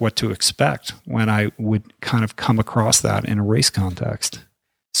experience what to expect when I would kind of come across that in a race context.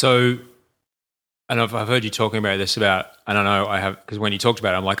 So, and I've heard you talking about this I don't know, I have, because when you talked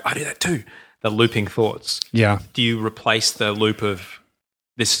about it, I'm like, I do that too. The looping thoughts. Yeah. Do you replace the loop of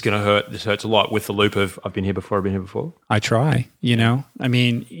this is going to hurt, this hurts a lot, with the loop of I've been here before? I try, I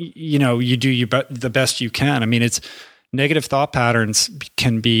mean, you do the best you can. I mean, it's negative thought patterns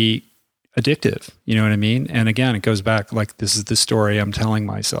can be addictive. You know what I mean? And again, it goes back like, this is the story I'm telling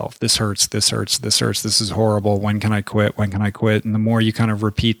myself. This hurts. This is horrible. When can I quit? And the more you kind of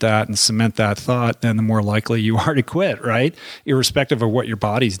repeat that and cement that thought, then the more likely you are to quit, right? Irrespective of what your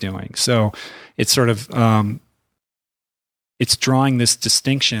body's doing. So it's sort of, it's drawing this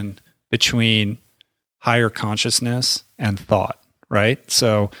distinction between higher consciousness and thought, right?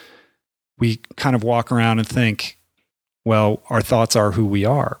 So we kind of walk around and think, well, our thoughts are who we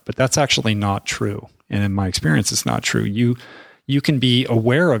are, but that's actually not true. And in my experience, it's not true. You can be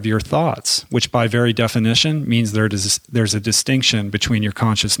aware of your thoughts, which by very definition means there's a distinction between your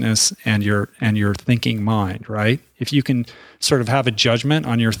consciousness and your thinking mind, right? If you can sort of have a judgment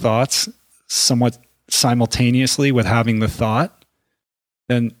on your thoughts somewhat simultaneously with having the thought,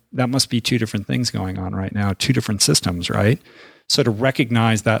 then that must be two different things going on right now, two different systems, right? So to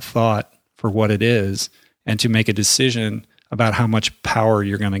recognize that thought for what it is and to make a decision about how much power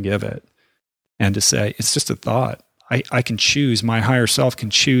you're going to give it. And to say, it's just a thought. I can choose, my higher self can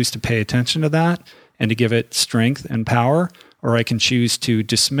choose to pay attention to that and to give it strength and power, or I can choose to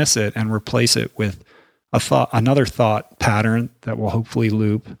dismiss it and replace it with another thought pattern that will hopefully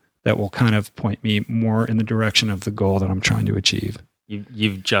loop, that will kind of point me more in the direction of the goal that I'm trying to achieve.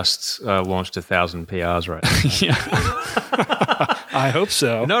 You've just launched 1,000 PRs right now. Yeah. I hope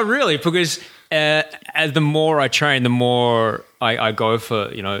so. No, really, because as the more I train, the more I go for,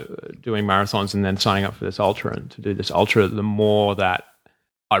 doing marathons and then signing up for this ultra and to do this ultra, the more that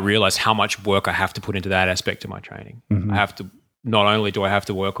I realize how much work I have to put into that aspect of my training. Mm-hmm. I have to, not only do I have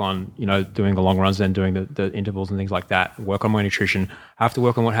to work on, doing the long runs and doing the intervals and things like that, work on my nutrition, I have to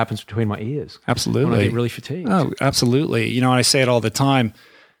work on what happens between my ears. Absolutely. When I get really fatigued. Oh, absolutely. And I say it all the time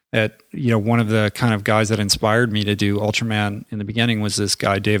that, one of the kind of guys that inspired me to do Ultraman in the beginning was this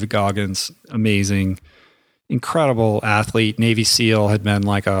guy, David Goggins, amazing, incredible athlete, Navy SEAL, had been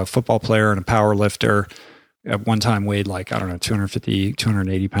like a football player and a power lifter. At one time weighed 250,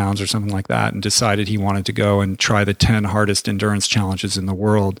 280 pounds or something like that, and decided he wanted to go and try the 10 hardest endurance challenges in the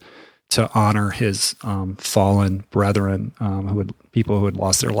world to honor his fallen brethren, people who had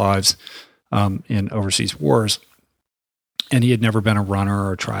lost their lives in overseas wars. And he had never been a runner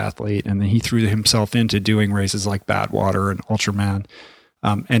or a triathlete. And then he threw himself into doing races like Badwater and Ultraman,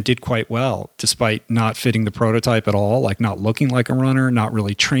 and did quite well, despite not fitting the prototype at all, like not looking like a runner, not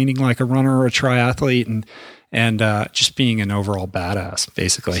really training like a runner or a triathlete, and just being an overall badass,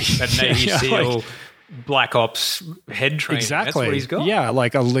 basically. That Navy SEAL, Black Ops head training. Exactly. That's what he's got. Yeah,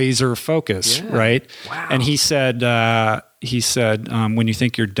 like a laser focus, right? Wow. And he said, when you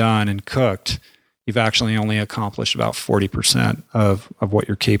think you're done and cooked, you've actually only accomplished about 40% of what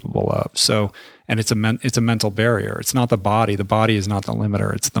you're capable of. So, and it's a mental barrier. It's not the body. The body is not the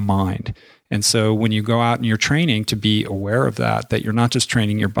limiter. It's the mind. And so when you go out and you're training, to be aware of that you're not just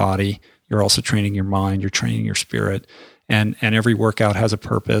training your body, you're also training your mind, you're training your spirit. And every workout has a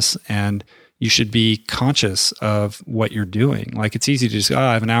purpose, and you should be conscious of what you're doing. Like, it's easy to just,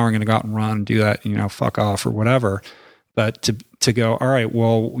 I have an hour, I'm going to go out and run and do that, fuck off or whatever. But to go, all right,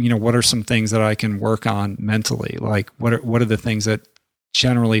 well, what are some things that I can work on mentally? Like, what are the things that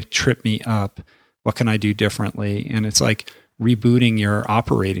generally trip me up? What can I do differently? And it's like rebooting your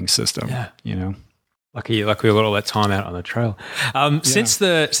operating system. Yeah. Lucky we got all that time out on the trail. Since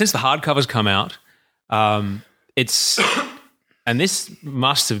the hardcovers come out, and this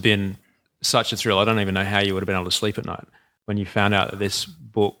must have been such a thrill. I don't even know how you would have been able to sleep at night when you found out that this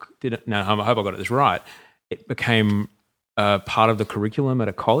book didn't. Now, I hope I got this right. It became part of the curriculum at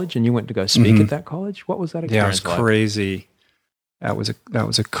a college, and you went to go speak at that college. What was that experience like? Yeah, it was crazy. That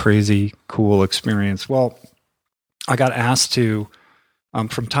was a crazy, cool experience. Well, I got asked to,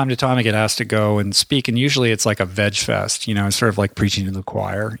 from time to time, I get asked to go and speak, and usually it's like a veg fest, it's sort of like preaching to the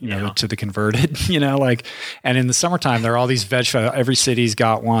choir, to the converted, and in the summertime, there are all these veg fest. Every city's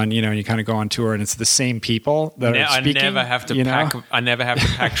got one, and you kind of go on tour, and it's the same people that are speaking. I never have to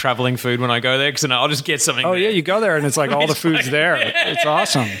pack traveling food when I go there, because I'll just get something. Oh, yeah, you go there, and it's like all the food's there. It's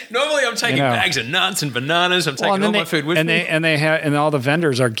awesome. Normally, I'm taking bags of nuts and bananas. I'm taking all my food with me. And all the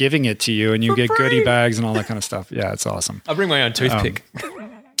vendors are giving it to you, and you get goodie bags and all that kind of stuff. Yeah, it's awesome. I'll bring my own toothpick.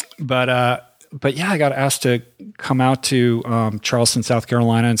 But yeah, I got asked to come out to Charleston, South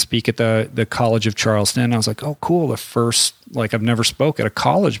Carolina, and speak at the College of Charleston. I was like, oh, cool. The first, I've never spoke at a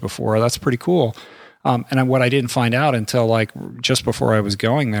college before. That's pretty cool. And what I didn't find out until just before I was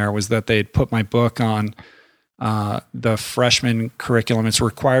going there was that they'd put my book on the freshman curriculum. It's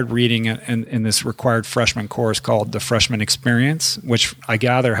required reading in this required freshman course called the Freshman Experience, which I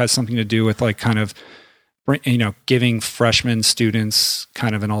gather has something to do with giving freshman students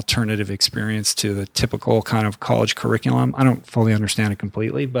kind of an alternative experience to the typical kind of college curriculum. I don't fully understand it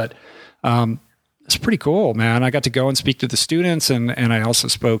completely, but it's pretty cool, man. I got to go and speak to the students, and I also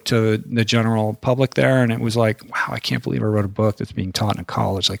spoke to the general public there, and it was like, wow, I can't believe I wrote a book that's being taught in a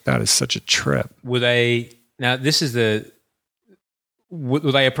college. Like, that is such a trip. Were they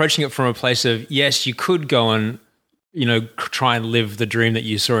approaching it from a place of, yes, you could go and, try and live the dream that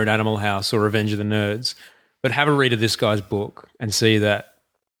you saw at Animal House or Revenge of the Nerds, but have a read of this guy's book and see that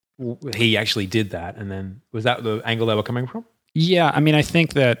he actually did that? And then, was that the angle they were coming from? Yeah, I mean, I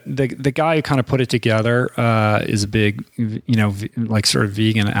think that the guy who kind of put it together is a big, sort of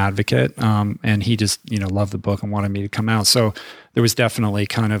vegan advocate, and he just, loved the book and wanted me to come out. So there was definitely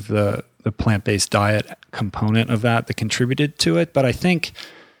kind of the plant-based diet component of that contributed to it. But I think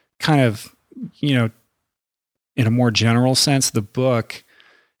kind of, in a more general sense, the book,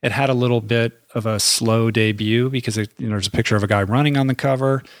 it had a little bit of a slow debut because there's a picture of a guy running on the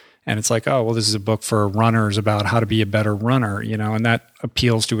cover. And it's like, oh, well, this is a book for runners about how to be a better runner, and that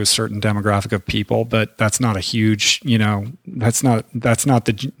appeals to a certain demographic of people, but that's not a huge, that's not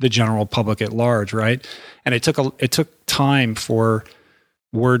the general public at large, right? And it took time for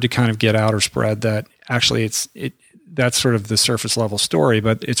word to kind of get out or spread that actually that's sort of the surface level story,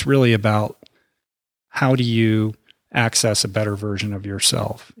 but it's really about how do you access a better version of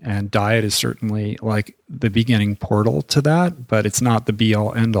yourself. And diet is certainly like the beginning portal to that, but it's not the be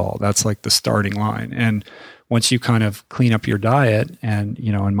all end all. That's like the starting line. And once you kind of clean up your diet and,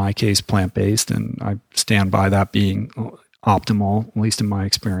 in my case, plant-based, and I stand by that being optimal, at least in my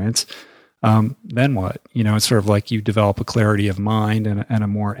experience, then what? It's sort of like you develop a clarity of mind and a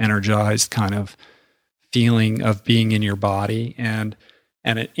more energized kind of feeling of being in your body and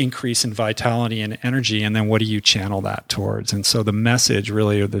an increase in vitality and energy. And then what do you channel that towards? And so the message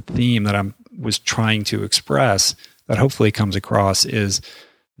really, or the theme that was trying to express that hopefully comes across, is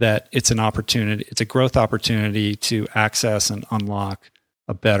that it's an opportunity, it's a growth opportunity to access and unlock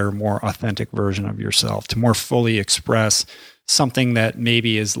a better, more authentic version of yourself, to more fully express something that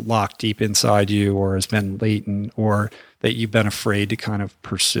maybe is locked deep inside you or has been latent or that you've been afraid to kind of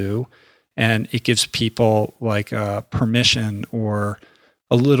pursue. And it gives people like permission or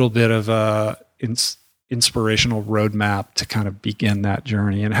a little bit of a inspirational roadmap to kind of begin that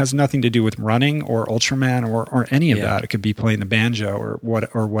journey. And it has nothing to do with running or Ultraman or any of that. It could be playing the banjo or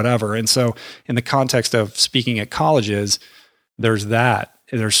whatever. And so in the context of speaking at colleges, there's that.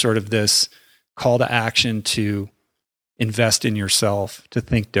 There's sort of this call to action to invest in yourself, to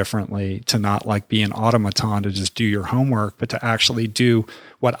think differently, to not like be an automaton to just do your homework, but to actually do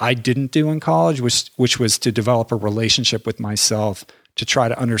what I didn't do in college, which was to develop a relationship with myself, to try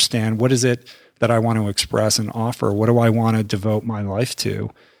to understand what is it that I want to express and offer? What do I want to devote my life to?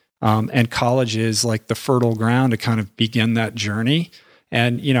 And college is like the fertile ground to kind of begin that journey.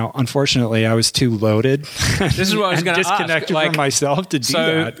 And, unfortunately, I was too loaded. This is what I was going to ask. Disconnected from myself to do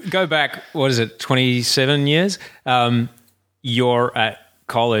that. So go back, 27 years? You're at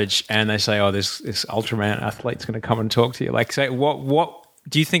college and they say, oh, this Ultraman athlete's going to come and talk to you. Like, say, what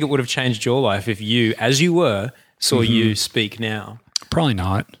do you think it would have changed your life if you, as you were, saw you speak now? Probably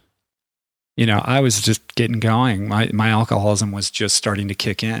not. I was just getting going. My alcoholism was just starting to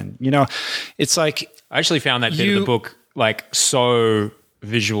kick in. It's like I actually found that bit of the book like so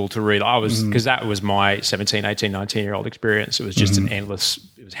visual to read. I was, because that was my 17, 18, 19-year-old experience. It was just it was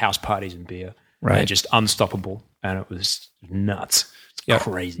house parties and beer. Right. And just unstoppable. And it was nuts.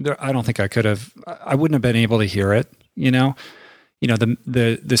 Crazy. I don't think I could have, I wouldn't have been able to hear it, the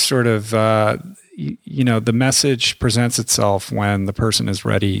sort of, the message presents itself when the person is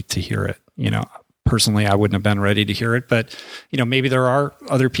ready to hear it. Personally, I wouldn't have been ready to hear it, but, maybe there are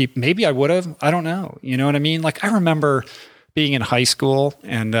other people, maybe I would have, I don't know. You know what I mean? Like I remember being in high school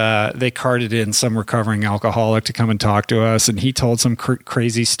and they carted in some recovering alcoholic to come and talk to us. And he told some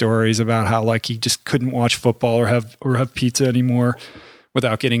crazy stories about how like he just couldn't watch football or have pizza anymore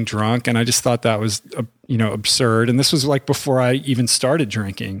without getting drunk. And I just thought that was, absurd. And this was like before I even started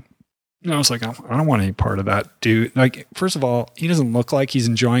drinking. And I was like, I don't want any part of that dude. Like, first of all, he doesn't look like he's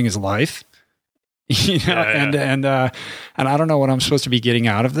enjoying his life, and I don't know what I'm supposed to be getting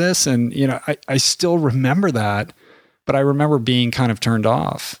out of this. And, I still remember that, but I remember being kind of turned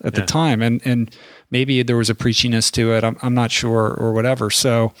off at the time. And maybe there was a preachiness to it. I'm not sure or whatever.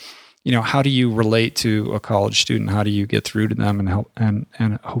 So, how do you relate to a college student? How do you get through to them and help and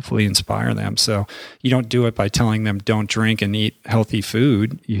hopefully inspire them? So you don't do it by telling them don't drink and eat healthy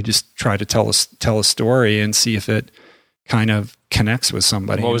food. You just try to tell a story and see if it kind of connects with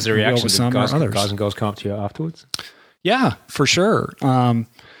somebody. What was the reaction? Did guys and girls come up to you afterwards? Yeah, for sure. Not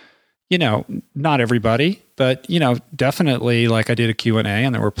everybody, but, definitely like I did a Q&A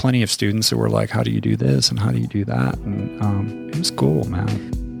and there were plenty of students who were like, how do you do this? And how do you do that? And it was cool,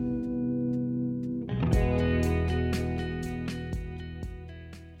 man.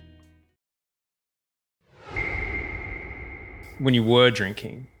 When you were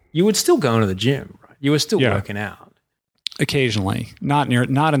drinking, you would still go into the gym, right? You were still working out. Occasionally, not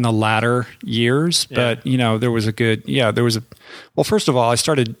in the latter years, but there was well, first of all, I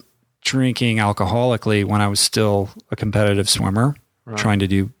started drinking alcoholically when I was still a competitive swimmer, trying to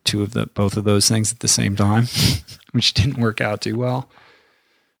do both of those things at the same time, which didn't work out too well.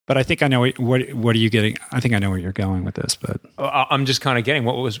 But I think I know what are you getting? I think I know where you're going with this, but I'm just kind of getting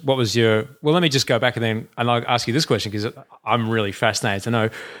what was your. Well, let me just go back and I'll ask you this question because I'm really fascinated to know.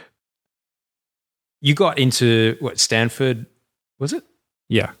 You got into Stanford, was it?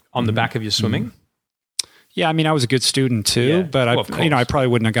 Yeah, on the back of your swimming. Yeah, I mean, I was a good student too, Yeah. but I probably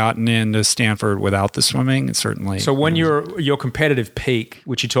wouldn't have gotten into Stanford without the swimming. And certainly. So when your competitive peak,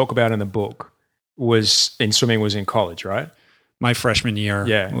 which you talk about in the book, was in college, right? My freshman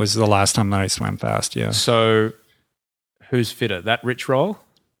year was the last time that I swam fast. Yeah. So who's fitter, that Rich Roll,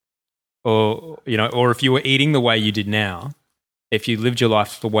 or if you were eating the way you did now, if you lived your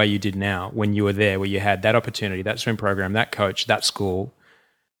life the way you did now when you were there, where you had that opportunity, that swim program, that coach, that school,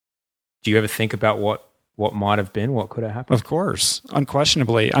 do you ever think about what might have been, what could have happened? Of course,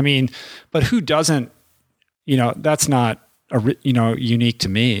 unquestionably. I mean, but who doesn't, that's not, unique to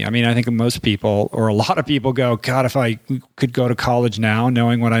me. I mean, I think most people or a lot of people go, God, if I could go to college now,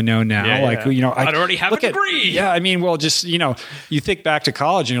 knowing what I know now, I'd already have a degree. I mean, well, just, you think back to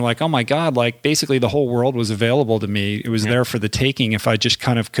college and you're like, oh my God, like basically the whole world was available to me. It was there for the taking if I just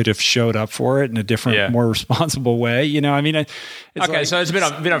kind of could have showed up for it in a different, more responsible way. I mean, it's okay. So it's a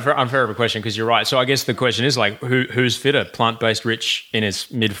bit unfair of a question because you're right. So I guess the question is like, who's fitter, plant-based Rich in his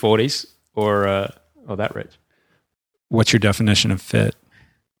mid-40s or that Rich? What's your definition of fit?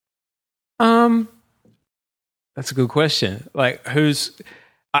 That's a good question. Like,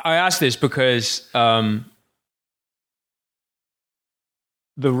 I ask this because the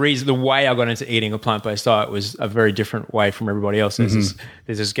way I got into eating a plant-based diet was a very different way from everybody else. There's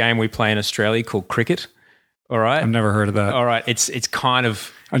this game we play in Australia called cricket. All right. I've never heard of that. All right. It's kind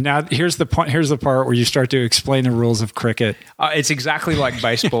of. And now here's the point. Here's the part where you start to explain the rules of cricket. It's exactly like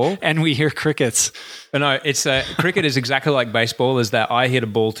baseball. And we hear crickets. No, cricket is exactly like baseball. Is that I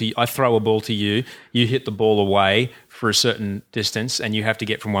throw a ball to you, you hit the ball away for a certain distance, and you have to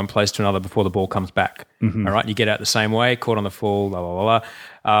get from one place to another before the ball comes back. Mm-hmm. All right. You get out the same way, caught on the full, blah, blah, blah,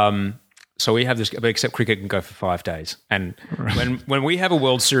 blah. So we have this, except cricket can go for 5 days. And when we have a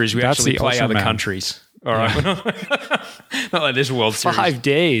World Series, we actually play other countries. All right. Yeah. Not like this World Series. 5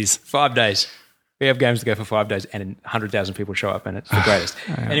 days. 5 days. We have games to go for 5 days and 100,000 people show up and it's the greatest.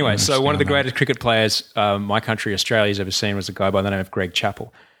 Anyway, so one of the greatest cricket players my country, Australia's ever seen was a guy by the name of Greg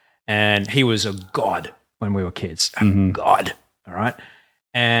Chappell. And he was a god when we were kids. A god. All right.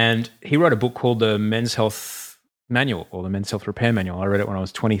 And he wrote a book called the Men's Health Manual or the Men's Health Repair Manual. I read it when I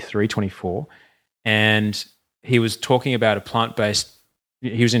was 23, 24. And he was talking about a plant-based.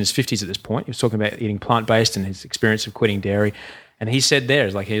 He was in his 50s at this point. He was talking about eating plant-based and his experience of quitting dairy. And he said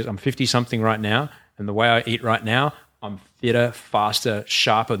I'm 50-something right now, and the way I eat right now, I'm fitter, faster,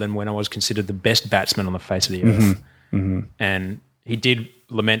 sharper than when I was considered the best batsman on the face of the earth. Mm-hmm. And he did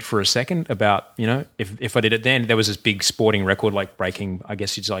lament for a second about, if I did it then, there was this big sporting record like breaking, I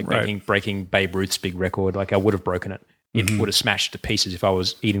guess it's like breaking Babe Ruth's big record. Like I would have broken it. It would have smashed to pieces if I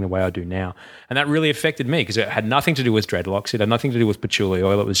was eating the way I do now. And that really affected me because it had nothing to do with dreadlocks. It had nothing to do with patchouli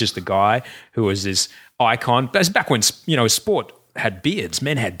oil. It was just a guy who was this icon. That's back when, sport had beards.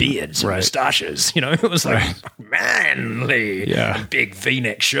 Men had beards and moustaches. It was like manly, big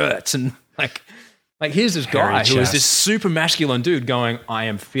V-neck shirts. And like here's this guy who was this super masculine dude going, I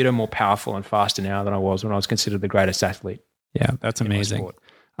am fitter, more powerful and faster now than I was when I was considered the greatest athlete. Yeah, that's amazing.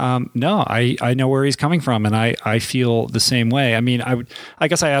 No, I know where he's coming from, and I feel the same way. I mean, I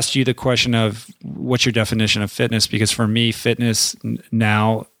guess I asked you the question of what's your definition of fitness, because for me, fitness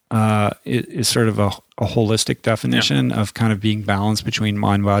now is sort of a holistic definition of kind of being balanced between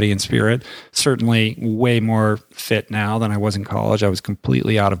mind, body, and spirit. Certainly way more fit now than I was in college. I was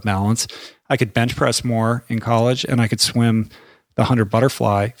completely out of balance. I could bench press more in college, and I could swim the 100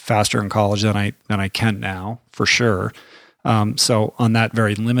 butterfly faster in college than I can now, for sure. So on that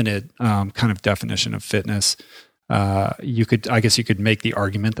very limited kind of definition of fitness, you could make the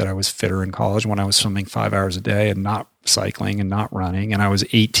argument that I was fitter in college when I was swimming 5 hours a day and not cycling and not running, and I was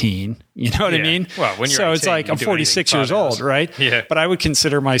 18. You know what I mean? Well, when you're so 18, it's like I'm 46 years old, right? Yeah. But I would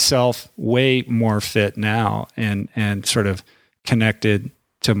consider myself way more fit now and sort of connected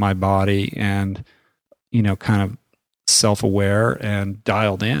to my body and kind of self-aware and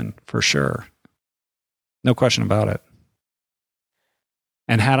dialed in for sure. No question about it.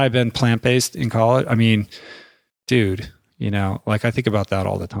 And had I been plant-based in college, I mean, dude, I think about that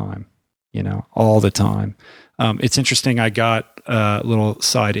all the time, all the time. It's interesting. I got a little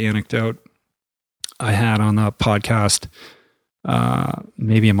side anecdote I had on the podcast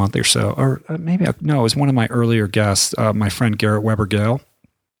maybe a month or so, or it was one of my earlier guests, my friend Garrett Weber-Gale,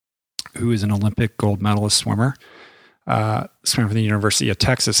 who is an Olympic gold medalist swimmer, swam for the University of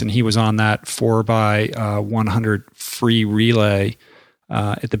Texas. And he was on that 4x100 free relay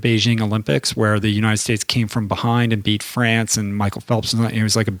at the Beijing Olympics, where the United States came from behind and beat France, and Michael Phelps. It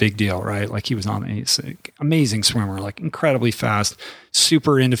was like a big deal, right? Like he's an amazing swimmer, like incredibly fast,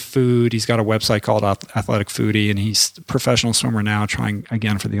 super into food. He's got a website called Athletic Foodie, and he's a professional swimmer now, trying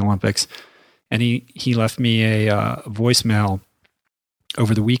again for the Olympics. And he left me a voicemail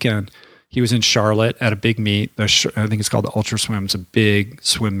over the weekend. He was in Charlotte at a big meet. I think it's called the Ultra Swim. It's a big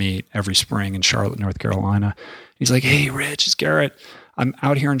swim meet every spring in Charlotte, North Carolina. He's like, "Hey, Rich, it's Garrett. I'm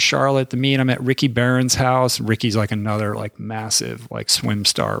out here in Charlotte, the meet. I'm at Ricky Barron's house." Ricky's like another like massive like swim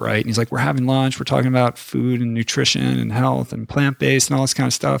star, right? And he's like, "We're having lunch. We're talking about food and nutrition and health and plant-based and all this kind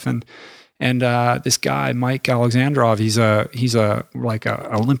of stuff." And this guy, Mike Alexandrov, he's a like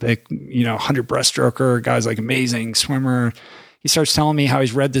a Olympic, 100 breaststroker. Guy's like amazing swimmer. He starts telling me how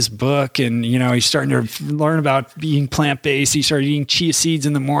he's read this book and, he's starting to learn about being plant-based. He started eating chia seeds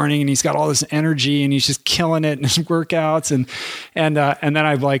in the morning and he's got all this energy and he's just killing it in his workouts. And then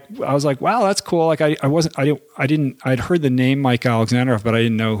I was like, wow, that's cool. Like I'd heard the name Mike Alexandrov, but I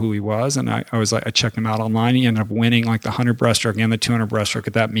didn't know who he was. And I was like, I checked him out online. He ended up winning like the 100 breaststroke and the 200 breaststroke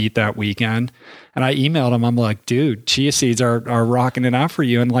at that meet that weekend. And I emailed him. I'm like, dude, chia seeds are rocking it out for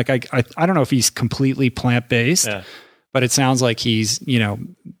you. And like, I don't know if he's completely plant-based. Yeah. But it sounds like he's,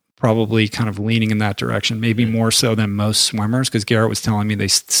 probably kind of leaning in that direction, maybe more so than most swimmers, because Garrett was telling me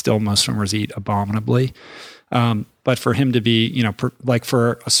most swimmers eat abominably. But for him to be, like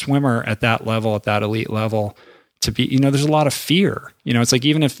for a swimmer at that level, at that elite level, to be, there's a lot of fear. It's like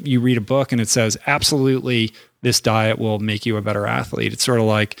even if you read a book and it says, absolutely, this diet will make you a better athlete, it's sort of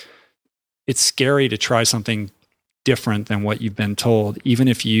like, it's scary to try something different than what you've been told, even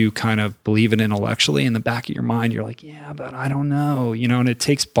if you kind of believe it intellectually. In the back of your mind, you're like, yeah, but I don't know, and it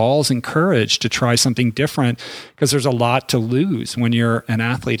takes balls and courage to try something different because there's a lot to lose when you're an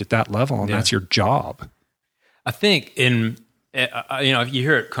athlete at that level, and that's your job. I think you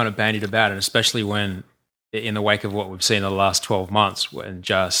hear it kind of bandied about, and especially when in the wake of what we've seen in the last 12 months, when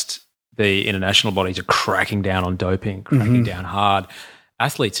just the international bodies are cracking down on doping, cracking down hard,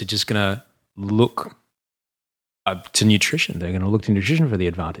 athletes are just going to look to nutrition. They're going to look to nutrition for the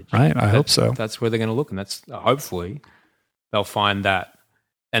advantage. Right. I hope so. That's where they're going to look. And that's hopefully they'll find that.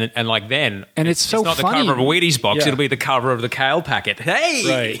 And like then, and it's not funny. The cover of a Wheaties box. Yeah. It'll be the cover of the kale packet. Hey!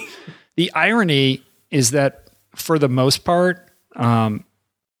 Right. The irony is that for the most part,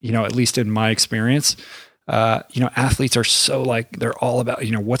 at least in my experience, athletes are so like, they're all about,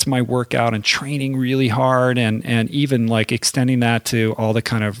 what's my workout and training really hard and even like extending that to all the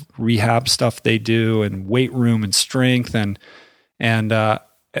kind of rehab stuff they do and weight room and strength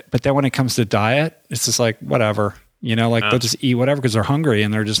but then when it comes to diet, it's just like, whatever, they'll just eat whatever because they're hungry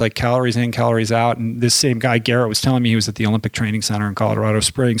and they're just like calories in, calories out. And this same guy, Garrett, was telling me he was at the Olympic Training Center in Colorado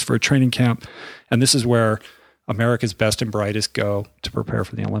Springs for a training camp. And this is where America's best and brightest go to prepare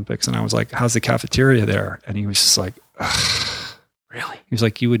for the Olympics. And I was like, how's the cafeteria there? And he was just like, ugh. Really? He was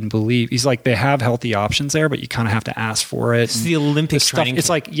like, you wouldn't believe. He's like, they have healthy options there, but you kind of have to ask for it. It's the Olympic training. It's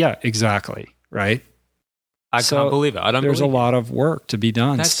like, yeah, exactly. Right. I can't believe it. There's a lot of work to be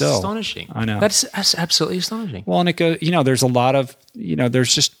done. That's still astonishing. I know. That's absolutely astonishing. Well, and it goes, there's a lot of,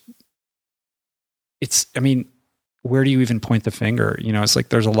 where do you even point the finger? It's like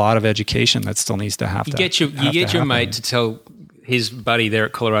there's a lot of education that still needs to happen. You get your mate to tell his buddy there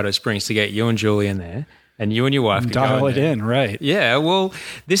at Colorado Springs to get you and Julian there, and you and your wife can dial it in, right? Yeah. Well,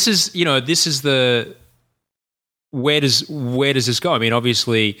 this is the where does this go? I mean,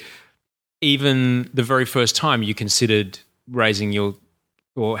 obviously, even the very first time you considered raising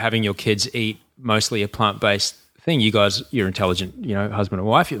or having your kids eat mostly a plant-based thing, you're intelligent, husband and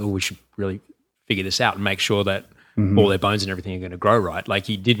wife. We should really figure this out and make sure that all their bones and everything are going to grow right. Like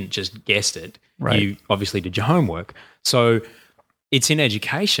you didn't just guess it. Right. You obviously did your homework. So it's in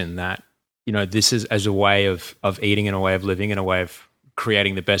education that, this is as a way of eating and a way of living and a way of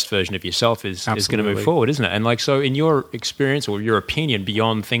creating the best version of yourself is going to move forward, isn't it? And like, so in your experience or your opinion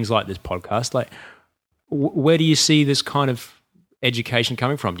beyond things like this podcast, like where do you see this kind of education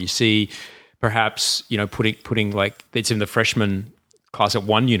coming from? Do you see perhaps, putting like it's in the freshman class at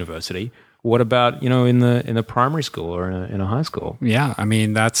one university? What about, in the primary school or in a high school? Yeah. I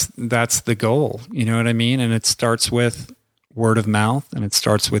mean, that's the goal. You know what I mean? And it starts with word of mouth and it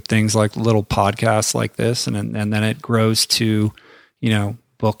starts with things like little podcasts like this. And then it grows to,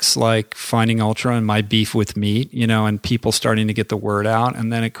 books like Finding Ultra and My Beef with Meat, and people starting to get the word out.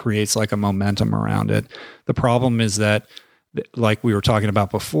 And then it creates like a momentum around it. The problem is that, like we were talking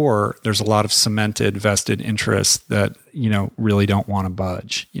about before, there's a lot of cemented vested interests that, really don't want to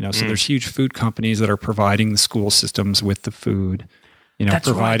budge, so there's huge food companies that are providing the school systems with the food, that's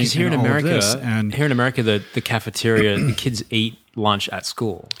providing right, here in America, the cafeteria, the kids eat lunch at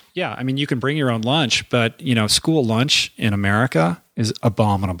school. Yeah. I mean, you can bring your own lunch, but school lunch in America is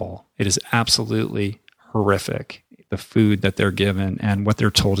abominable. It is absolutely horrific. The food that they're given and what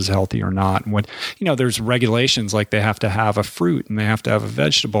they're told is healthy or not. And there's regulations like they have to have a fruit and they have to have a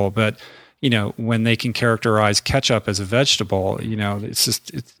vegetable, but when they can characterize ketchup as a vegetable,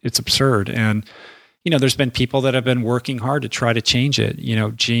 it's absurd. And, there's been people that have been working hard to try to change it.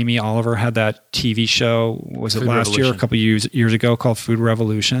 Jamie Oliver had that TV show, was it last year, a couple of years ago, called Food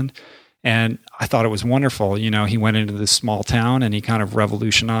Revolution. And I thought it was wonderful. He went into this small town and he kind of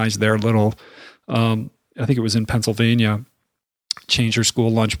revolutionized their little, I think it was in Pennsylvania, changed their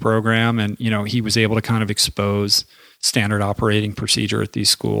school lunch program. And, he was able to kind of expose standard operating procedure at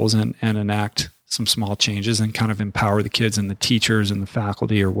these schools and enact some small changes and kind of empower the kids and the teachers and the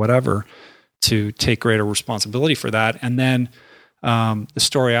faculty or whatever to take greater responsibility for that. And then the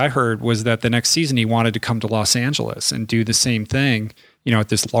story I heard was that the next season he wanted to come to Los Angeles and do the same thing, at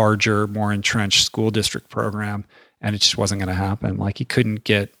this larger, more entrenched school district program. And it just wasn't going to happen. Like he couldn't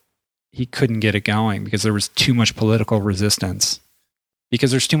get it going because there was too much political resistance,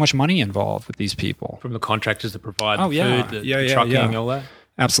 because there's too much money involved with these people. From the contractors that provide the food, the trucking and all that?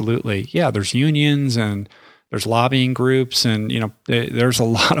 Absolutely. Yeah, there's unions and there's lobbying groups and, there's a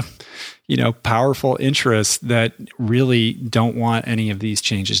lot of, powerful interests that really don't want any of these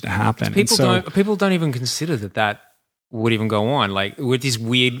changes to happen. People don't even consider that would even go on. Like we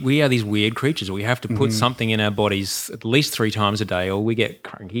are these weird creatures. We have to put something in our bodies at least 3 times a day or we get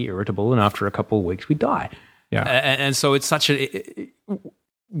cranky, irritable, and after a couple of weeks we die. Yeah. And so it's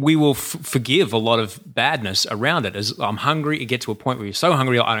we will forgive a lot of badness around it. As I'm hungry, you get to a point where you're so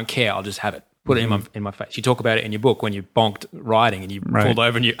hungry, I don't care, I'll just have it. Put it in my face. You talk about it in your book when you bonked riding and you pulled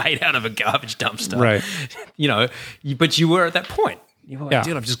over and you ate out of a garbage dumpster. Right. But you were at that point. You were like,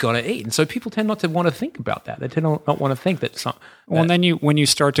 dude, I've just got to eat. And so people tend not to want to think about that. They tend not want to think that Well, and then when you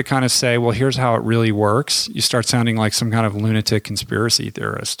start to kind of say, well, here's how it really works, you start sounding like some kind of lunatic conspircy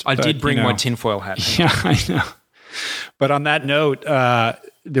theorist. I did bring my tinfoil hat. Yeah, I know. But on that note,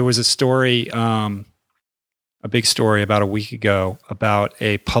 there was a story, a big story about a week ago about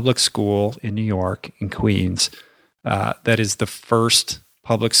a public school in New York, in Queens, that is the first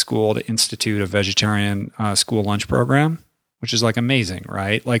public school to institute a vegetarian school lunch program, which is like amazing,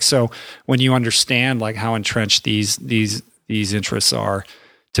 right? Like, so when you understand like how entrenched these interests are,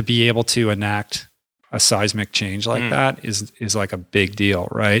 to be able to enact a seismic change like that is like a big deal,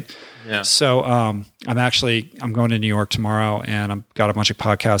 right? Yeah. So I'm going to New York tomorrow, and I've got a bunch of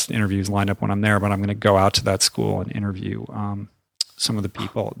podcast interviews lined up when I'm there. But I'm going to go out to that school and interview some of the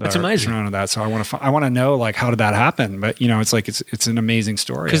people that are surrounded that. So I want to know like, how did that happen? But it's like it's an amazing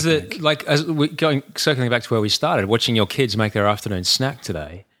story. Because circling back to where we started, watching your kids make their afternoon snack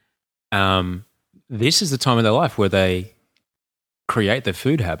today. This is the time of their life where they create their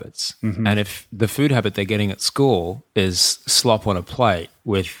food habits. Mm-hmm. And if the food habit they're getting at school is slop on a plate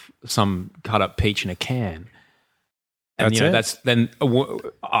with some cut up peach in a can, and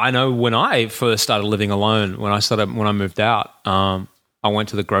I know when I first started living alone, when I moved out, I went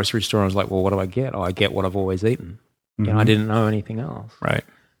to the grocery store and I was like, well, what do I get? Oh, I get what I've always eaten. Mm-hmm. I didn't know anything else. Right.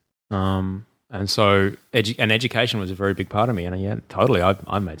 And so education was a very big part of me. And totally,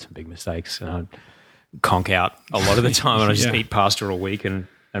 I made some big mistakes, and I conk out a lot of the time, and I just eat pasta all week and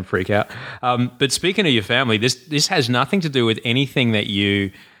freak out. But speaking of your family, this has nothing to do with anything that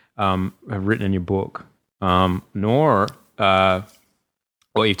you have written in your book, nor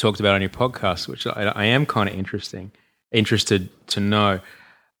what you've talked about on your podcast, which I am kind of interested to know.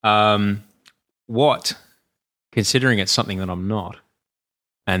 What, considering it's something that I'm not,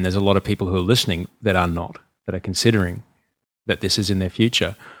 and there's a lot of people who are listening that are not, that are considering that this is in their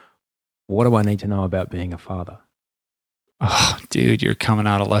future, what do I need to know about being a father? Oh, dude, you're coming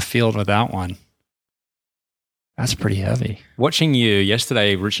out of left field with that one. That's pretty heavy. Watching you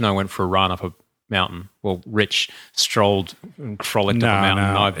yesterday, Rich and I went for a run up a mountain. Well, Rich strolled and frolicked up a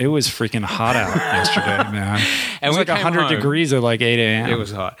mountain. No, it was freaking hot out yesterday, man. It was like 100 degrees at like 8 a.m. It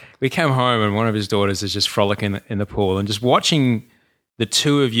was hot. We came home and one of his daughters is just frolicking in the pool, and just watching the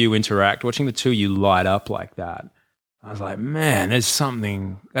two of you interact, watching the two of you light up like that. I was like, man,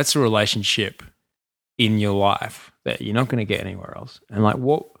 that's a relationship in your life that you're not going to get anywhere else. And like,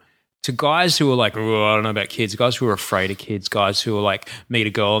 what to guys who are like, oh, I don't know about kids, guys who are afraid of kids, guys who are like, meet a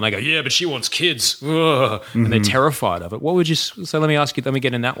girl and they go, yeah, but she wants kids. Mm-hmm. And they're terrified of it. What would you, so let me ask you, let me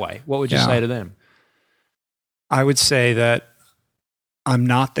get in that way. What would you say to them? I would say that I'm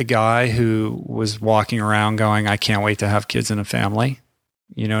not the guy who was walking around going, I can't wait to have kids and a family.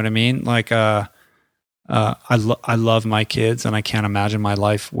 You know what I mean? Like, I love my kids, and I can't imagine my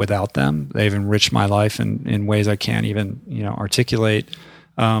life without them. They've enriched my life in ways I can't even, articulate.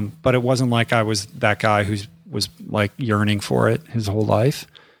 But it wasn't like I was that guy who was like yearning for it his whole life.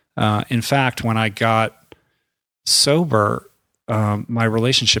 In fact, when I got sober, my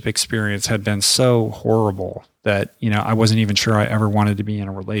relationship experience had been so horrible that, I wasn't even sure I ever wanted to be in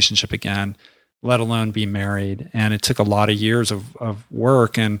a relationship again, let alone be married. And it took a lot of years of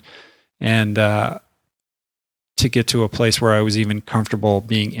work and to get to a place where I was even comfortable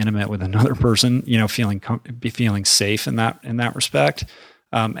being intimate with another person, feeling safe in that respect.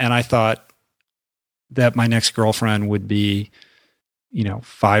 And I thought that my next girlfriend would be,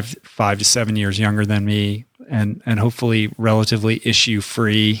 5 to 7 years younger than me, and hopefully relatively issue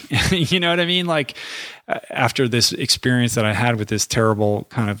free. You know what I mean? Like after this experience that I had with this terrible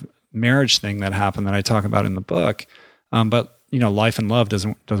kind of marriage thing that happened that I talk about in the book. But life and love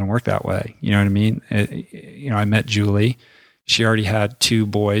doesn't work that way. You know what I mean? I met Julie. She already had 2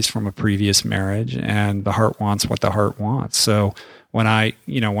 boys from a previous marriage, and the heart wants what the heart wants. So when I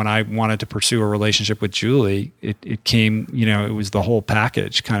wanted to pursue a relationship with Julie, it came, it was the whole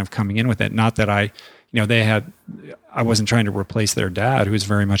package kind of coming in with it. Not that I wasn't trying to replace their dad, who was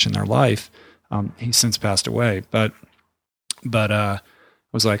very much in their life. He's since passed away, but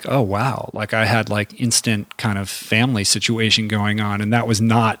was like, oh wow, like I had like instant kind of family situation going on, and that was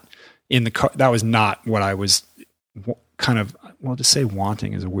not that was not what I was kind of, well, to say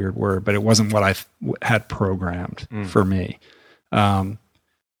wanting is a weird word, but it wasn't what I had programmed for me.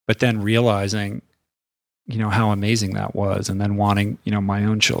 But then realizing, how amazing that was, and then wanting, my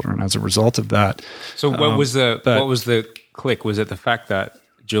own children as a result of that. So what was the click? Was it the fact that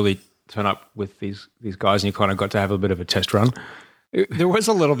Julie turned up with these guys and you kind of got to have a bit of a test run? There was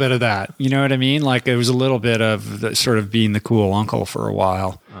a little bit of that, you know what I mean? Like there was a little bit of the, sort of being the cool uncle for a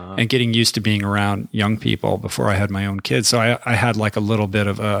while and getting used to being around young people before I had my own kids. So I had like a little bit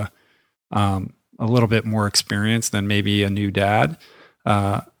of a little bit more experience than maybe a new dad,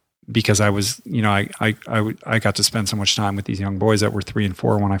 because I was, I got to spend so much time with these young boys that were 3 and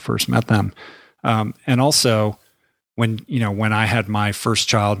 4 when I first met them. And also when I had my first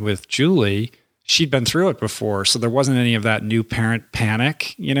child with Julie, she'd been through it before. So there wasn't any of that new parent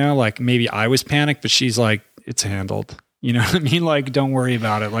panic, like maybe I was panicked, but she's like, it's handled. You know what I mean? Like, don't worry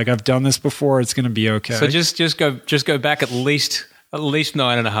about it. Like I've done this before. It's going to be okay. So just go back at least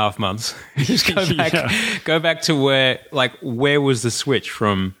 9.5 months. Just go back to where was the switch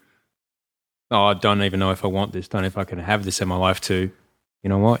from, oh, I don't even know if I want this, don't know if I can have this in my life, to, you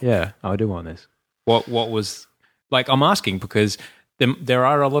know what? Yeah, I do want this. What was, like, I'm asking because there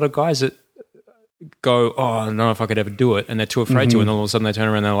are a lot of guys that go, oh, I don't know if I could ever do it, and they're too afraid to, and all of a sudden they turn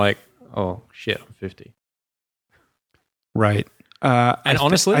around and they're like, oh shit, I'm 50. Right. And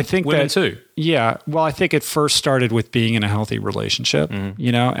honestly, I think women too. Yeah. Well, I think it first started with being in a healthy relationship,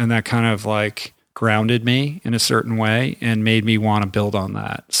 and that kind of like grounded me in a certain way and made me want to build on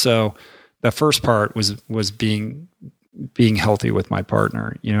that. So the first part was being healthy with my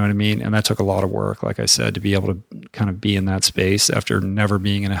partner, you know what I mean? And that took a lot of work, like I said, to be able to kind of be in that space after never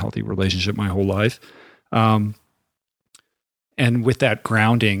being in a healthy relationship my whole life. And with that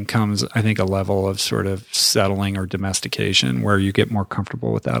grounding comes, I think, a level of sort of settling or domestication where you get more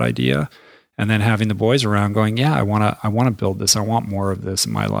comfortable with that idea. And then having the boys around going, yeah, I want to build this. I want more of this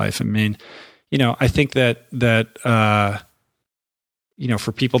in my life. I mean, I think that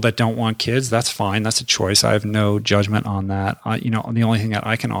for people that don't want kids, that's fine. That's a choice. I have no judgment on that. The only thing that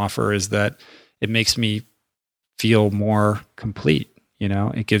I can offer is that it makes me feel more complete.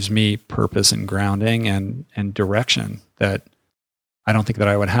 It gives me purpose and grounding and direction that I don't think that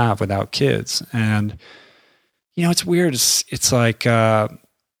I would have without kids. And, it's weird. It's like, if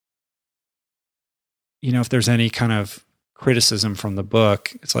there's any kind of criticism from the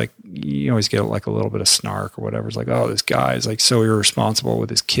book, it's like you always get like a little bit of snark or whatever. It's like, oh, this guy is like so irresponsible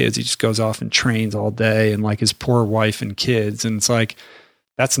with his kids. He just goes off and trains all day, and like his poor wife and kids. And it's like,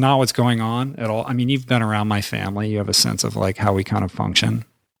 that's not what's going on at all. I mean, you've been around my family. You have a sense of like how we kind of function.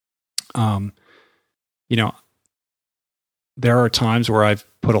 There are times where I've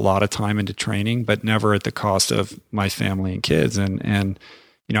put a lot of time into training, but never at the cost of my family and kids. And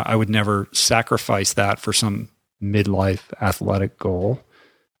I would never sacrifice that for some midlife athletic goal.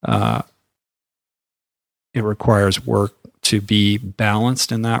 It requires work to be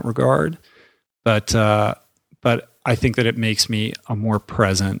balanced in that regard, but I think that it makes me a more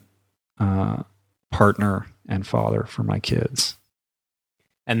present partner and father for my kids.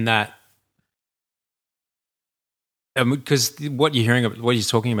 And that, because what you're hearing, what he's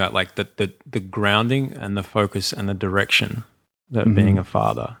talking about, like the grounding and the focus and the direction that being a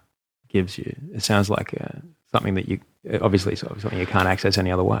father gives you, it sounds like something that you obviously something you can't access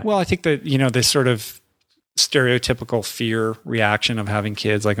any other way. Well, I think that this sort of stereotypical fear reaction of having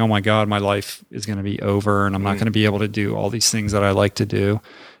kids, like, oh my God, my life is going to be over and I'm not going to be able to do all these things that I like to do.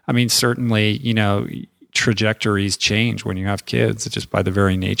 I mean, certainly, trajectories change when you have kids, just by the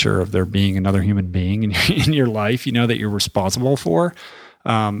very nature of there being another human being in your life, that you're responsible for.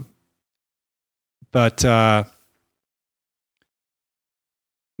 But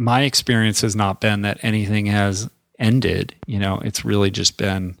my experience has not been that anything has ended. It's really just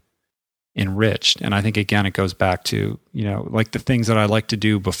been enriched. And I think, again, it goes back to, like the things that I like to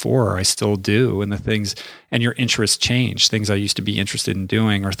do before, I still do. And your interests change. Things I used to be interested in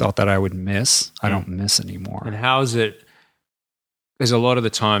doing or thought that I would miss, I don't miss anymore. And how is it? There's a lot of the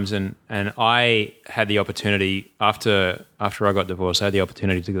times, and I had the opportunity after I got divorced, I had the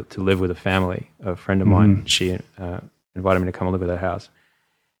opportunity to live with a family. A friend of mine, she invited me to come and live with her house.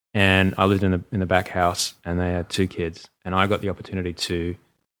 And I lived in the back house, and they had 2 kids. And I got the opportunity to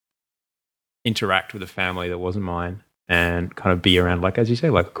interact with a family that wasn't mine and kind of be around, like, as you say,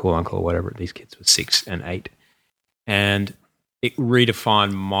 like a cool uncle or whatever. These kids were 6 and 8. And it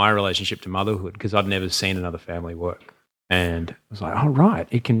redefined my relationship to motherhood, because I'd never seen another family work. And I was like, oh, right,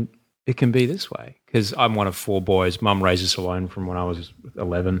 it can be this way. Because I'm one of 4 boys. Mum raised us alone from when I was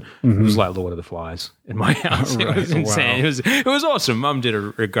 11. It was like Lord of the Flies in my house. It was insane. Wow. It was awesome. Mum did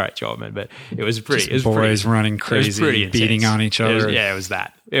a great job, man. But it was pretty. It was boys running crazy, beating on each other. It was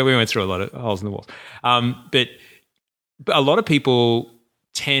that. Yeah, we went through a lot of holes in the walls. But a lot of people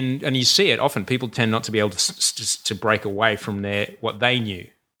tend, and you see it often, people tend not to be able to break away from what they knew.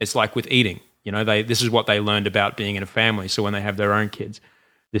 It's like with eating. This is what they learned about being in a family. So when they have their own kids,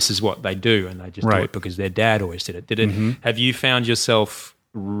 this is what they do, and they just do it because their dad always did it. Have you found yourself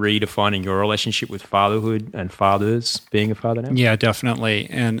redefining your relationship with fatherhood and fathers, being a father now? Yeah, definitely.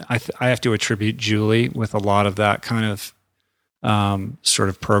 And I have to attribute Julie with a lot of that kind of sort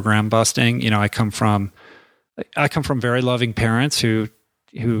of program busting. I come from very loving parents who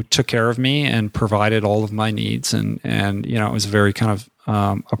took care of me and provided all of my needs, and it was very kind of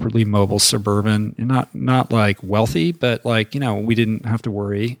upwardly mobile suburban, not like wealthy, but like, we didn't have to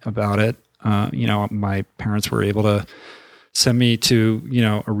worry about it. My parents were able to send me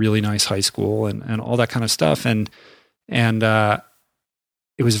to, a really nice high school and all that kind of stuff. And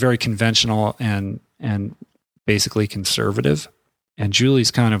it was very conventional and basically conservative. And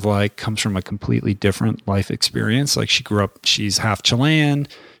Julie's kind of like comes from a completely different life experience. Like she's half Chilean.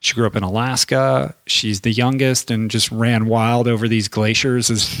 She grew up in Alaska. She's the youngest and just ran wild over these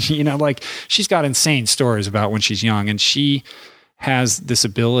glaciers. Like she's got insane stories about when she's young. And she has this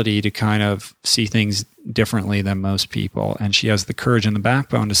ability to kind of see things differently than most people. And she has the courage and the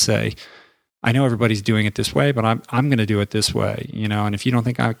backbone to say, I know everybody's doing it this way, but I'm going to do it this way, and if you don't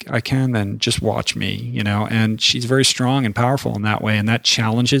think I can, then just watch me, and she's very strong and powerful in that way. And that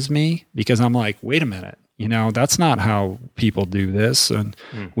challenges me because I'm like, wait a minute, that's not how people do this. And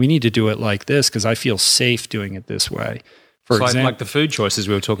we need to do it like this because I feel safe doing it this way. For example, like the food choices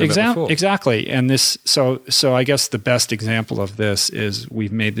we were talking about before. Exactly. And so I guess the best example of this is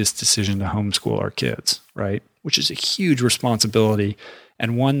we've made this decision to homeschool our kids, right? Which is a huge responsibility.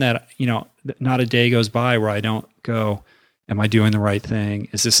 And one that, not a day goes by where I don't go, am I doing the right thing?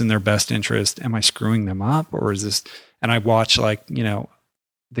 Is this in their best interest? Am I screwing them up? Or is this, and I watch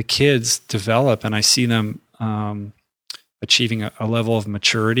the kids develop and I see them achieving a level of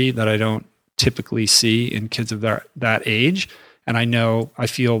maturity that I don't typically see in kids of that age. And I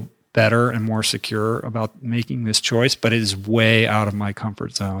feel better and more secure about making this choice, but it is way out of my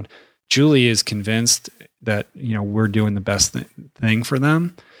comfort zone. Julie is convinced that, we're doing the best thing for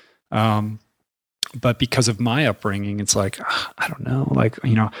them. But because of my upbringing, it's like, I don't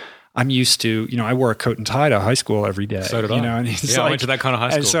know, I'm used to, I wore a coat and tie to high school every day. So did I. And I went to that kind of high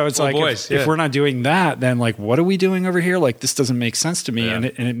school. And so it's like, if we're not doing that, then like, what are we doing over here? Like, this doesn't make sense to me. Yeah.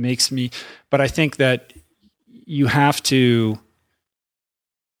 And it makes me, but I think that you have to,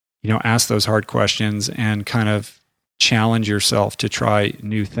 ask those hard questions and kind of challenge yourself to try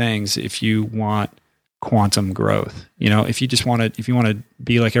new things if you want quantum growth. If you want to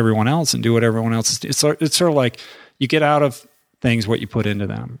be like everyone else and do what everyone else is, it's sort of like you get out of things what you put into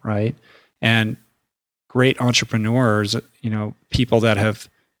them, right? And great entrepreneurs, people that have,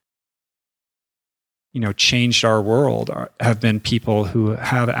 changed our world have been people who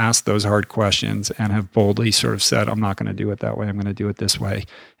have asked those hard questions and have boldly sort of said, I'm not going to do it that way. I'm going to do it this way.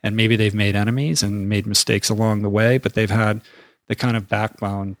 And maybe they've made enemies and made mistakes along the way, but they've had the kind of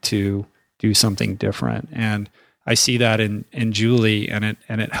backbone to do something different. And I see that in Julie, and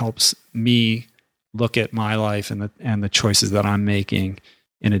it helps me look at my life and the choices that I'm making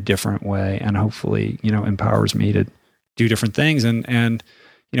in a different way, and hopefully, empowers me to do different things. And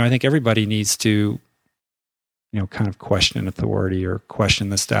I think everybody needs to, kind of question authority or question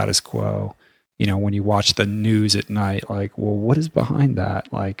the status quo. when you watch the news at night, like, well, what is behind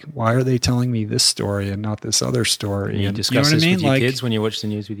that? Like, why are they telling me this story and not this other story? And you and discuss you know this what I mean? with your Like, kids when you watch the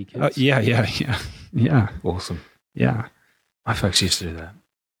news with your kids? Yeah. Awesome. Yeah. My folks used to do that.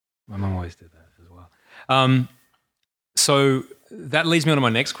 My mum always did that as well. So that leads me on to my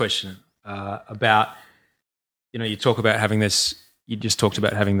next question about, you talk about having this, you just talked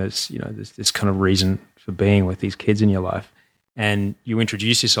about having this, this kind of reason for being with these kids in your life. And you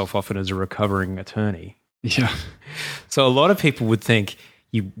introduce yourself often as a recovering attorney. Yeah. So a lot of people would think,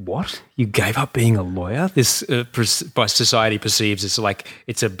 you gave up being a lawyer? This by society perceives it's like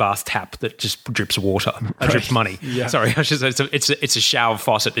it's a bath tap that just drips water, drips money. Yeah. Sorry, I should say it's a shower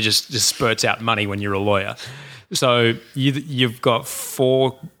faucet that just spurts out money when you're a lawyer. So you've got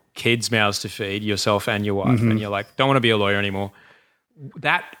 4 kids' mouths to feed, yourself and your wife, and you're like, don't want to be a lawyer anymore.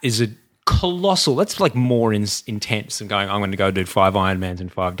 That is a colossal. That's like more intense than going, I'm going to go do 5 Ironmans in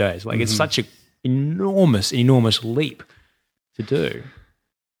 5 days. Like it's such an enormous leap to do.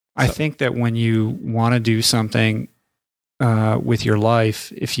 I think that when you want to do something with your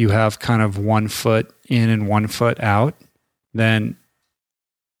life, if you have kind of 1 foot in and 1 foot out, then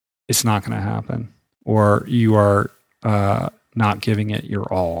it's not going to happen, or you are not giving it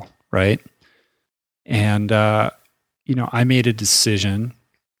your all, right? And, I made a decision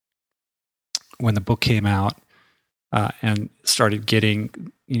when the book came out and started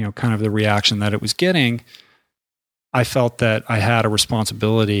getting, kind of the reaction that it was getting. I felt that I had a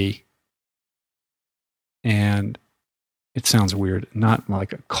responsibility, and it sounds weird, not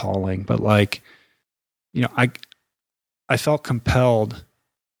like a calling, but like, I felt compelled,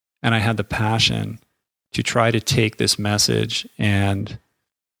 and I had the passion to try to take this message and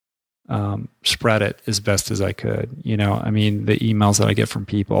spread it as best as I could. The emails that I get from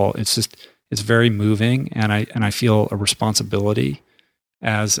people, it's very moving, and I feel a responsibility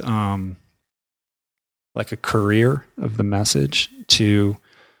as like a courier of the message to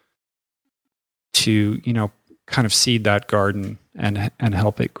kind of seed that garden and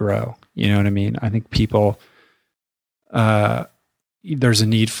help it grow. You know what I mean? I think people, there's a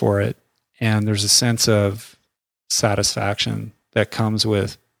need for it, and there's a sense of satisfaction that comes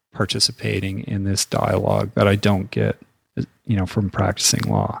with participating in this dialogue that I don't get, from practicing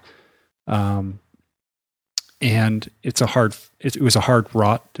law. And it was a hard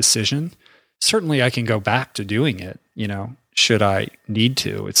wrought decision. Certainly I can go back to doing it, should I need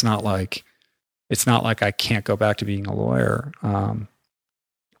to. It's not like I can't go back to being a lawyer.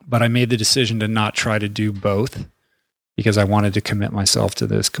 But I made the decision to not try to do both because I wanted to commit myself to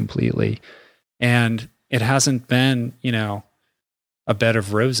this completely. And it hasn't been, a bed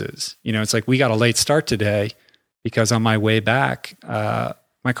of roses. It's like we got a late start today because on my way back,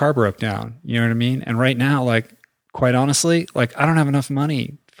 my car broke down. You know what I mean? And right now, like, quite honestly, like, I don't have enough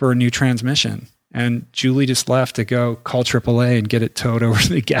money for a new transmission. And Julie just left to go call AAA and get it towed over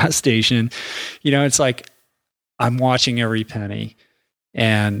to the gas station. It's like I'm watching every penny,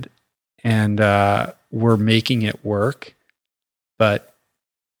 and we're making it work, but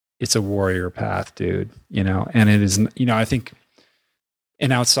it's a warrior path, dude, and it is, I think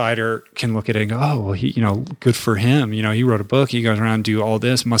an outsider can look at it and go, oh, well, he, good for him. He wrote a book, he goes around and do all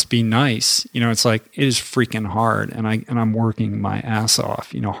this, must be nice. It's like, it is freaking hard. And I'm working my ass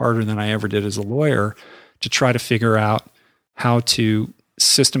off, harder than I ever did as a lawyer, to try to figure out how to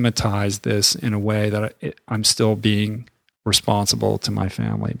systematize this in a way that I'm still being responsible to my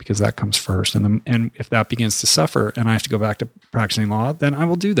family, because that comes first. And if that begins to suffer and I have to go back to practicing law, then I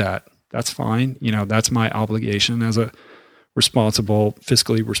will do that. That's fine. That's my obligation as a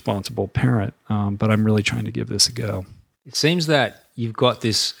fiscally responsible parent. But I'm really trying to give this a go. It seems that you've got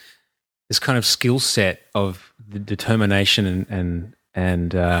this kind of skill set of the determination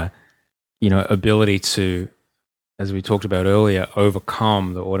and ability to, as we talked about earlier,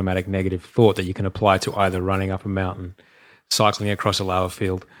 overcome the automatic negative thought that you can apply to either running up a mountain, cycling across a lava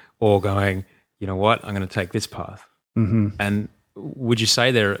field, or going, you know what, I'm going to take this path. Mm-hmm. And would you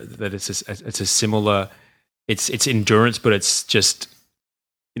say that it's a similar? It's endurance, but it's just,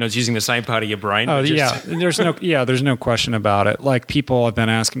 it's using the same part of your brain. Oh, yeah. There's no question about it. Like, people have been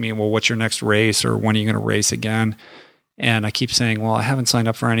asking me, well, what's your next race, or when are you going to race again? And I keep saying, well, I haven't signed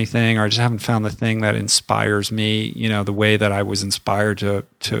up for anything, or I just haven't found the thing that inspires me, the way that I was inspired to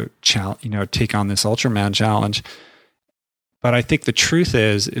take on this Ultraman challenge. But I think the truth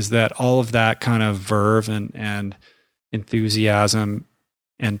is that all of that kind of verve and enthusiasm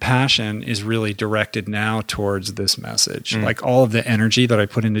and passion is really directed now towards this message. Like, all of the energy that I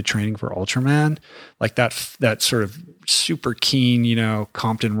put into training for Ultraman, like that sort of super keen,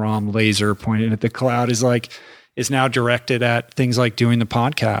 Compton ROM laser pointed at the cloud, is like, is now directed at things like doing the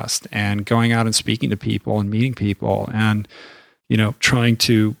podcast and going out and speaking to people and meeting people and, trying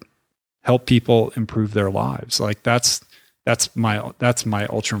to help people improve their lives. Like that's my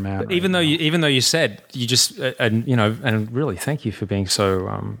Ultraman. Even though you said you just, and really thank you for being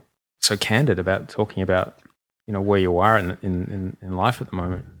so candid about talking about, where you are in life at the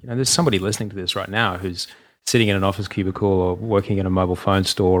moment. There's somebody listening to this right now who's sitting in an office cubicle or working in a mobile phone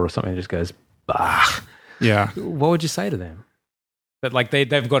store or something, just goes, bah. Yeah. What would you say to them? That like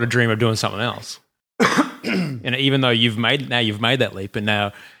they've got a dream of doing something else. And even though you've made that leap, and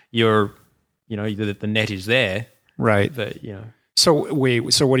now you're, the net is there. Right. So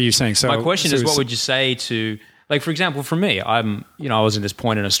what are you saying? So my question is, what would you say to, like, for example, for me, I was in this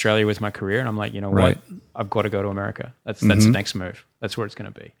point in Australia with my career, and I'm like, right. what? I've got to go to America. That's the next move. That's where it's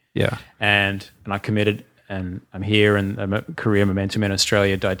going to be. Yeah. And I committed, and I'm here, and the career momentum in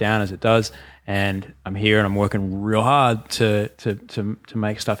Australia died down as it does, and I'm here, and I'm working real hard to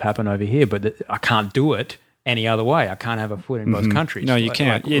make stuff happen over here, but I can't do it any other way. I can't have a foot in both countries. No, you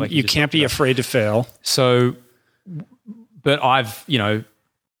can't. You can't be afraid to fail. So, but I've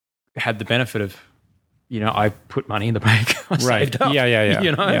had the benefit of, I put money in the bank. I saved up, Yeah.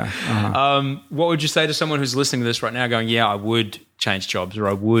 Yeah. Uh-huh. What would you say to someone who's listening to this right now going, yeah, I would change jobs, or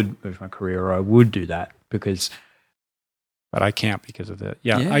I would move my career, or I would do that because... But I can't because of it.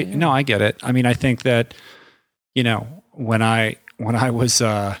 Yeah. I get it. I mean, I think that, when I was,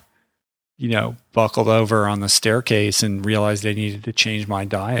 buckled over on the staircase and realized I needed to change my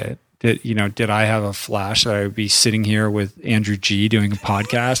diet, did I have a flash that I would be sitting here with Andrew G doing a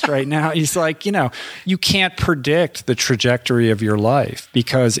podcast right now? He's like, you can't predict the trajectory of your life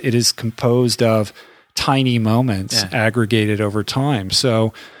because it is composed of tiny moments aggregated over time.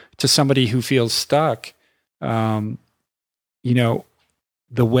 So to somebody who feels stuck, the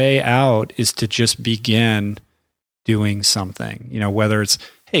way out is to just begin doing something, whether it's,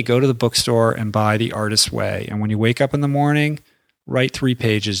 hey, go to the bookstore and buy The Artist's Way. And when you wake up in the morning, write 3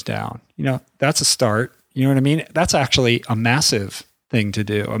 pages down. That's a start. You know what I mean? That's actually a massive thing to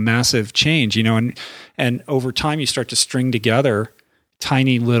do, a massive change, and over time you start to string together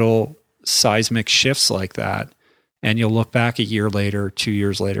tiny little seismic shifts like that. And you'll look back a year later, 2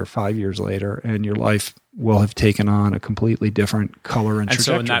 years later, 5 years later, and your life will have taken on a completely different color and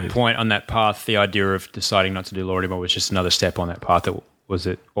trajectory. And so in that point, on that path, the idea of deciding not to do law anymore was just another step on that path.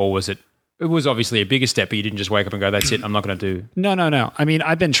 It was obviously a bigger step, but you didn't just wake up and go, that's it, I'm not going to do... No. I mean,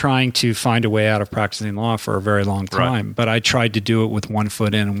 I've been trying to find a way out of practicing law for a very long time, but I tried to do it with one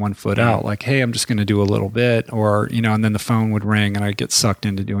foot in and one foot out. Like, hey, I'm just going to do a little bit, or, and then the phone would ring and I'd get sucked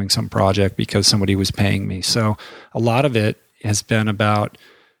into doing some project because somebody was paying me. So a lot of it has been about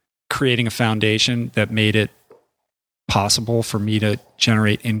creating a foundation that made it possible for me to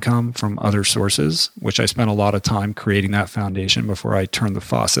generate income from other sources, which I spent a lot of time creating that foundation before I turned the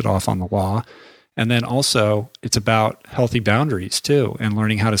faucet off on the law. And then also it's about healthy boundaries too, and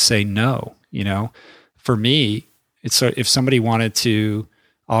learning how to say no. For me, it's if somebody wanted to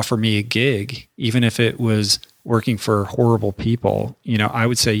offer me a gig, even if it was working for horrible people, I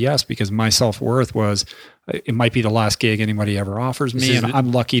would say yes, because my self-worth was, it might be the last gig anybody ever offers me, and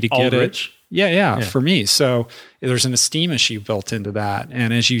I'm lucky to get it. Yeah, for me. So there's an esteem issue built into that.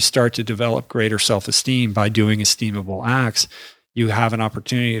 And as you start to develop greater self-esteem by doing esteemable acts, you have an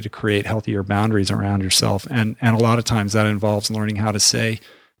opportunity to create healthier boundaries around yourself. And a lot of times that involves learning how to say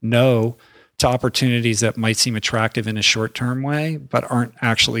no to opportunities that might seem attractive in a short-term way, but aren't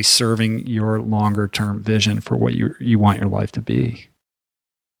actually serving your longer-term vision for what you want your life to be.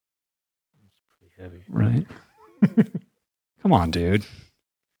 It's pretty heavy. Right? Come on, dude.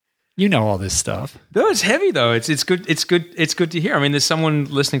 You know all this stuff. No, it's heavy though. It's good. It's good to hear. I mean, there's someone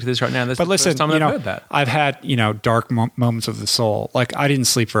listening to this right now. That's the first time I've heard that. I've had dark moments of the soul. Like I didn't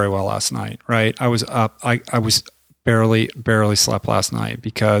sleep very well last night. Right? I was up. I was barely slept last night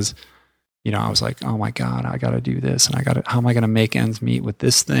because I was like, oh my God, I got to do this, and how am I going to make ends meet with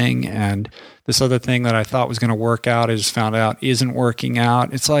this thing and this other thing that I thought was going to work out? I just found out isn't working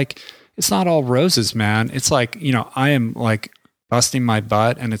out. It's like it's not all roses, man. It's like I am like busting my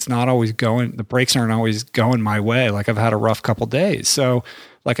butt, and it's not always going, the brakes aren't always going my way. Like I've had a rough couple days. So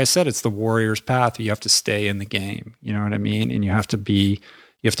like I said, it's the warrior's path. You have to stay in the game. You know what I mean? And you have to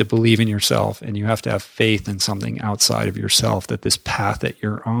believe in yourself, and you have to have faith in something outside of yourself, that this path that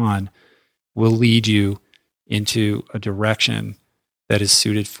you're on will lead you into a direction that is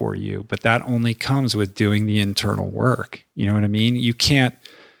suited for you. But that only comes with doing the internal work. You know what I mean? You can't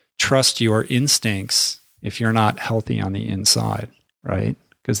trust your instincts if you're not healthy on the inside, right?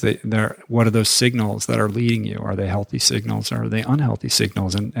 Because they're what are those signals that are leading you? Are they healthy signals or are they unhealthy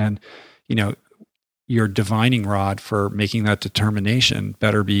signals? And your divining rod for making that determination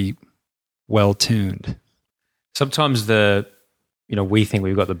better be well tuned. Sometimes we think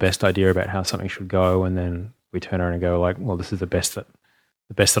we've got the best idea about how something should go, and then we turn around and go like, well, this is the best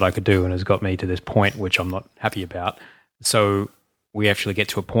that I could do, and has got me to this point which I'm not happy about. So we actually get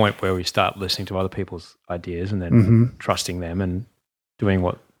to a point where we start listening to other people's ideas and then trusting them and doing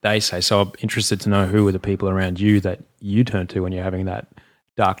what they say. So I'm interested to know, who are the people around you that you turn to when you're having that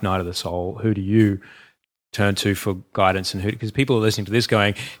dark night of the soul? Who do you turn to for guidance? And because people are listening to this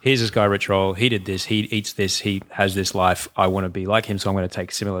going, here's this guy, Rich Roll, he did this, he eats this, he has this life, I want to be like him, so I'm going to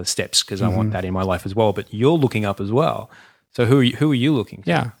take similar steps because I want that in my life as well. But you're looking up as well. So who are you looking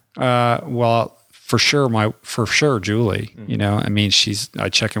to? Yeah. Well, for sure, Julie, I mean, I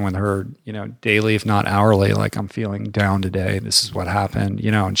check in with her, daily, if not hourly, like, I'm feeling down today. This is what happened,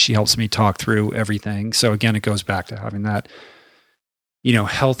 and she helps me talk through everything. So again, it goes back to having that,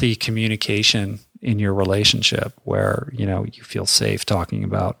 healthy communication in your relationship where, you feel safe talking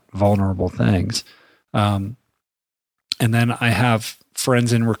about vulnerable things. And then I have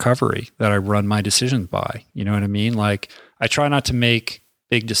friends in recovery that I run my decisions by, you know what I mean? Like, I try not to make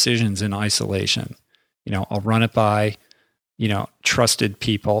big decisions in isolation. I'll run it by, trusted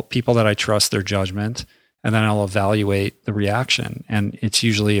people that I trust their judgment, and then I'll evaluate the reaction. And it's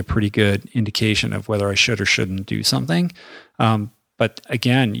usually a pretty good indication of whether I should or shouldn't do something. But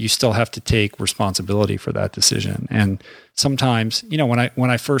again, you still have to take responsibility for that decision. And sometimes, when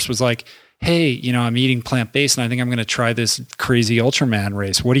I first was like, hey, I'm eating plant-based and I think I'm going to try this crazy Ultraman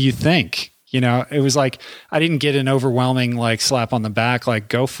race. What do you think? It was like, I didn't get an overwhelming like slap on the back, like,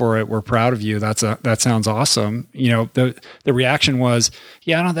 go for it, we're proud of you, that sounds awesome. The reaction was,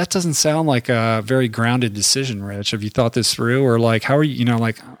 yeah, no, that doesn't sound like a very grounded decision, Rich. Have you thought this through? Or like, how are you,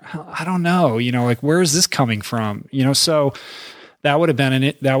 like, I don't know, like, where is this coming from? So that would have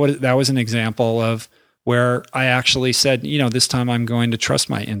been that was an example of where I actually said, this time I'm going to trust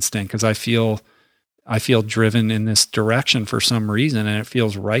my instinct because I feel driven in this direction for some reason, and it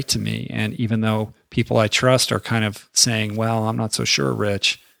feels right to me. And even though people I trust are kind of saying, well, I'm not so sure,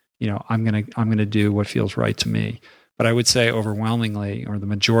 Rich, I'm going to do what feels right to me. But I would say overwhelmingly, or the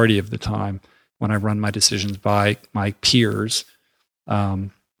majority of the time, when I run my decisions by my peers, I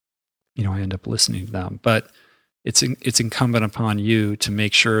end up listening to them. But it's incumbent upon you to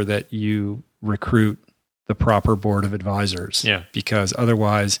make sure that you recruit the proper board of advisors. Yeah. Because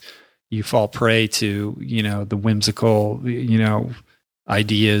otherwise you fall prey to, the whimsical,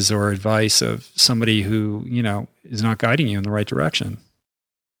 ideas or advice of somebody who, is not guiding you in the right direction.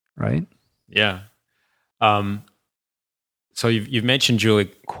 Right? Yeah. So you've mentioned Julie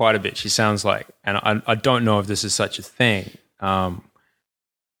quite a bit. She sounds like, and I don't know if this is such a thing,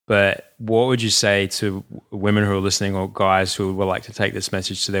 but what would you say to women who are listening, or guys who would like to take this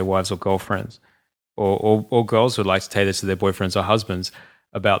message to their wives or girlfriends, or girls who would like to take this to their boyfriends or husbands,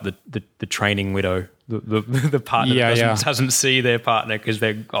 about the training widow, the partner that doesn't see their partner because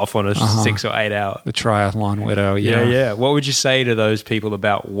they're off on a 6 or 8 hour. The triathlon widow, yeah. What would you say to those people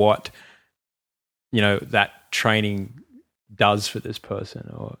about what, that training does for this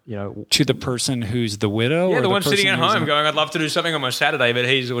person, or, to the person who's the widow? Yeah, or the one sitting at home going, I'd love to do something on my Saturday, but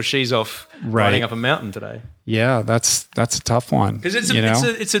he's or she's off riding up a mountain today. Yeah, that's a tough one. Because it's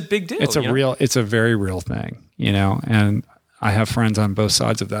a big deal. It's a very real thing, and I have friends on both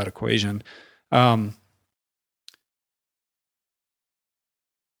sides of that equation. I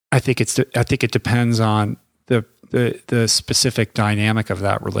think it depends on the specific dynamic of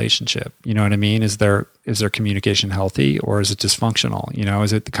that relationship. You know what I mean? Is their communication healthy, or is it dysfunctional?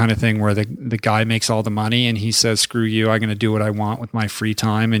 Is it the kind of thing where the guy makes all the money and he says, screw you, I'm going to do what I want with my free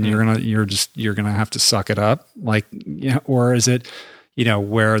time, and you're going to have to suck it up, like, or is it,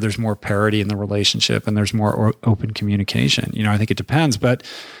 where there's more parity in the relationship and there's more open communication? I think it depends, but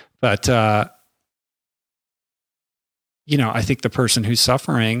I think the person who's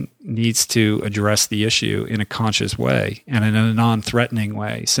suffering needs to address the issue in a conscious way and in a non-threatening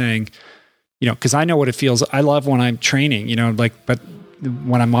way, saying, because I know what it feels. I love when I'm training, but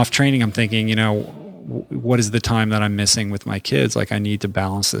when I'm off training, I'm thinking, what is the time that I'm missing with my kids? Like, I need to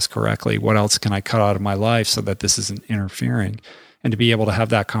balance this correctly. What else can I cut out of my life so that this isn't interfering? And to be able to have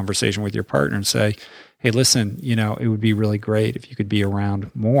that conversation with your partner and say, hey, listen, it would be really great if you could be around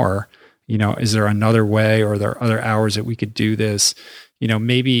more. Is there another way, or are there other hours that we could do this?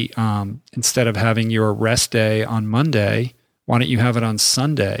 Maybe instead of having your rest day on Monday, why don't you have it on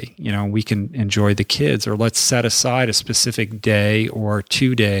Sunday? We can enjoy the kids, or let's set aside a specific day or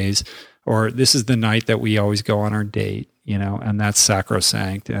 2 days, or this is the night that we always go on our date. and that's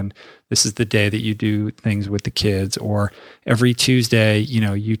sacrosanct. And this is the day that you do things with the kids, or every Tuesday,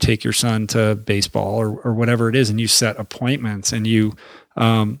 you take your son to baseball or whatever it is, and you set appointments, and you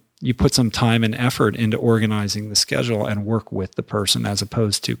put some time and effort into organizing the schedule and work with the person, as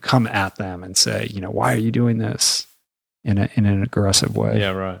opposed to come at them and say, why are you doing this in an aggressive way?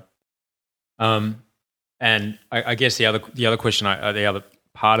 Yeah, right. And I guess the other question, the other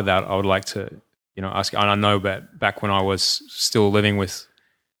part of that, I would like to ask. And I know back when I was still living with,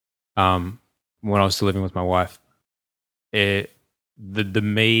 my wife, the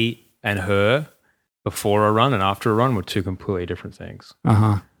me and her before a run and after a run were two completely different things.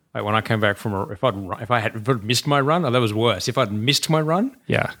 Like when I came back from if I had missed my run, that was worse. If I'd missed my run,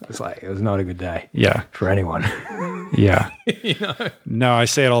 it was not a good day. Yeah, for anyone. Yeah, No, I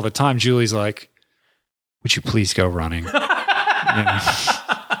say it all the time. Julie's like, "Would you please go running?"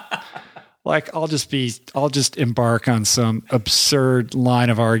 Like I'll just embark on some absurd line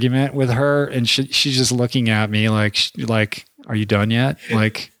of argument with her, and she's just looking at me like, "Are you done yet?"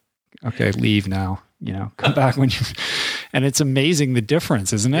 Like, okay, leave now. Come back when you. And it's amazing the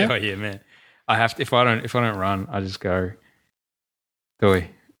difference, isn't it? Oh yeah, man. I have to, if I don't run, I just go,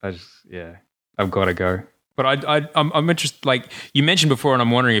 I've got to go. But I'm interested, like you mentioned before, and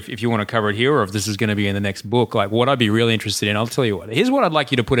I'm wondering if you want to cover it here or if this is going to be in the next book. Like what I'd be really interested in, I'll tell you what. Here's what I'd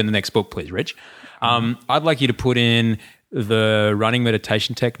like you to put in the next book, please, Rich. I'd like you to put in the running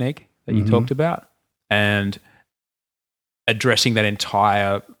meditation technique that you talked about and addressing that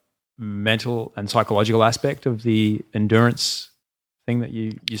entire mental and psychological aspect of the endurance thing that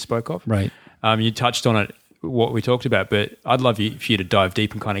you spoke of. Right. You touched on it, what we talked about, but I'd love for you to dive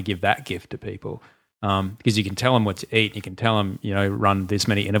deep and kind of give that gift to people. Because you can tell them what to eat, you can tell them, run this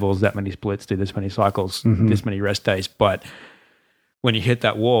many intervals, that many splits, do this many cycles, this many rest days. But when you hit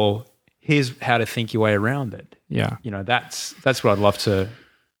that wall, here's how to think your way around it. Yeah. That's what I'd love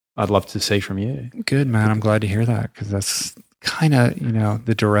to see from you. Good, man. I'm glad to hear that, because that's kind of,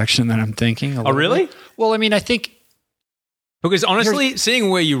 the direction that I'm thinking. Oh, really? Well, I mean, I think. Because honestly,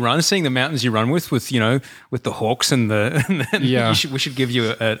 seeing where you run, seeing the mountains you run with the hawks and yeah, we should give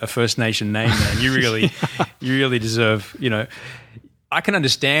you a First Nation name, man. You really deserve. I can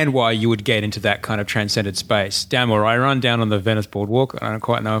understand why you would get into that kind of transcended space. Down where I run, down on the Venice Boardwalk, I don't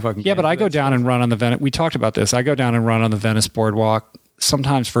quite know if I can. Yeah, but I go down and run on the Venice. We talked about this. I go down and run on the Venice Boardwalk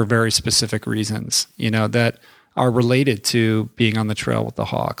sometimes for very specific reasons, that are related to being on the trail with the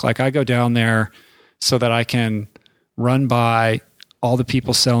hawk. Like I go down there so that I can run by all the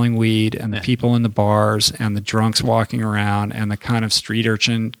people selling weed and the people in the bars and the drunks walking around and the kind of street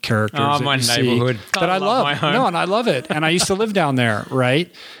urchin characters that my you neighborhood see that I love. No, and I love it. And I used to live down there,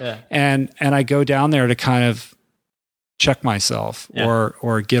 right? Yeah. And I go down there to kind of check myself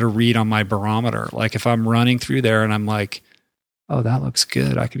or get a read on my barometer. Like if I'm running through there and I'm like, oh, that looks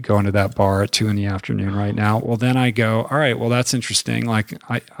good, I could go into that bar at 2 p.m. right now. Well, then I go, all right, well, that's interesting. Like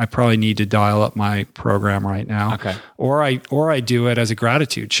I probably need to dial up my program right now. Okay. Or I do it as a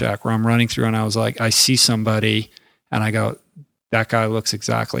gratitude check where I'm running through and I was like, I see somebody and I go, that guy looks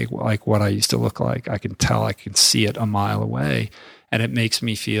exactly like what I used to look like. I can tell, I can see it a mile away. And it makes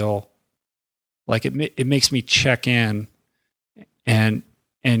me feel like it makes me check in and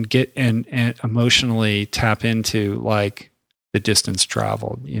get and emotionally tap into like the distance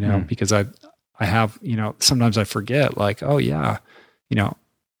traveled, because I have, sometimes I forget like, oh yeah, if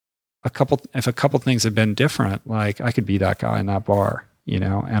a couple things have been different, like I could be that guy in that bar, and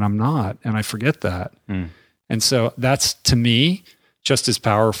I'm not, and I forget that. And so that's to me just as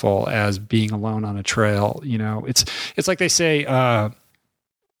powerful as being alone on a trail. It's like they say,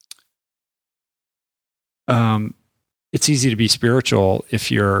 it's easy to be spiritual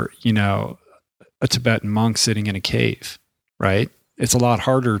if you're, a Tibetan monk sitting in a cave. Right? It's a lot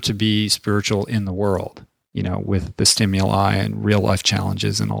harder to be spiritual in the world, with the stimuli and real life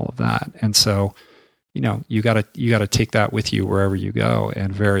challenges and all of that. And so, you gotta take that with you wherever you go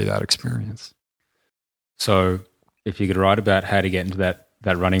and vary that experience. So if you could write about how to get into that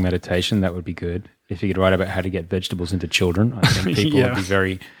running meditation, that would be good. If you could write about how to get vegetables into children, I think people would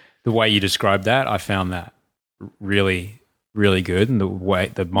be the way you described that, I found that really, really good. And the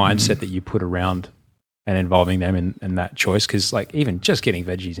mindset that you put around and involving them in that choice, because like even just getting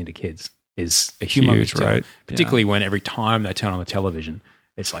veggies into kids is a huge, right? Particularly when every time they turn on the television,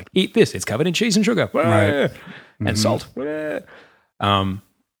 it's like, eat this, it's covered in cheese and sugar, right? And salt. Yeah,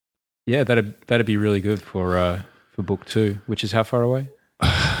 that'd be really good for book 2, which is how far away?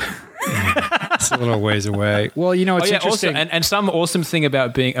 It's a little ways away. Well, it's interesting. Also, and some awesome thing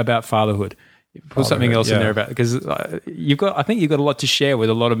about fatherhood. Put something else in there about, because I think you've got a lot to share with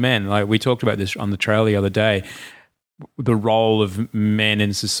a lot of men. Like we talked about this on the trail the other day. the role of men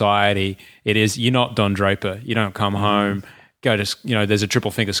in society. It is, you're not Don Draper. You don't come home, go to, there's a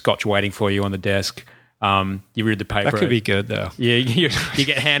triple finger scotch waiting for you on the desk. You read the paper. That could be good, though. Yeah, you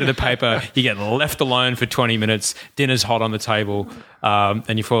get handed the paper, you get left alone for 20 minutes, dinner's hot on the table,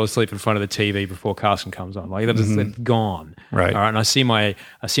 and you fall asleep in front of the TV before Carson comes on. Like, that's gone. Right. All right. And I see my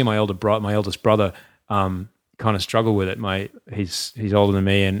eldest brother kind of struggle with it. He's older than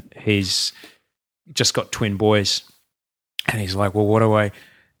me, and he's just got twin boys. And he's like, well, what do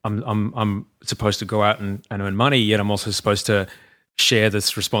I'm supposed to go out and earn money, yet I'm also supposed to share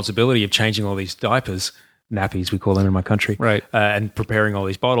this responsibility of changing all these diapers, nappies we call them in my country, right? And preparing all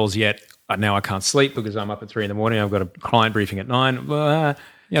these bottles. Yet now I can't sleep because I'm up at 3 a.m. I've got a client briefing at 9.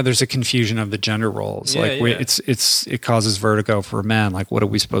 Yeah, there's a confusion of the gender roles. Yeah, it causes vertigo for men. Like, what are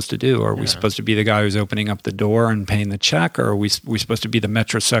we supposed to do? Are we supposed to be the guy who's opening up the door and paying the check, or are we supposed to be the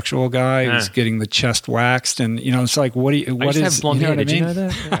metrosexual guy who's getting the chest waxed? And it's like, what is? I used to have blonde hair. Did you know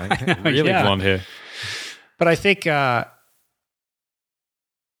that? Yeah, really blonde hair. But I think,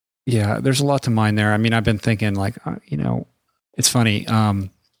 there's a lot to mine there. I mean, I've been thinking, like, it's funny.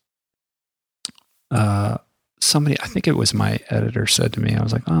 Somebody, I think it was my editor, said to me, I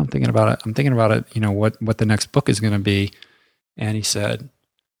was like, I'm thinking about it, what the next book is going to be. And he said,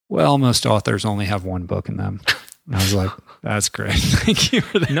 well, most authors only have one book in them. And I was like, that's great. Thank you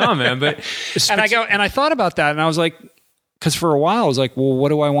for that. No, man, but I thought about that, and I was like, because for a while I was like, well, what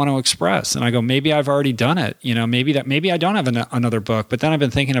do I want to express? And I go, maybe I've already done it. Maybe I don't have another book. But then I've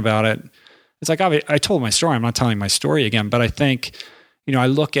been thinking about it. It's like, I told my story. I'm not telling my story again, but I think, I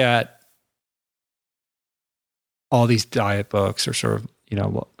look at all these diet books or sort of,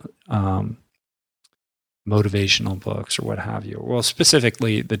 motivational books or what have you. Well,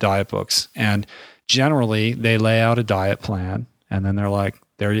 specifically the diet books. And generally they lay out a diet plan, and then they're like,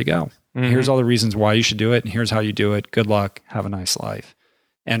 there you go. Mm-hmm. Here's all the reasons why you should do it, and here's how you do it. Good luck. Have a nice life.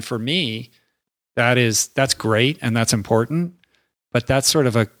 And for me, that's great and that's important, but that's sort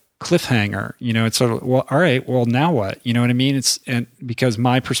of a cliffhanger. It's sort of, well, all right, well, now what? You know what I mean? And because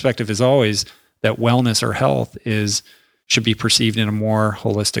my perspective is always that wellness or health should be perceived in a more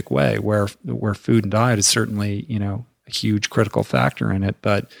holistic way, where food and diet is certainly, a huge critical factor in it.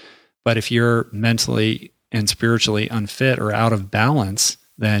 But if you're mentally and spiritually unfit or out of balance,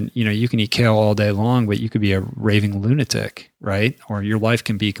 then, you can eat kale all day long, but you could be a raving lunatic, right? Or your life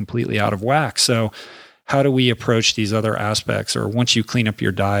can be completely out of whack. So how do we approach these other aspects? Or once you clean up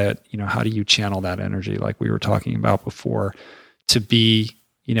your diet, how do you channel that energy, like we were talking about before, to be,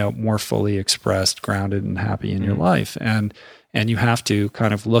 more fully expressed, grounded, and happy in your life? And you have to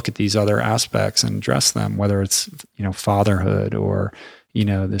kind of look at these other aspects and address them, whether it's, fatherhood or,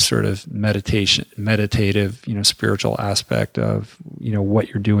 this sort of meditative, spiritual aspect of, what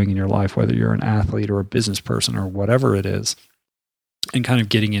you're doing in your life, whether you're an athlete or a business person or whatever it is, and kind of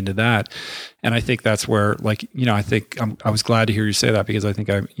getting into that. And I think that's where, like, I was glad to hear you say that, because I think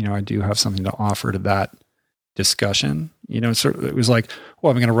I do have something to offer to that discussion. It was like,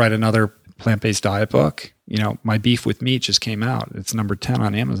 well, I'm going to write another plant-based diet book. My beef with meat just came out. It's number 10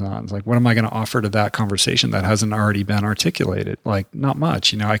 on Amazon. It's like, what am I going to offer to that conversation that hasn't already been articulated? Like, not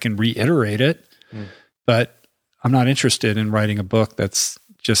much. I can reiterate it, but I'm not interested in writing a book that's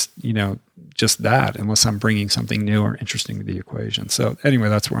just that, unless I'm bringing something new or interesting to the equation. So anyway,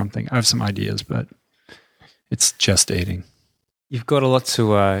 that's where I'm thinking. I have some ideas, but it's gestating. You've got a lot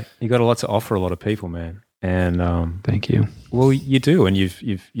to offer a lot of people, man. And thank you. Well, you do, and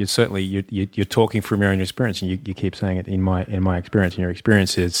you're certainly you're talking from your own experience, and you keep saying it. In my experience, and your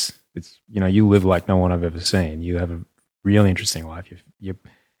experience is, it's you live like no one I've ever seen. You have a really interesting life. Your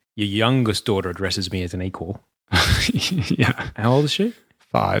youngest daughter addresses me as an equal. Yeah. How old is she?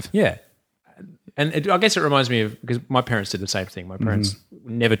 5. Yeah. And I guess it reminds me of, because my parents did the same thing. My parents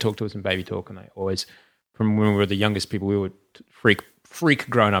never talked to us in baby talk, and they always, from when we were the youngest people, we would freak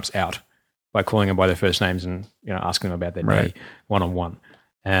grown-ups out by calling them by their first names and asking them about their day one-on-one.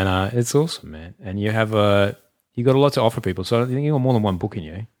 And it's awesome, man. And you got a lot to offer people. So I think you got more than one book in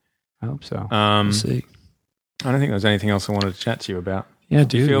you. I hope so. We'll see. I don't think there's anything else I wanted to chat to you about. Yeah,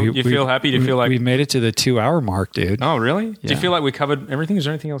 dude. You feel happy? Do you feel like we made it to the 2-hour mark, dude? Oh, really? Yeah. Do you feel like we covered everything? Is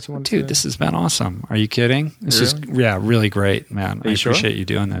there anything else you want to Dude, this has been awesome. Are you kidding? This is really great, man. I appreciate you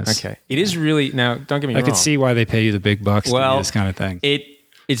doing this. Okay. It is really, now, don't get me wrong. I could see why they pay you the big bucks to do this kind of thing.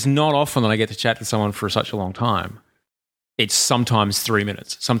 It's not often that I get to chat to someone for such a long time. It's sometimes 3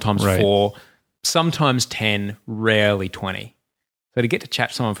 minutes, sometimes 4, sometimes 10, rarely 20. So to get to chat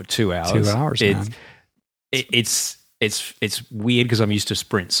to someone for 2 hours. 2 hours, man. It's weird because I'm used to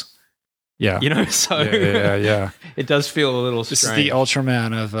sprints. Yeah. So yeah. it does feel a little strange. This is the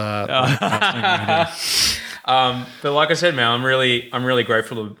Ultraman of But like I said, man, I'm really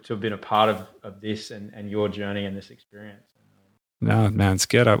grateful to have been a part of this and your journey and this experience. No, man, it's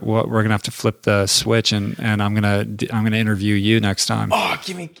good. We're gonna have to flip the switch, and I'm gonna interview you next time. Oh,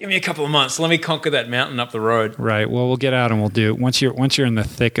 give me a couple of months. Let me conquer that mountain up the road. Right. Well, we'll get out and we'll do once you're in the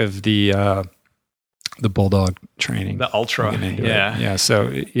thick of the bulldog training, the ultra. Yeah. So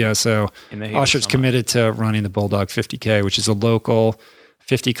Osher's committed to running the Bulldog 50K, which is a local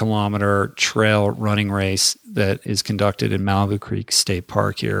 50-kilometer trail running race that is conducted in Malibu Creek State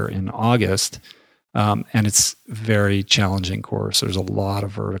Park here in August. And it's very challenging course. There's a lot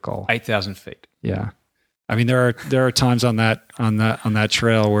of vertical. 8,000 feet. Yeah. I mean, there are times on that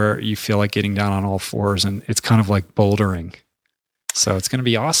trail where you feel like getting down on all fours, and it's kind of like bouldering. So it's going to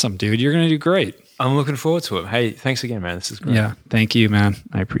be awesome, dude. You're going to do great. I'm looking forward to it. Hey, thanks again, man. This is great. Yeah. Thank you, man.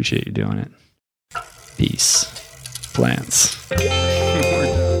 I appreciate you doing it. Peace. Plants.